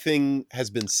everything has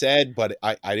been said, but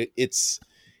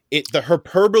the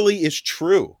hyperbole is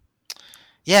true.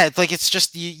 Yeah, it's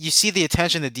just you see the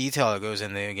attention to detail that goes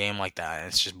into a game like that,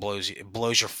 and it just blows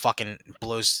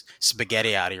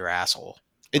spaghetti out of your asshole.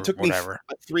 It took me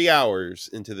 3 hours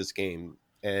into this game,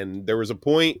 and there was a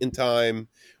point in time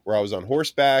where I was on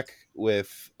horseback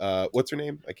with what's her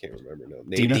name? I can't remember now.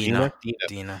 Dina.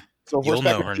 So You'll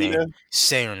horseback know her with Dina. name.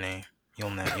 Say her name. You'll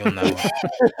know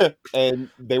her. And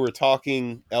they were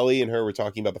talking. Ellie and her were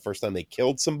talking about the first time they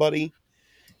killed somebody,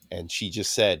 and she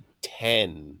just said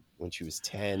 10. When she was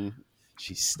 10,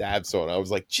 she stabbed someone. I was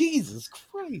like, Jesus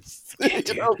Christ. Yeah,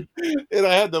 and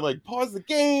I had to like pause the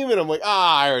game, and I'm like,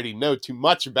 I already know too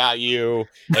much about you.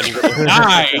 And you're gonna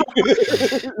die.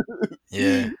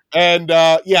 Yeah. And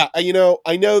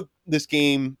I know this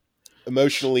game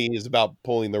emotionally is about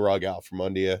pulling the rug out from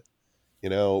under you.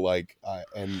 You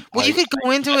could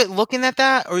go into it looking at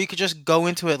that, or you could just go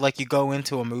into it like you go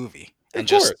into a movie and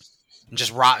just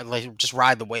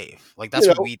ride the wave. Like that's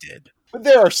what we did. But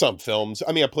there are some films.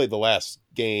 I mean, I played the last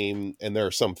game, and there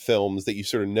are some films that you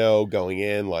sort of know going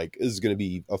in, like, this is going to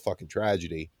be a fucking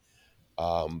tragedy.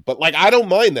 But, like, I don't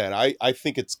mind that. I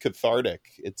think it's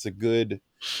cathartic. It's a good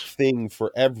thing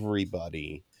for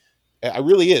everybody. It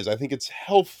really is. I think it's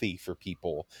healthy for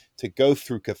people to go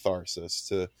through catharsis,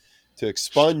 to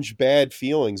expunge bad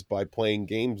feelings by playing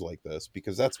games like this,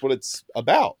 because that's what it's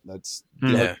about. That's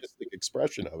the artistic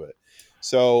expression of it.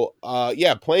 So,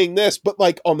 playing this, but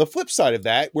like on the flip side of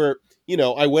that, where,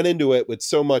 I went into it with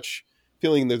so much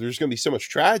feeling that there's going to be so much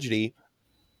tragedy,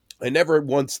 I never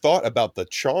once thought about the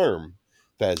charm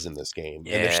that is in this game.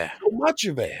 Yeah. And there's so much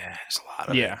of it. Yeah, there's a lot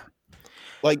of it.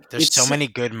 Like, there's so many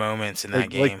good moments in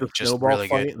that game. Like the just snowball really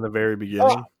fight good. in the very beginning.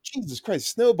 Oh, Jesus Christ,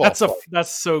 snowball fight.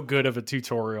 That's so good of a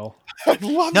tutorial. I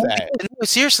love that. No,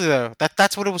 seriously though,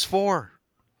 that's what it was for,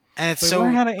 and it's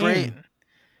Learn how to great. aim.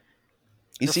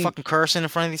 You You're see, fucking cursing in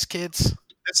front of these kids.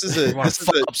 this is You want to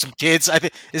fuck up some kids?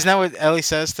 Isn't that what Ellie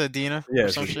says to Dina? Yeah, or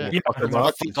some shit. yeah. You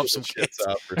want to fuck up some kids?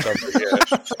 up or something.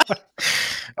 Yeah.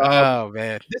 Oh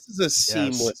man, This is a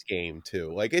seamless game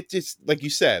too. Like, it just, like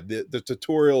you said, the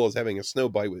tutorial is having a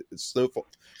snowball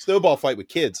fight with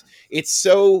kids. It's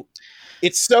an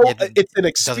it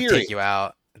experience. doesn't take you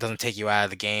out. It doesn't take you out of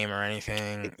the game or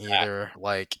anything either.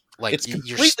 Like It's you're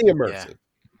completely immersive,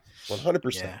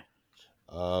 100%. Yeah.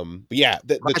 But yeah,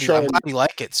 the I'm charm. glad you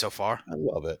like it so far. I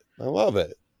love it. I'm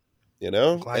glad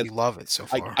you love it so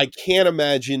far. I can't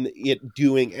imagine it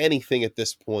doing anything at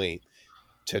this point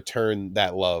to turn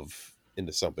that love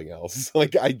into something else.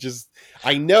 Like, I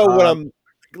know what I'm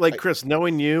like, Chris,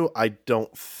 knowing you, I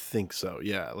don't think so.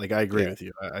 Yeah, like, I agree with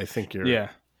you. I think you're. Yeah.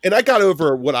 And I got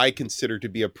over what I consider to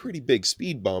be a pretty big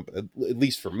speed bump, at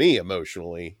least for me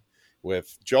emotionally,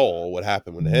 with Joel. What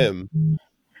happened with him?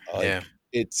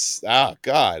 It's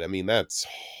God. I mean, that's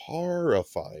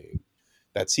horrifying.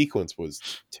 That sequence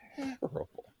was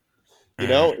terrible.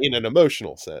 In an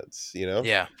emotional sense.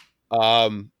 Yeah.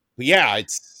 But yeah,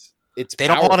 it's they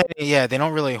don't hold any, they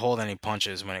don't really hold any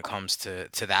punches when it comes to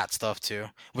that stuff too,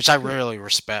 which I really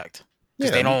respect,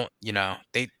 because they don't,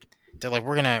 they're like,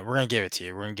 we're gonna give it to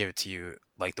you. We're gonna give it to you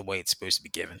like the way it's supposed to be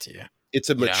given to you. It's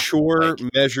a mature,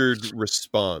 measured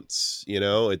response.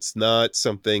 It's not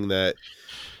something that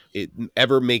it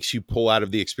ever makes you pull out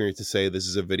of the experience to say this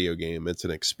is a video game. It's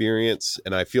an experience,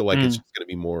 and I feel like it's just going to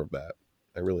be more of that. Yeah.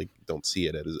 I really don't see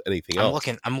it as anything I'm else.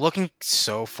 looking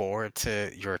so forward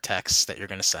to your texts that you're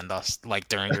gonna send us, like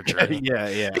during your journey.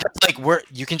 yeah. Like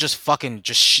you can just fucking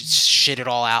just shit it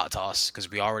all out to us because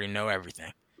we already know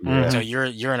everything. Yeah. So you're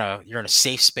in a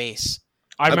safe space.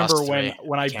 I remember Us three.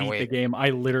 when I Can't beat the wait. game,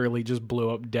 I literally just blew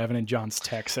up Devin and John's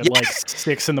texts at like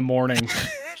 6 a.m.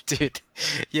 Dude,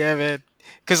 yeah, man.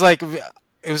 Because like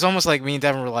it was almost like me and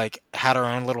Devin were like had our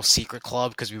own little secret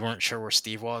club because we weren't sure where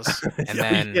Steve was, and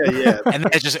then and then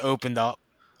it just opened up.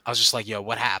 I was just like, "Yo,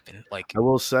 what happened?" Like, I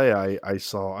will say, I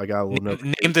got a little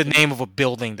name the name of a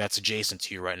building that's adjacent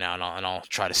to you right now, and I'll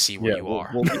try to see where you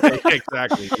are.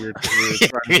 Exactly. We're trying to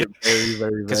get very,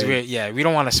 very Because vague. we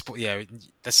don't want to spoil. Yeah,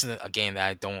 that's a game that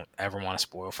I don't ever want to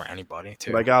spoil for anybody.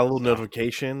 Too. But I got a little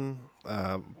notification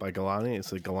by Galani. It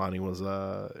said Galani was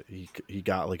he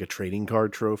got like a trading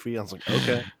card trophy. I was like,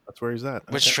 okay, that's where he's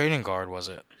at. Which Okay. trading card was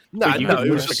it? No, Wait, you no, got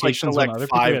it was just like notifications on collect other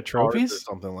people 5 get trophies? cards or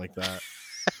something like that.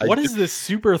 What is this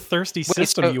super thirsty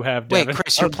system so- you have, Wait, Devin?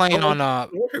 Chris, you're playing on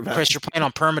Don't worry about Chris, it. you're playing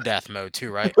on permadeath mode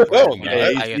too, right? Oh,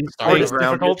 Where, yeah, I get to He's start playing Hardest over.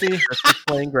 grounded. difficulty? He's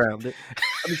playing grounded.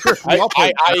 I mean, Chris, we all I,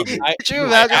 play I, grounded. I, Could you I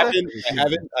imagine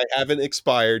haven't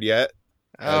expired yet.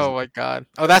 Oh my god!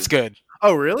 Oh, that's good.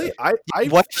 Oh, really?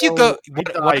 What if you go? I What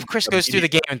if died Chris goes through the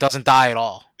game and doesn't die at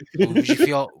all? Would you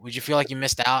feel? Would you feel like you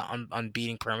missed out on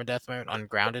beating permadeath mode on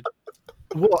grounded?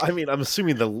 Well, I mean, I'm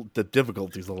assuming the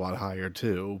difficulty is a lot higher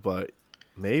too, but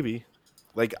maybe.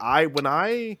 Like Chris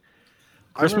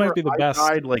might be the best,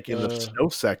 I died like in the uh, snow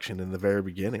section in the very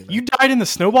beginning. You died in the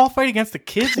snowball fight against the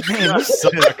kids? Man, you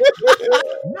suck.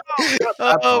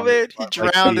 Oh man, he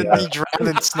drowned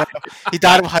in snow. He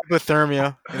died of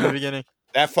hypothermia in the beginning.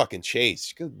 That fucking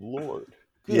chase. Good lord.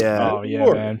 Good Yeah. Oh, yeah,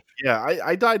 lord. man. Yeah,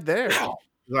 I died there.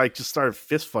 I just started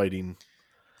fist fighting.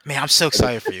 Man, I'm so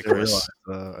excited for you, Chris.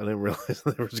 I didn't realize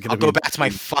there was going I'll to be. go back to my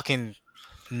fucking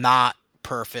not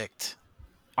perfect.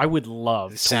 I would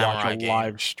love to Samurai watch a game.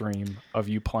 live stream of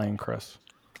you playing, Chris.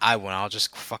 I won't. I'll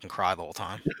just fucking cry the whole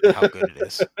time. How good it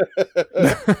is.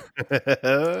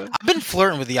 I've been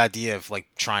flirting with the idea of like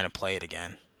trying to play it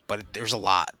again, but there's a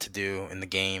lot to do in the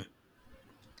game.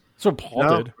 So Paul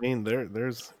No, did. I mean,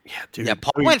 there's dude. Yeah,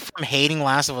 Paul I mean, went from hating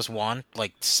Last of Us 1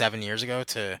 like 7 years ago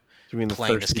to you mean the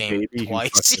playing this thirsty game baby who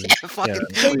twice. fucking- Yeah,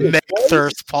 fucking yeah. Meg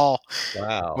Thirst Paul.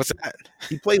 Wow. What's that?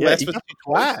 He played Yeah, Last he of Us got the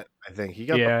plat. I think he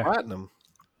got Yeah. the platinum.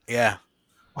 Yeah.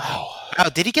 Wow. Oh,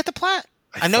 did he get the plat?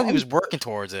 I know thought he was working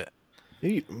towards it.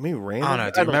 He ran. I don't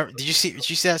know. Do you remember? Did you see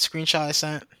that screenshot I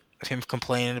sent of him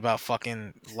complaining about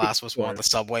fucking Last of Us 1, the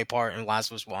subway part in Last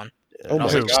of Us 1? Oh I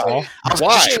was my like, god. I was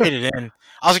like, just trade it in.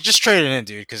 I was like, just trade it in,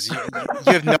 dude, because you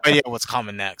have no idea what's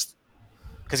coming next.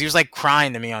 Because he was like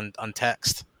crying to me on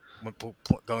text when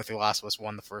going through Last of Us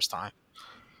 1 the first time.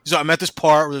 He's like, I'm at this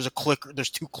part where there's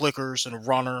 2 clickers and a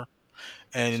runner,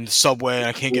 and in the subway, and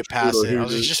I can't get past it. I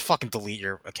was like, just fucking delete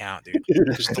your account, dude.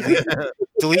 Just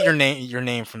delete your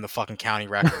name from the fucking county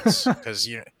records, because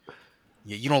you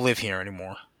don't live here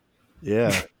anymore.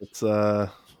 Yeah, it's bad.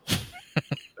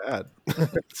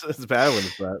 It's bad when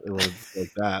it's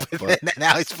like that. But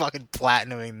Now he's fucking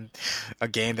platinuming a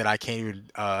game that I can't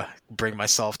even bring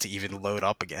myself to even load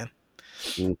up again.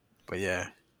 Mm. But yeah,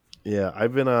 yeah,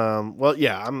 I've been well,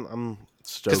 yeah, I'm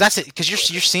stoked. because that's it. Because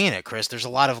you're seeing it, Chris. There's a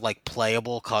lot of like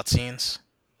playable cutscenes,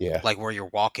 Yeah. like where you're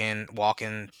walking, like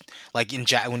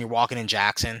when you're walking in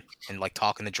Jackson and like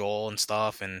talking to Joel and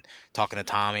stuff, and talking to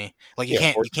Tommy. Like you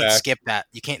can't horseback. skip that.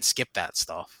 You can't skip that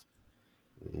stuff.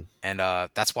 Mhm. And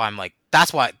that's why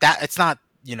it's not,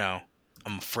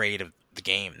 I'm afraid of the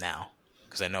game now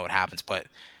because I know what happens, but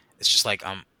it's just like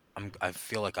I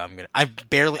feel like I've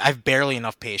barely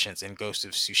enough patience in Ghost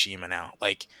of Tsushima now.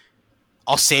 Like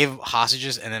I'll save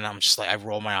hostages and then I'm just like I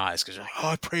roll my eyes because like, oh,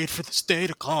 I prayed for this day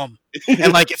to come,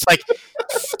 and like it's like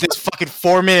this fucking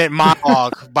 4-minute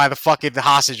monologue by the fucking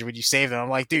hostage when you save them. I'm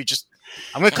like, dude,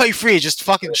 I'm gonna cut you free. Just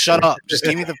fucking shut up. Just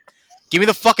give me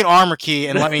the fucking armor key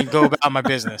and let me go about my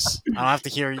business. I don't have to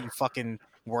hear you fucking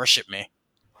worship me.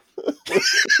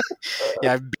 Yeah,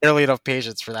 I have barely enough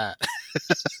patience for that.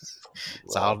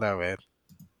 So I don't know, man.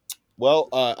 Well,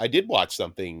 I did watch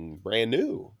something brand new,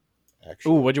 Ooh,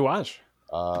 actually. what'd you watch?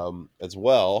 As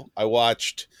well, I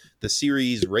watched the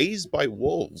series Raised by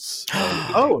Wolves.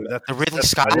 Oh, that's The Ridley I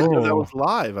Scott. didn't know that was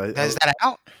live. Is that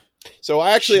out? So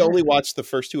I actually only watched the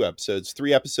first 2 episodes.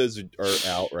 3 episodes are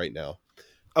out right now.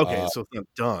 okay, so it's not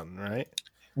done, right?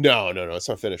 No, it's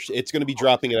not finished. It's going to be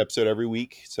dropping an episode every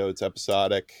week, so it's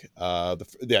episodic.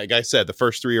 Like I said, the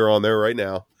first 3 are on there right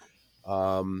now.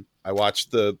 I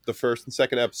watched the first and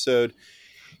second episode.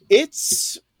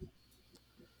 It's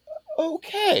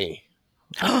okay.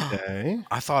 Okay.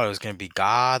 I thought it was gonna be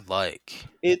godlike.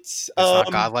 It's It's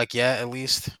not godlike yet, at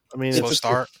least. I mean, Slow it's a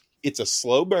start. it's a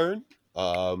slow burn.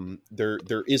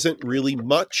 There isn't really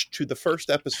much to the first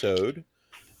episode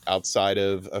outside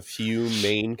of a few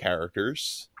main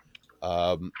characters.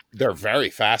 They're very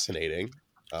fascinating.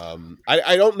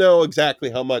 I don't know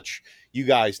exactly how much you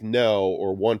guys know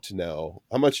or want to know.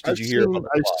 How much did you hear about the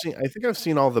plot? I think I've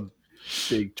seen all the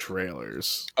big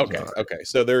trailers. Okay.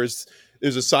 So there's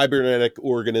a cybernetic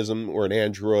organism or an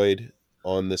android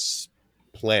on this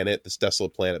planet, this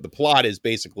desolate planet. The plot is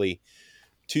basically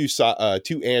two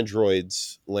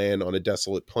androids land on a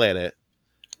desolate planet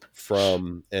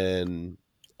from an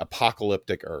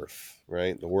apocalyptic Earth.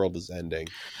 Right, the world is ending,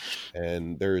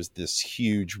 and there's this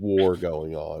huge war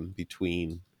going on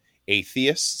between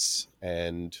atheists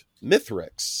and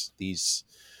Mithrix, these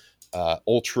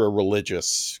ultra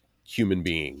religious human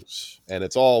beings, and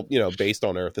it's all based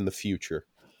on Earth in the future.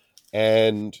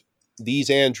 And these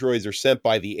androids are sent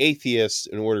by the atheists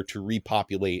in order to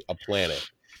repopulate a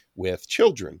planet with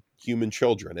children, human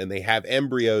children, and they have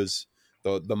embryos.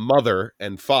 The mother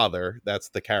and father, that's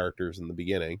the characters in the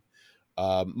beginning.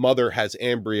 Mother has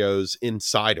embryos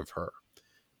inside of her,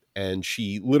 and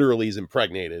she literally is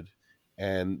impregnated,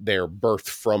 and they're birthed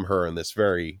from her in this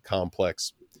very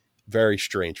complex, very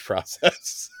strange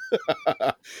process.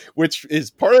 Which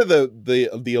is part of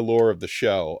the allure of the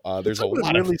show. There's a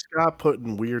lot Ridley Scott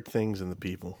putting weird things in the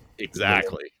people.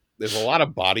 Exactly. There's a lot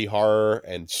of body horror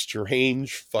and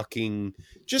strange fucking,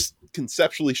 just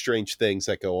conceptually strange things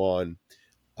that go on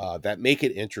that make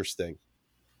it interesting.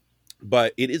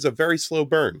 But it is a very slow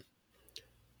burn.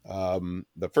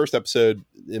 The first episode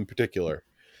in particular,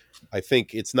 I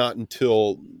think it's not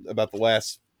until about the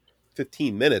last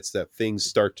 15 minutes that you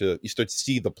start to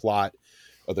see the plot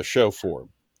of the show form.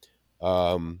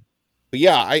 But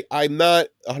yeah, I'm not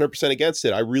 100% against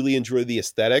it. I really enjoy the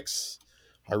aesthetics.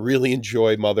 I really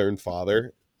enjoy Mother and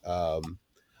Father. I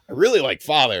really like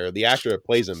Father. The actor that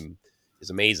plays him is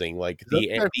amazing. Like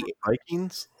the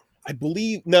Vikings. I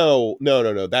believe no.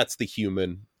 That's the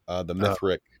human, the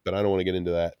Mithric, but I don't want to get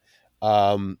into that.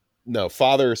 No,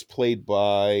 Father is played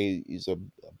by, he's a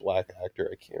black actor.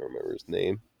 I can't remember his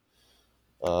name.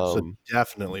 So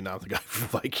definitely not the guy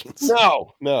from Vikings.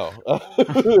 No. No,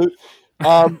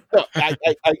 I've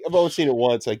only seen it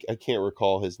once. I can't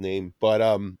recall his name,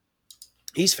 but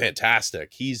he's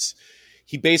fantastic. He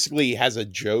basically has a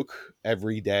joke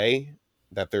every day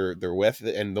that they're with,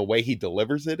 and the way he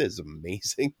delivers it is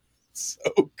amazing. It's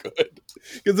so good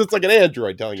because it's like an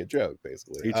android telling a joke,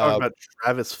 basically. Are you talking about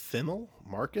Travis Fimmel?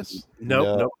 Marcus?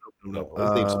 No.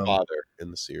 His name's Father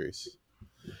in the series.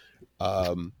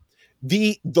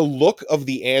 The look of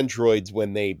the androids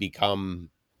when they become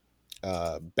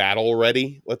battle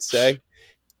ready, let's say,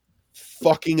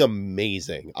 fucking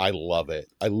amazing. I love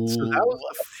it. So that was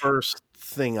the first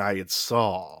thing I had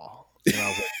saw. And I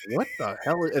was like, what the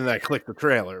hell? And I clicked the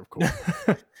trailer, of course.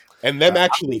 And them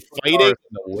actually fighting,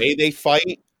 the way they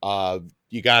fight,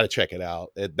 you got to check it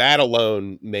out. That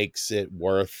alone makes it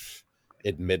worth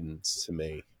admittance to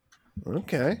me.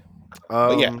 Okay.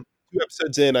 But yeah, 2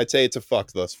 episodes in, I'd say it's a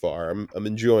fuck thus far. I'm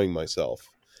enjoying myself,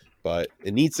 but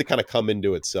it needs to kind of come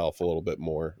into itself a little bit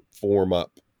more, form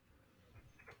up.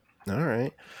 All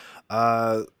right.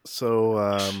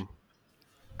 So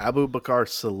Abu Bakar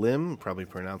Salim, probably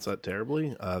pronounced that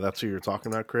terribly. That's who you're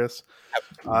talking about, Chris.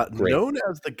 Known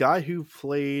as the guy who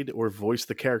played or voiced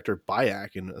the character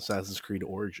Bayek in Assassin's Creed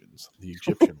Origins, the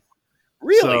Egyptian.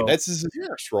 Really? So, that's his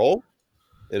first role?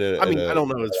 I don't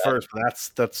know his first, but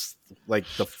that's like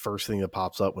the first thing that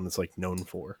pops up when it's like known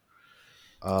for.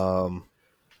 Yeah.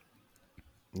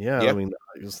 I mean,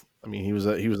 he was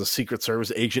a Secret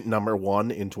Service agent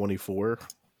 #1 in 24.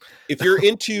 If you're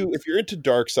into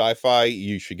dark sci-fi,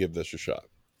 you should give this a shot.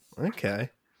 Okay.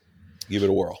 Give it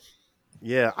a whirl.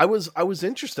 Yeah, I was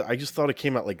interested. I just thought it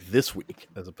came out like this week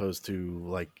as opposed to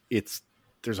like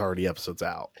there's already episodes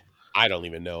out. I don't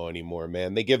even know anymore,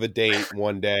 man. They give a date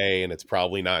one day and it's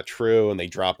probably not true and they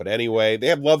drop it anyway. They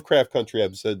have Lovecraft Country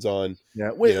episodes on.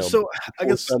 Yeah. Wait, so I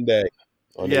guess Sunday.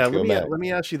 Yeah, let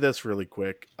me ask you this really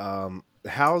quick.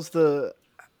 How's it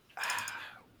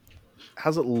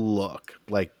look?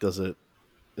 Like is it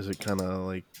kind of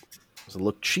like, does it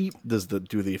look cheap? Do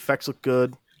the effects look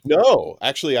good? No,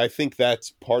 actually I think that's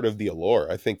part of the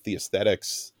allure. I think the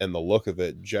aesthetics and the look of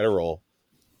it in general,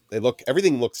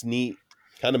 everything looks neat,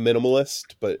 kind of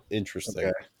minimalist, but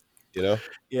interesting. Okay.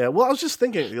 Yeah, well, I was just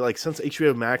thinking, like, since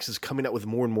HBO Max is coming out with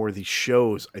more and more of these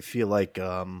shows, I feel like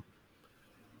the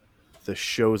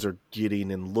shows are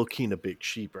getting and looking a bit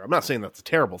cheaper. I'm not saying that's a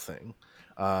terrible thing,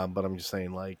 but I'm just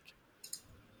saying, like,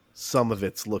 some of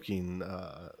it's looking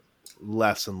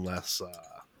less and less.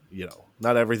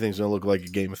 Not everything's gonna look like a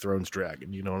Game of Thrones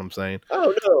dragon. You know what I'm saying?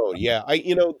 Oh no, yeah.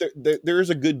 There is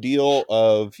a good deal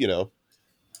of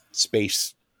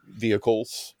space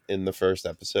vehicles in the first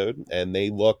episode, and they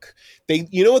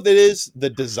you know what that is? The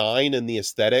design and the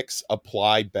aesthetics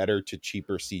apply better to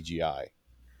cheaper CGI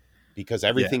because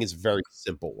everything is very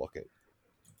simple looking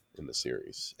in the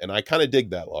series, and I kind of dig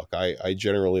that look. I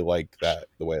generally like that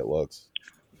the way it looks.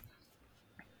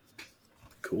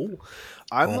 Cool.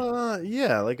 I'm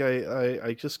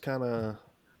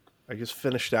I just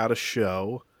finished out a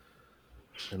show,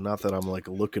 and not that I'm like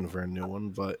looking for a new one,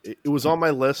 but it was on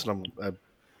my list, and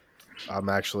I'm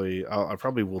actually I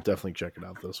probably will definitely check it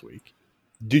out this week.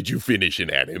 Did you finish an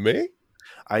anime?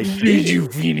 Did you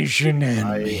finish an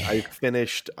anime? I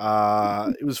finished.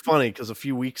 It was funny because a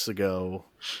few weeks ago,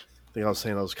 I think I was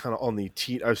saying I was kind of on the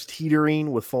I was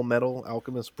teetering with Full Metal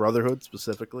Alchemist Brotherhood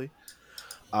specifically,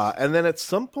 and then at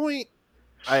some point,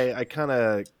 I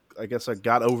guess I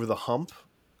got over the hump,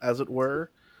 as it were,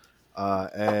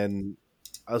 and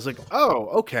I was like, oh,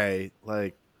 okay,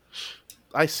 like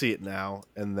I see it now,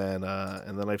 and then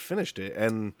I finished it,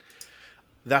 and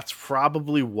that's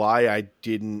probably why I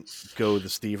didn't go the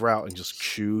Steve route and just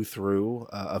chew through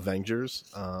Avengers.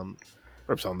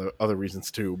 Perhaps some other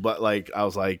reasons too, but like I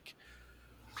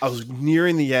was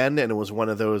nearing the end, and it was one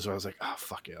of those where I was like, oh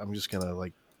fuck it, I'm just gonna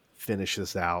like finish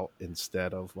this out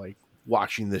instead of like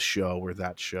watching this show or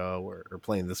that show or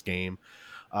playing this game.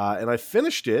 And I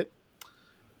finished it,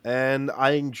 and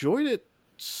I enjoyed it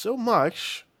so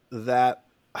much that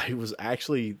I was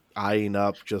actually eyeing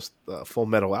up just Full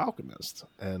Metal Alchemist.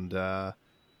 And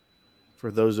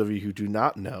for those of you who do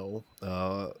not know,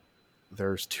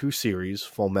 there's two series,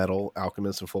 Full Metal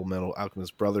Alchemist and Full Metal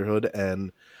Alchemist Brotherhood.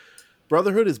 And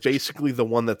Brotherhood is basically the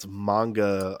one that's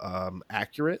manga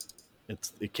accurate.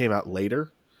 It came out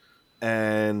later,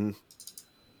 and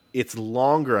it's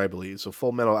longer, I believe. So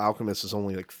Full Metal Alchemist is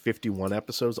only like 51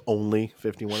 episodes,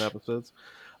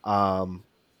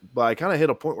 But I kind of hit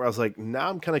a point where I was like, now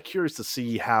I'm kind of curious to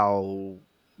see how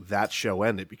that show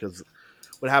ended, because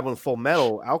what happened with Full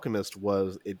Metal Alchemist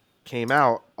was it came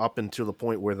out up until the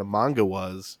point where the manga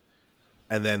was,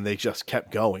 and then they just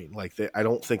kept going. Like I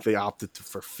don't think they opted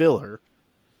for filler,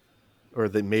 or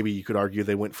that maybe you could argue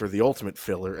they went for the ultimate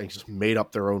filler and just made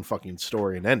up their own fucking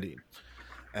story and ending.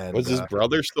 And was his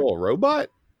brother still a robot?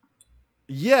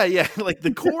 Yeah, like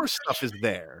the core stuff is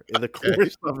there. The core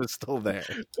stuff is still there.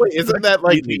 Wait, isn't that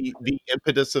like the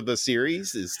impetus of the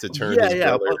series is to turn his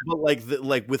brother? But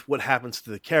like with what happens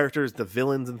to the characters, the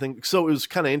villains and things. So it was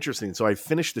kind of interesting. So I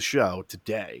finished the show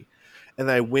today, and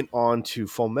then I went on to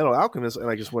Full Metal Alchemist, and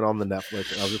I just went on the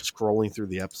Netflix, and I was just scrolling through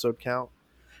the episode count.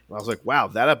 And I was like, wow,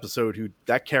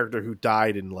 that character who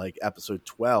died in like episode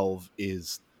 12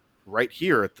 is right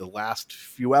here at the last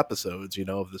few episodes,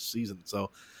 of this season.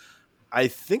 So I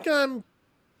think I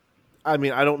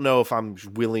don't know if I'm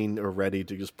willing or ready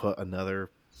to just put another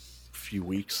few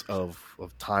weeks of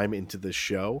time into this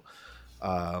show,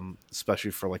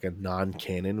 especially for like a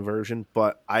non-canon version.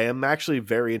 But I am actually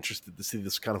very interested to see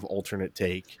this kind of alternate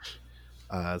take,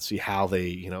 see how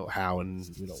they, how and,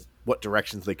 what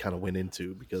directions they kind of went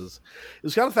into, because it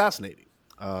was kind of fascinating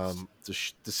to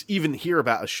even hear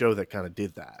about a show that kind of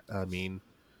did that. I mean,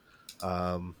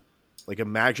 like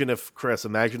imagine if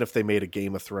they made a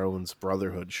Game of Thrones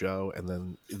Brotherhood show, and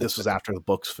then this was after the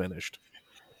book's finished.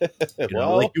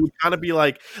 Like you would kind of be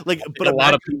like, but a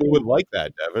lot of people would like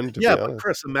that, Devin. But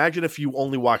Chris, imagine if you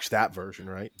only watch that version,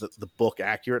 right? The book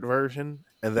accurate version,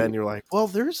 and then you're like, well,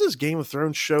 there's this Game of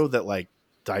Thrones show that like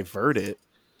diverted.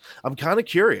 I'm kind of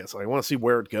curious. I want to see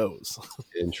where it goes.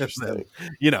 Interesting.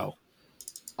 Then,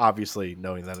 obviously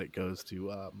knowing that it goes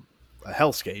to a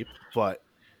hellscape, but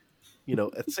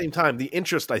at the same time, the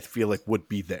interest I feel like would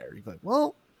be there. You're like,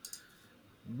 well,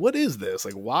 what is this?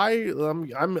 Like, why?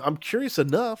 I'm curious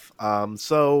enough.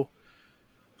 So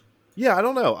yeah, I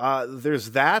don't know.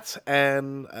 There's that,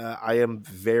 and I am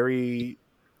very,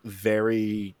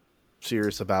 very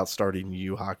serious about starting Yu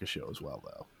Yu Hakusho as well,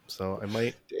 though. So I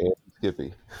might. Damn,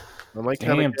 Skippy. I might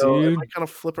kind of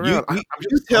flip around.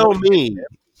 You tell me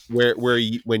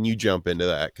when you jump into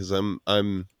that, because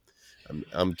I'm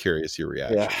curious your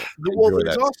reaction. Yeah. Well,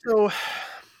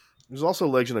 there's also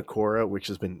Legend of Korra, which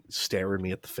has been staring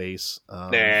me at the face. Nah,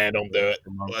 don't do it.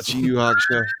 Let's Yu Yu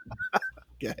Hakusho.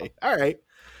 Okay, all right.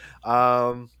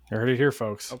 You heard it here,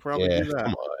 folks. I'll probably do that.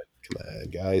 Come on,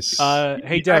 guys.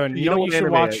 Hey, Devin, you know what you should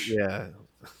watch? Yeah.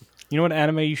 You know what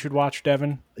anime you should watch,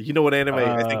 Devin? You know what anime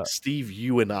I think, Steve,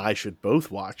 you and I should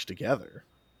both watch together.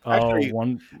 Actually,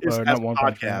 one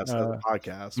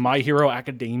podcast. My Hero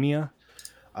Academia.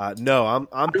 No, I'm.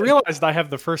 I realized I have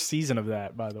the first season of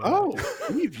that, by the way. Oh,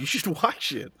 Steve, you should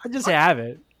watch it. I just have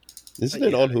it. Isn't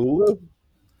it on Hulu?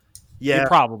 Yeah, It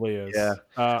probably is. Yeah.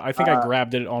 I think I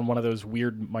grabbed it on one of those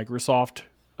weird Microsoft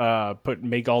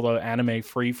make all the anime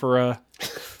free for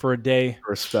a day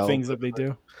for a spell. things that they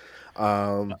do.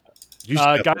 You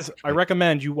Guys, I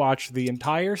recommend you watch the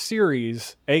entire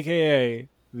series, aka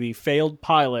the failed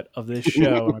pilot of this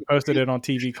show. And I posted it on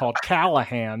TV called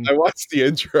Callahan. I watched the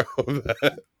intro of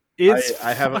that. It's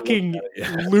I haven't fucking looked at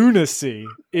it yet. lunacy.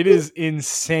 It is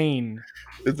insane.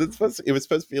 It was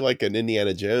supposed to be like an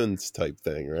Indiana Jones type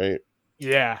thing, right?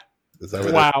 Yeah. Is that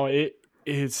what Wow. It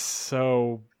is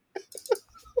so.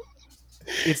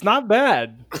 It's not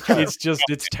bad. It's just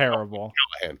it's terrible.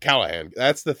 Callahan.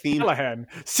 That's the theme. Callahan.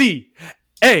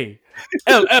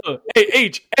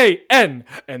 CALLAHAN.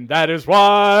 And that is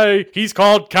why he's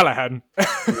called Callahan.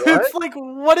 It's like,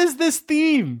 what is this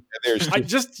theme? There's I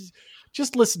just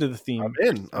listen to the theme. I'm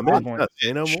in. Point.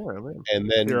 Say no more. I'm in. and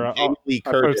then Here, Jamie Lee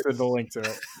I Curtis posted the link to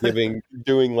it.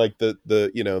 doing like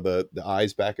the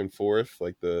eyes back and forth,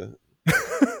 like the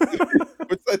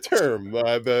what's that term?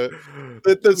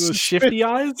 The Shifty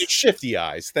eyes? shifty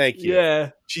eyes. Thank you.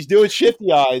 Yeah. She's doing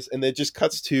shifty eyes, and then just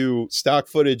cuts to stock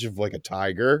footage of like a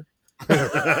tiger. And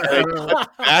it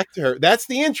cuts back to her. That's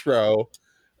the intro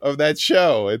of that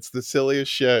show. It's the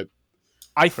silliest shit.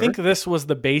 I think this was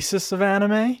the basis of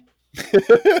anime.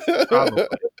 Probably.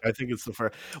 I think it's the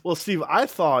first. Well, Steve, I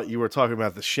thought you were talking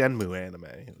about the Shenmue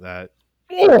anime that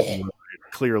you're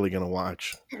clearly going to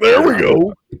watch. There we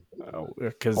go.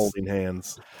 Because Holding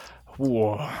hands.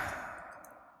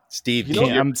 Steve,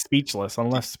 I'm speechless. I'm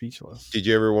left speechless. did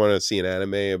you ever want to see an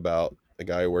anime about a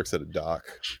guy who works at a dock?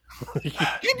 Can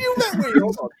you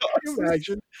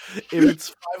imagine if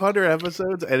it's 500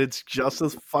 episodes and it's just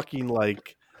as fucking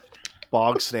like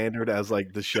bog standard as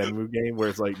like the Shenmue game, where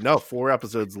it's like, no, 4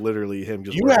 episodes, literally him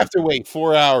just. You have to wait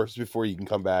 4 hours before you can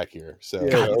come back here. So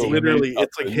Yeah, it's damn literally,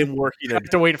 it's like him working. I have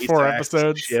to wait 4 8-hour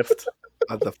episodes. shift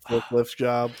at the forklift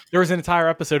job. There was an entire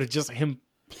episode of just him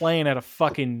playing at a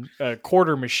fucking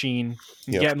quarter machine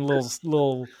and Yep. getting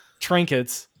little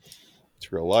trinkets. it's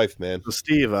real life, man. So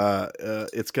Steve,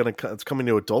 it's coming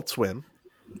to Adult Swim,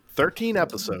 13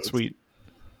 episodes. Sweet.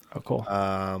 Oh,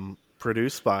 cool.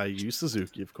 Produced by Yu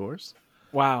Suzuki, of course.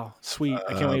 Wow. Sweet.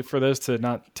 I can't wait for those to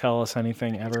not tell us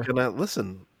anything ever.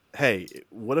 Listen. Hey,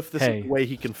 what if this is the way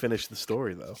he can finish the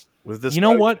story, though? With this, You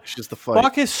know what? It's just the fight.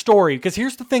 Fuck his story, because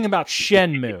here's the thing about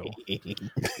Shenmue.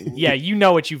 Yeah, you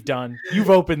know what you've done. You've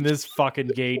opened this fucking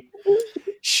gate.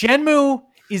 Shenmue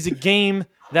is a game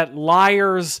that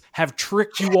liars have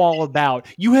tricked you all about.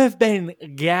 You have been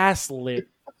gaslit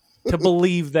to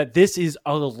believe that this is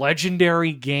a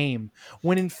legendary game,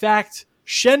 when in fact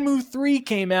Shenmue 3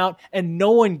 came out and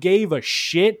no one gave a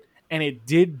shit, and it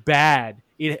did bad.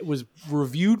 It was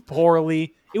reviewed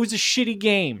poorly. It was a shitty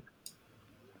game.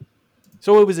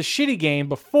 So it was a shitty game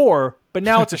before, but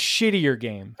now it's a shittier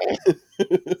game.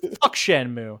 Fuck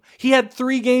Shenmue. He had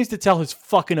 3 games to tell his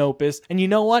fucking opus, and you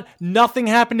know what? Nothing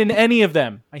happened in any of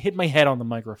them. I hit my head on the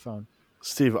microphone.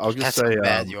 Steve, I'll just That's say how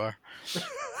bad you are.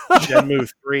 Shenmue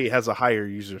 3 has a higher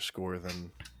user score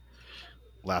than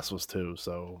Last was 2,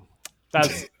 so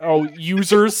That's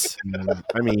users.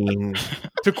 I mean,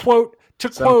 To quote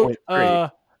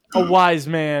 7.3. a wise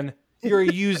man, you're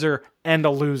a user and a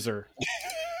loser.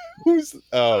 Who's is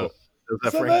that So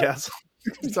Frank that- Castle?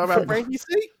 You talking about Frankie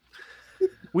C?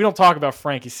 We don't talk about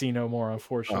Frankie C no more,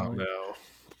 unfortunately.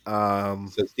 no.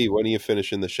 so Steve? When are you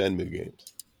finishing the Shenmue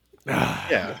games?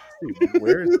 Yeah. Dude,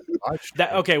 where is it?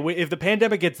 If the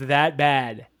pandemic gets that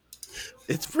bad,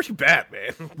 It's pretty bad,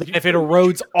 man. if it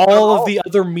erodes all of the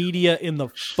other media in the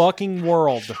fucking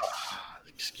world,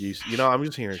 Excuse. I'm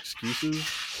just hearing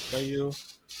excuses by you.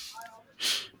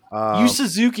 Yu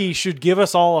Suzuki should give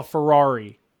us all a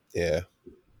Ferrari. Yeah,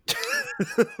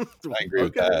 I agree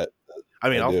with Okay. that. I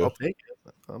mean, I do. I'll take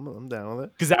it. I'm down with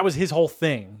it. Because that was his whole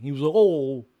thing. He was like,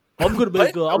 "Oh, I'm gonna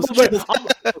make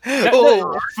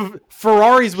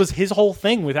Ferraris was his whole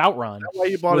thing with Outrun. Why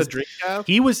you bought a Dreamcast?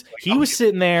 He was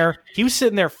sitting there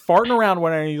farting around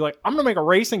one day, and he's like, "I'm gonna make a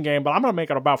racing game, but I'm gonna make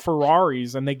it about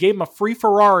Ferraris." And they gave him a free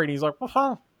Ferrari, and he's like,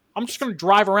 "I'm just gonna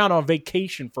drive around on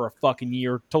vacation for a fucking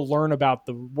year to learn about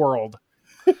the world."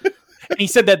 And he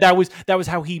said that was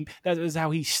how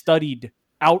he studied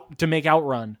out to make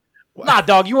Outrun. Wow. Nah,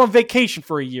 dog, you were on vacation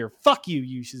for a year. Fuck you,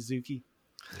 Yu Suzuki.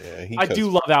 Yeah, I do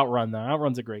love Outrun though.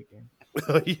 Outrun's a great game.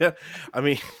 Yeah. I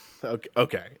mean,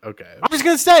 okay. I'm just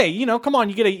gonna say, come on,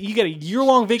 you get a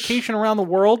year-long vacation around the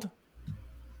world.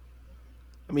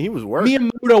 I mean, he was working.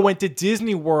 Miyamoto went to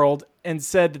Disney World and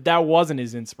said that wasn't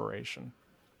his inspiration.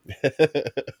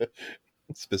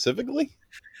 specifically.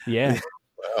 Yeah.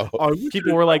 Wow. Oh, you People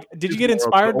should- were like, "Did you get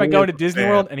inspired by going to Disney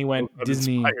World?" And he went, Not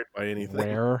 "Disney inspired by anything.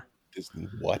 where?" Disney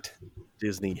what?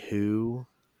 Disney who?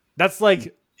 That's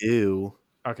like, Ew.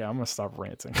 okay, I'm gonna stop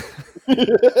ranting. What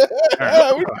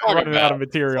are we I'm talking running out about? of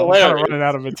material. It's I'm hilarious. running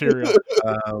out of material.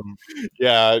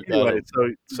 Yeah. Anyway,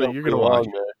 so you're gonna watch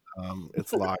it. there.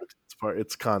 It's locked.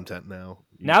 It's content now.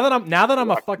 Now that I'm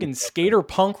a fucking skater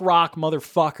punk rock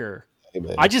motherfucker, Hey,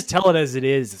 man. I just tell it as it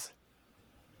is.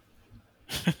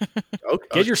 Okay,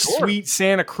 Get your sure. sweet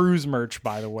Santa Cruz merch,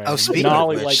 by the way. Oh, speaking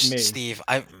Nolly of which, like me. Steve,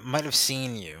 I might have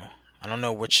seen you. I don't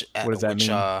know which. What does that which,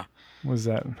 mean? What was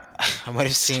that? I might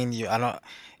have seen you. I don't.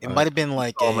 It might have been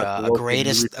like I'm at the a local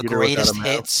greatest movie theater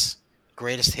without a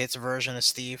greatest hits version of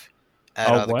Steve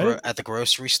at what? at the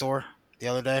grocery store the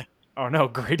other day. Oh no,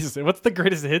 greatest. What's the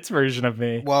greatest hits version of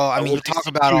me? Well, I mean, you talk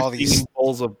about all these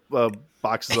bowls of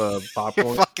boxes of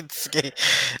popcorn. fucking skate.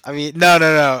 I mean,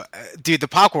 no, dude. The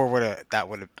popcorn I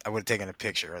would have taken a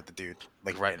picture of the dude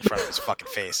like right in front of his fucking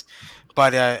face.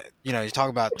 But you know, you talk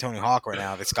about Tony Hawk right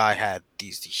now. This guy had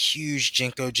these huge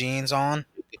Jinko jeans on,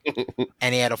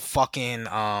 and he had a fucking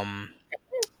I'm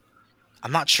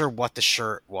not sure what the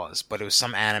shirt was, but it was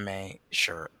some anime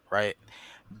shirt, right?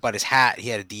 But his hat, he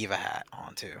had a Diva hat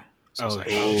on too. So, I was Oh, like,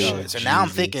 shit. So now I'm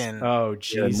Jesus. thinking Oh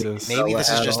Jesus! maybe this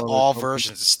is hat just on or all something.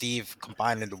 versions of Steve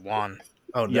combined into one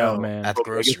Oh Yo, no, man. at the Mega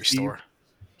grocery Steve? store.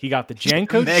 He got the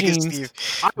Janko Mega jeans. Steve.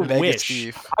 I Mega wish.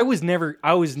 Steve. I was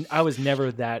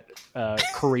never that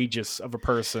courageous of a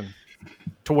person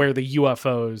to wear the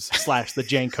UFOs / the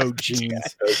Janko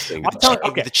jeans. Those things. I'm telling-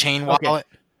 okay. The chain Okay. wallet.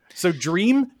 So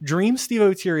Dream Steve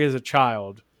O'Teary as a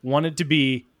child wanted to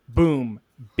be boom,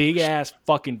 big ass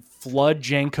fucking flood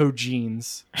Janko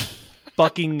jeans,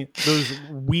 fucking those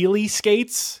wheelie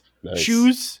skates, Nice.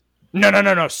 shoes.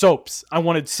 No, soaps. I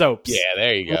wanted soaps. Yeah,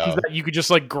 there you Ones go. that you could just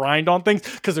like grind on things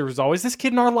because there was always this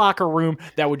kid in our locker room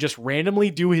that would just randomly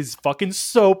do his fucking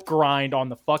soap grind on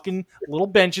the fucking little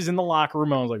benches in the locker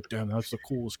room. I was like, damn, that's the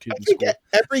coolest kid I in think school.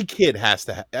 every kid has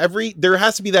to there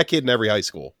has to be that kid in every high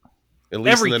school, at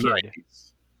least Every in the kid.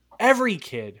 90s. Every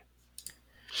kid.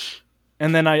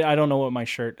 And then I don't know what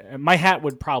my hat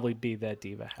would probably be that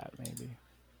Diva hat maybe,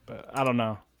 but I don't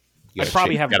know. You I got a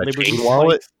probably chain- have got a Liberty chain Flight.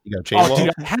 wallet. You got a chain Oh, wallet.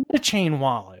 dude, I had a chain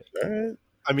wallet. All right.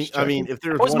 I mean, if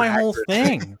there That was one my whole accurate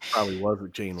thing. probably was a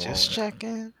chain wallet. Just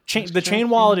checking. The chain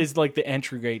wallet is like the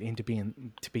entry gate into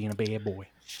being a bad boy.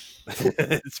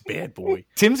 It's bad boy.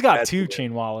 Tim's got Bad 2 boy.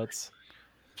 chain wallets.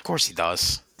 Of course he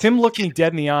does. Tim looked me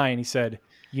dead in the eye and he said,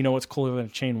 "You know what's cooler than a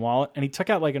chain wallet?" And he took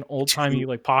out like an old timey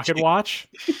like pocket watch.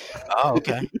 Oh,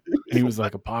 okay. And he was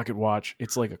like, "A pocket watch.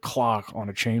 It's like a clock on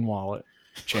a chain wallet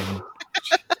chain."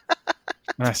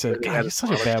 And I said, "God, you're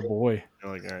such a bad boy."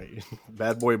 You're like, all right,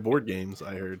 bad boy board games.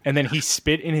 I heard. And then he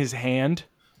spit in his hand,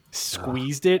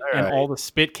 squeezed it, and right. all the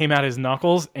spit came out his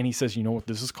knuckles. And he says, "You know what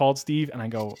this is called, Steve?" And I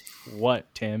go,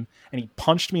 "What, Tim?" And he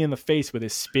punched me in the face with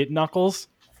his spit knuckles.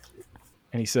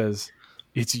 And he says,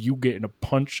 "It's you getting a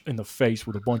punch in the face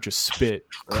with a bunch of spit."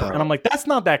 And I'm like, "That's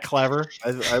not that clever."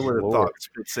 I would have Lord. thought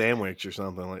spit sandwich or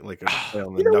something like a play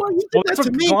on the You know what? knuckles. You Well, did that's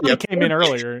that what to me. Lonnie Yeah. came in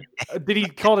earlier. Did he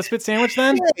call it a spit sandwich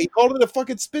then? Yeah, he called it a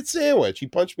fucking spit sandwich. He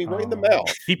punched me right in the Oh.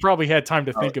 mouth. He probably had time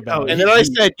to think about it. And then I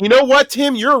said, "You know what,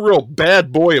 Tim? You're a real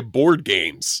bad boy of board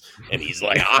games." And he's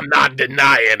like, "I'm not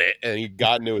denying it." And he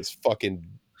got into his fucking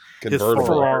convertible.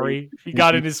 Ferrari. He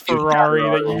got in his Ferrari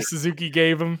that Yu Suzuki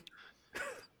gave him.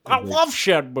 I love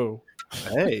Shenmue.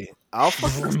 Hey, I'll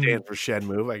fucking stand for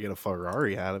Shenmue. I get a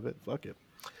Ferrari out of it. Fuck it.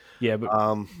 Yeah, but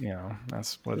Um,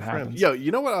 that's what Good friend. happens. Yo,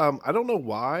 you know what? I don't know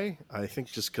why. I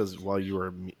think just because while you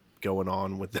were going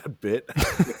on with that bit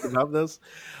about this,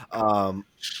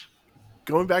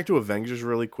 going back to Avengers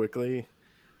really quickly.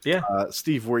 Yeah.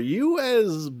 Steve, were you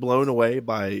as blown away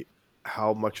by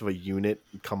how much of a unit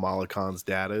Kamala Khan's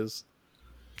dad is?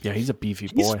 Yeah, he's a beefy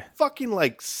He's boy. fucking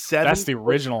like 7. That's the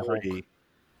original Hulk.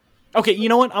 Okay, you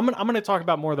know what? I'm gonna talk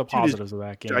about more of the positives of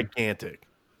that game. Gigantic.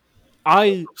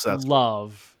 I Obsessed.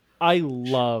 love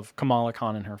Kamala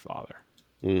Khan and her father.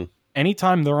 Mm.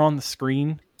 Anytime they're on the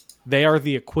screen, they are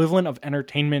the equivalent of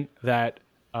entertainment that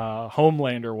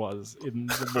Homelander was in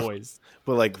The Boys.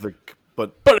 But like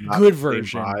but a not good the same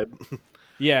version. vibe.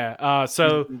 Yeah.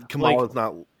 So Kamala's like,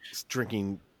 not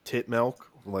drinking tit milk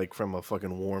like from a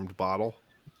fucking warmed bottle.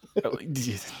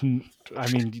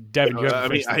 I mean, Devin, you haven't I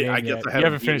finished mean, the game I yet. guess I You haven't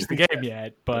haven't finished the eaten game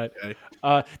yet, but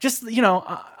Okay. just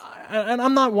and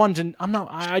I'm not one to.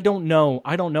 I don't know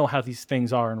how these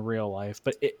things are in real life,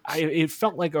 but it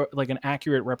felt like an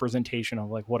accurate representation of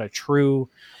like what a true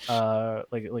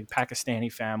like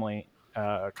Pakistani family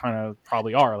kind of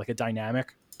probably are, like a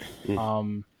dynamic.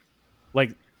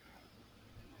 Like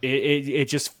it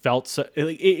just felt so.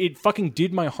 It fucking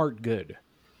did my heart good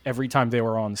every time they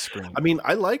were on the screen. I mean,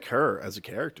 I like her as a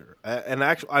character, and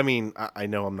actually, I mean, I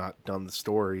know I'm not done the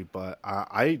story, but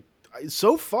I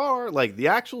so far, like the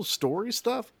actual story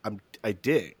stuff, I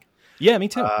dig. Yeah, me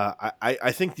too.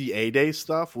 I think the A-Day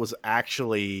stuff was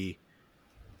actually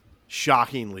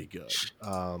shockingly good.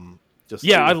 Just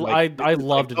yeah, it was I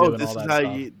loved doing this all is that how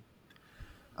stuff. you.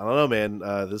 I don't know, man.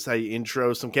 This is how you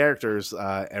intro some characters.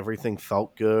 Everything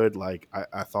felt good. Like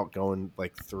I thought going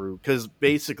like through because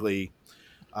basically,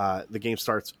 the game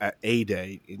starts at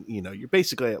A-Day. You know, you're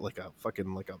basically at like a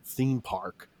theme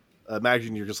park.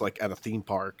 Imagine you're just like at a theme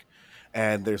park.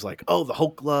 And there's like, oh, the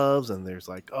Hulk gloves, and there's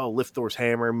like, oh, lift Thor's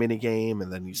hammer mini game, and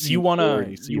then you won Hulk.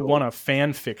 a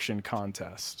fan fiction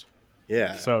contest.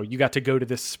 Yeah. So you got to go to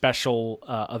this special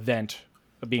event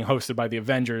being hosted by the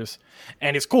Avengers,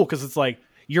 and it's cool because it's like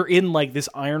you're in like this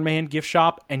Iron Man gift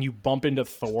shop, and you bump into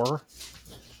Thor,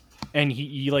 and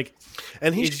he like,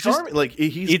 and he's charming. Like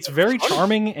it's very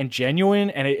charming and genuine,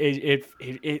 and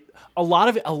it a lot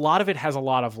of it has a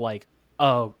lot of like,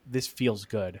 oh, this feels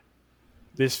good.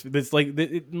 This like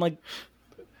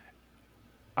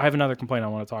I have another complaint I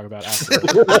want to talk about after.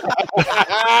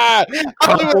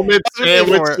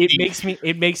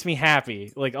 It makes me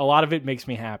happy. Like a lot of it makes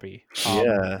me happy.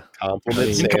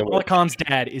 Compliment Kamala Khan's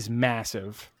dad is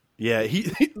massive. Yeah,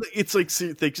 it's like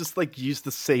they just like use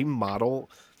the same model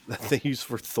that they use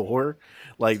for Thor,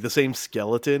 like the same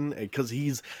skeleton, because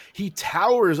he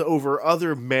towers over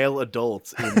other male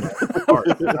adults in the park.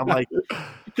 And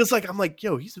I'm like,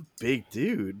 yo, he's a big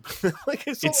dude. Like,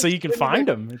 it's so you can find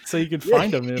him. It's so you can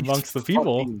find him amongst the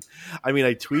people. I mean,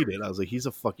 I tweeted. I was like, he's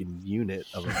a fucking unit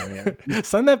of a man.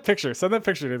 Send that picture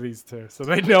to these two so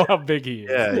they know how big he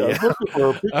is. Yeah.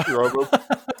 For a picture of him.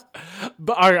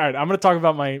 But all right, I'm going to talk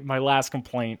about my last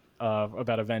complaint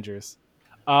about Avengers.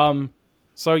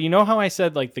 So you know how I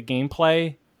said like the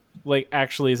gameplay like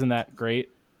actually isn't that great?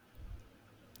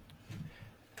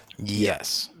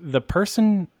 Yes. The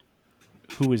person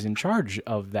who was in charge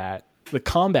of that, the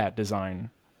combat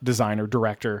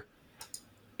director,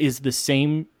 is the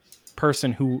same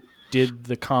person who did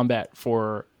the combat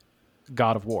for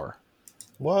God of War.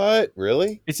 What?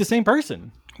 Really? It's the same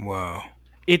person. Whoa.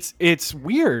 It's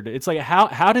weird. It's like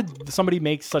how did somebody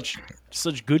make such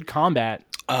good combat?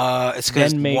 It's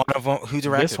because one of them who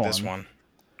directed this one.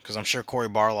 Because I'm sure Cory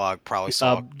Barlog probably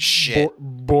saw shit.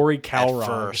 Bori Kalrog. At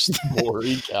first.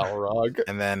 Bori Kalrog.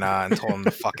 And then told him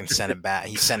to fucking send it back.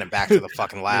 He sent it back to the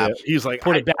fucking lab. Yeah, he's like,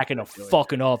 put it back in a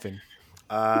fucking oven.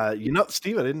 You know,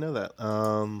 Steve, I didn't know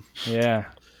that. Yeah.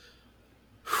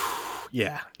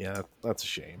 Yeah, that's a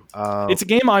shame. It's a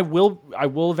game I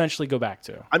will eventually go back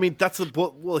to. I mean, that's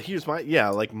here's my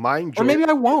mine. Or maybe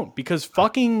I won't because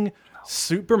fucking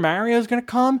Super Mario is gonna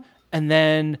come, and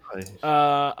then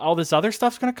all this other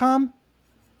stuff's gonna come,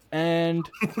 and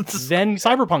then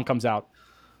Cyberpunk comes out.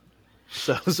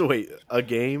 So wait, a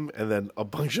game and then a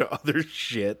bunch of other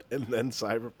shit, and then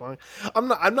Cyberpunk. I'm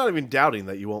not even doubting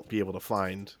that you won't be able to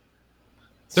find.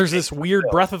 There's this weird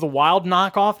Breath of the Wild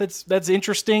knockoff that's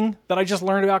interesting that I just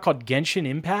learned about called Genshin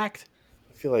Impact.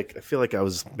 I feel like I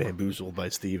was bamboozled by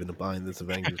Steve into buying this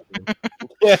Avengers game.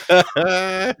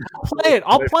 Play it.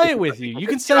 I'll play it with you. You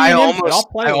can send me an invite. I'll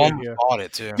play it with you. Bought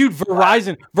it too. Dude,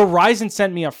 Verizon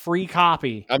sent me a free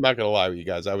copy. I'm not gonna lie with you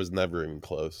guys. I was never even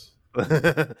close. What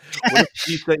if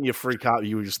he sent you a free copy?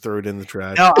 You would just throw it in the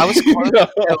trash. No, I was close.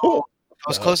 I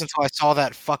was close until I saw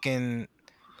that fucking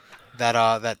that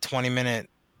 20-minute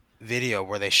video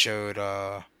where they showed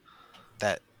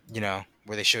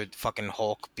where they showed fucking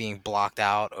Hulk being blocked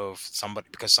out of somebody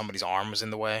because somebody's arm was in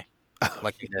the way.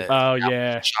 Like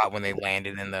shot when they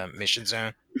landed in the mission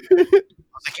zone. I was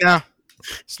like, yeah,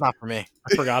 it's not for me.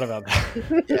 I forgot about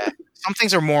that. Yeah, some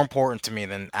things are more important to me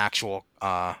than actual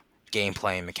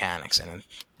gameplay and mechanics and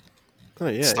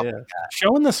stuff like that.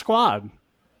 Showing the squad.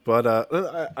 But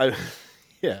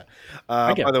yeah.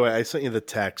 By the way, I sent you the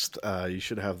text. You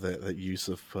should have that use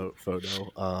of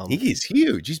photo. He's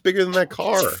huge. He's bigger than that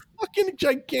car. Fucking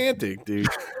gigantic, dude.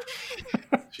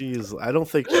 I don't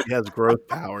think she has growth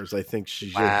powers. I think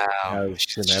she just has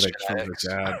genetics from her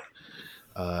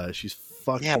dad. She's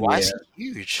fucking why is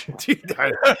he huge? Dude,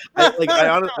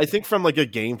 I think from like a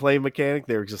gameplay mechanic,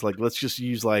 they were just like, let's just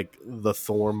use like the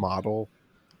Thor model.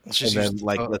 Let's just use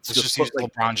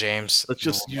LeBron James. Let's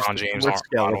just use LeBron James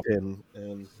skeleton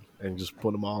and just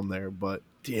put him on there. But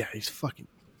yeah, he's fucking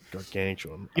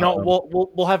gargantuan. You know,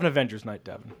 we'll have an Avengers night,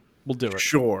 Devin. We'll do it.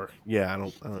 Sure. Yeah, I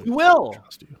don't. You will.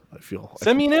 Trust you. I feel.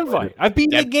 Send me an invite. I've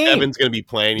beaten the game. Devin's gonna be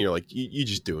playing. You're like, you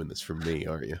just doing this for me,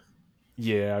 aren't you?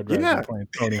 Yeah, I'd rather be playing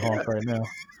Tony Hawk right now.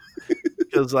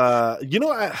 because I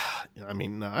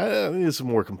mean, I need some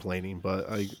more complaining, but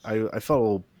I felt a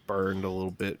little burned a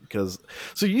little bit because.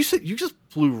 So you said you just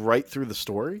flew right through the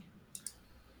story?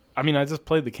 I mean, I just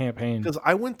played the campaign. Because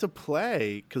I went to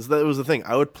play, because that was the thing.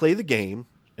 I would play the game,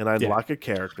 and I'd lock a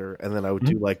character, and then I would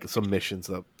do like some missions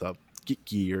to get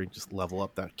gear and just level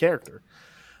up that character.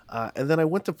 And then I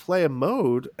went to play a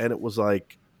mode, and it was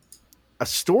like a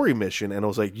story mission, and it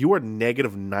was like, you are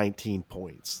negative 19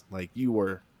 points. Like, you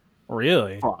were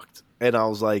really fucked. And I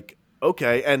was like,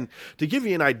 okay. And to give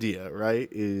you an idea, right,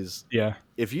 is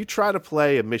if you try to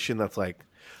play a mission that's like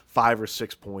 5 or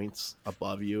 6 points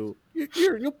above you,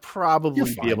 you'll probably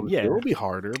be able to do it. It'll be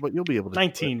harder, but you'll be able to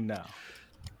 19 do it. now.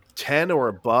 10 or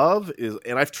above is,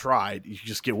 and I've tried, you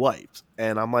just get wiped.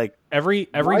 And I'm like, every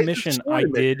mission I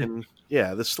did,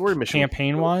 the story mission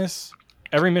campaign wise,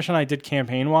 every mission I did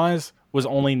campaign wise was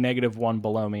only -1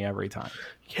 below me every time.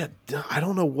 Yeah, I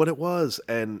don't know what it was,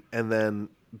 and then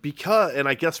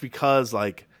I guess because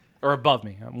like, or above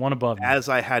me, one above me. As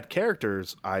I had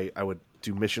characters, I would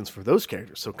do missions for those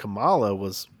characters. So Kamala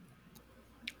was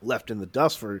left in the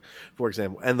dust, for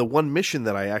example, and the one mission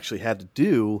that I actually had to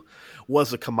do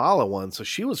was a Kamala one, so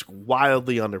she was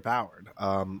wildly underpowered.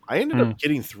 I ended up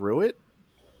getting through it,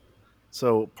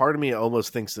 so part of me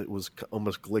almost thinks it was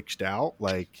almost glitched out,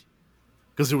 like,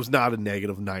 because it was not a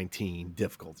negative 19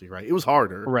 difficulty, right? It was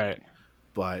harder, right?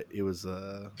 But it was,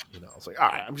 I was like, all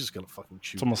right, I'm just gonna fucking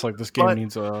shoot. It's almost like this game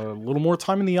needs a little more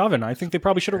time in the oven. I think they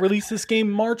probably should have released this game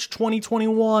March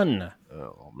 2021.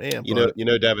 Oh man, you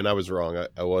know, Devin, I was wrong.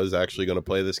 I was actually going to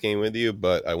play this game with you,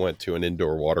 but I went to an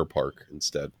indoor water park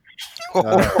instead.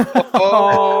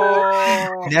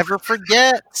 Never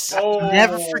forgets.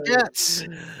 Never forgets.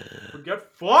 Forget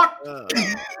fuck.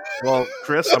 Well,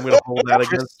 Chris, I'm going to hold that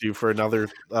against you for another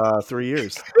 3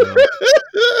 years.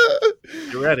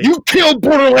 You ready? You killed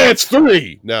Borderlands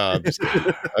 3. No, I'm just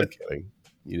kidding. I'm kidding.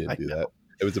 You didn't do that.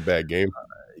 It was a bad game.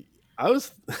 I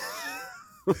was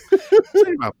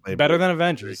better than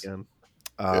Avengers again.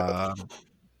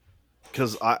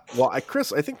 Because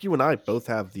Chris, I think you and I both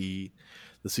have the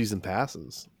season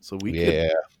passes, so we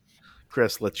could.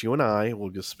 Chris, let you and I will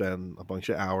just spend a bunch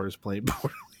of hours playing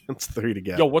Borderlands 3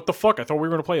 together. Yo, what the fuck? I thought we were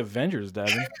going to play Avengers,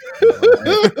 Devin.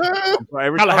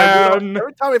 every time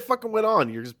I fucking went on,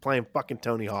 you're just playing fucking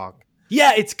Tony Hawk.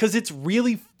 Yeah, it's because it's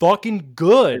really fucking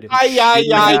good.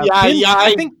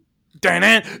 I think.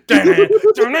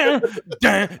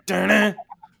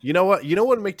 You know what? You know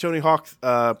what would make Tony Hawk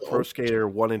Pro Skater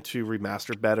 1 and 2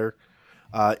 remastered better?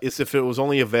 Is if it was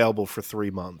only available for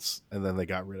 3 months and then they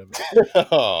got rid of it.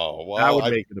 Oh, well, that would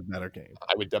make it a better game.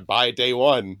 I would buy it day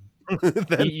one.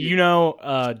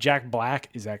 Jack Black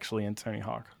is actually in Tony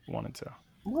Hawk 1 and 2.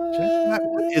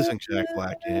 What isn't Jack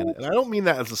Black in? And I don't mean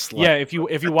that as a slight. Yeah, if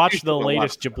you watch the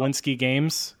latest Jablinski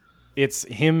games, it's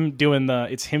him doing the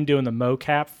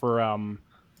mocap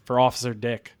for Officer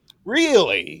Dick.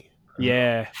 Really?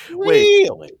 Yeah.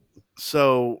 Really?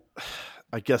 So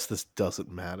I guess this doesn't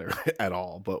matter at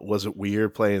all, but was it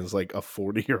weird playing as like a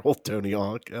 40-year-old Tony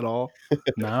Hawk at all?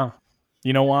 No.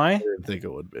 You know why? I didn't think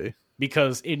it would be.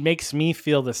 Because it makes me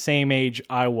feel the same age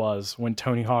I was when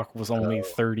Tony Hawk was only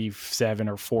 37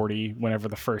 or 40 whenever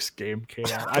the first game came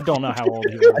out. I don't know how old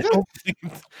he was.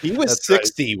 He was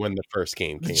 60 when the first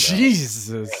game came out.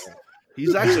 Jesus.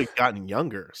 He's actually gotten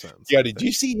younger since. Yeah, did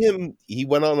you see him? He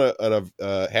went on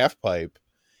a half pipe.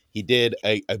 He did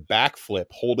a backflip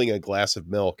holding a glass of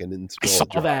milk and then I saw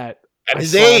that. At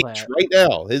his age, right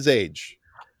now, his age.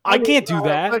 I can't do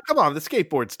that. Come on, the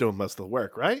skateboard's doing most of the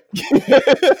work, right?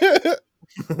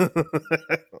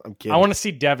 I'm kidding. I want to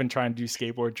see Devin try and do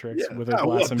skateboard tricks with a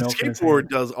glass of milk. The skateboard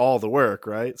does all the work,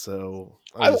 right? So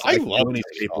I love any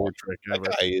skateboard trick ever.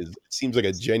 That guy seems like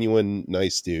a genuine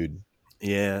nice dude.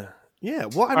 Yeah.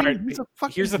 Well, I mean, he's a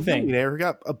fucking here's the millionaire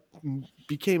who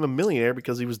became a millionaire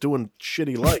because he was doing shit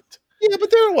he liked. Yeah, but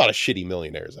there are a lot of shitty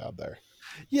millionaires out there.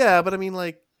 Yeah, but I mean,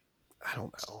 like, I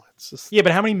don't know. It's just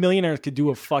but how many millionaires could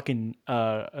do a fucking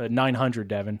a 900,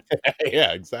 Devin?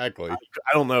 Yeah, exactly. I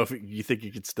don't know if you think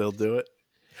you could still do it.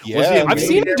 Yeah, I've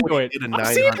seen him do it.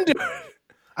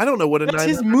 I don't know what a 900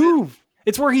 his move.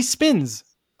 It's where he spins.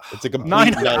 It's a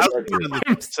complete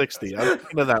 900 60. I'm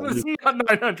thinking of that. It's not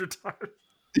 900 times.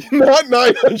 Not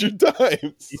 900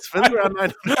 times. He spins around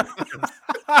 900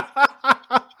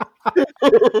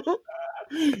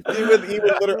 he would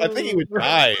literally, I think he would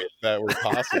die if that were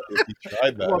possible. If he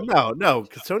tried that. Well, no,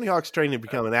 because Tony Hawk's training to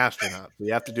become an astronaut. So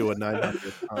you have to do a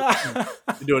 900.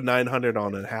 You do a 900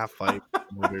 on a half pipe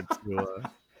in order to.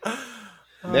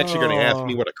 Next, you're going to ask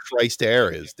me what a Christ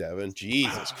air is, Devin.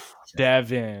 Jesus.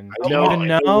 Devin. I Do know, you I even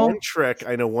know know? one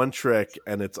trick,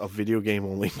 and it's a video game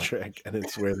only trick, and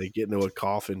it's where they get into a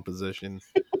coffin position.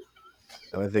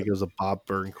 And I think it was a Bob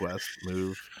Burnquist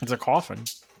move. It's a coffin.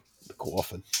 The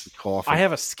coffin. Coffin. I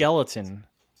have a skeleton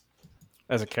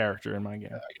as a character in my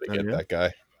game. I got to get that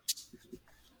guy.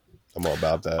 I'm all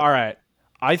about that. All right.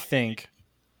 I think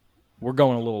we're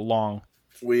going a little long.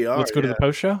 We are. Let's go to the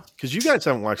post show. Because you guys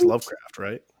haven't watched Lovecraft,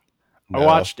 right? I No.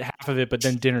 watched half of it, but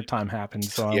then dinner time happened,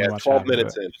 so I only Yeah, watched 12 half of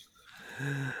minutes it.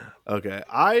 in. Okay.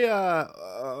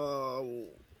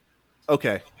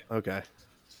 Okay.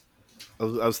 I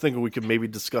was thinking we could maybe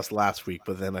discuss last week,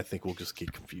 but then I think we'll just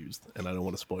get confused, and I don't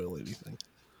want to spoil anything.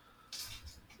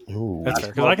 Ooh. That's fair,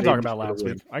 because I can talk about last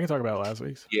week. I can talk about last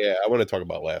week's. Yeah, I want to talk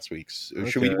about last week's.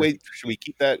 Should we Okay. wait? Should we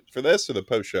keep that for this or the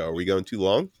post show? Are we going too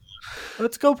long?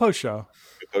 Let's go post show.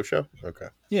 The post show? Okay.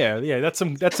 Yeah. That's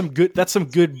some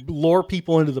good lure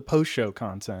people into the post show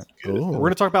content. Ooh. We're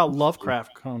gonna talk about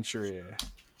Lovecraft Country.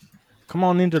 Come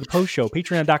on into the post show.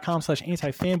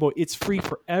 Patreon.com/antifanboy. It's free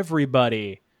for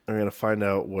everybody. We're gonna find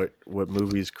out what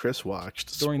movies Chris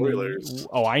watched. During Spoilers.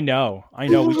 I know. We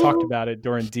talked about it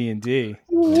during D&D.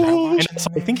 And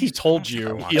I think he told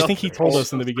you. I think he told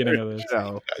us in the beginning of this.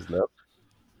 No. Guys, no.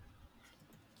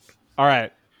 All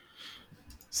right.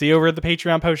 See you over at the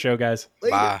Patreon post show, guys.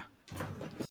 Bye.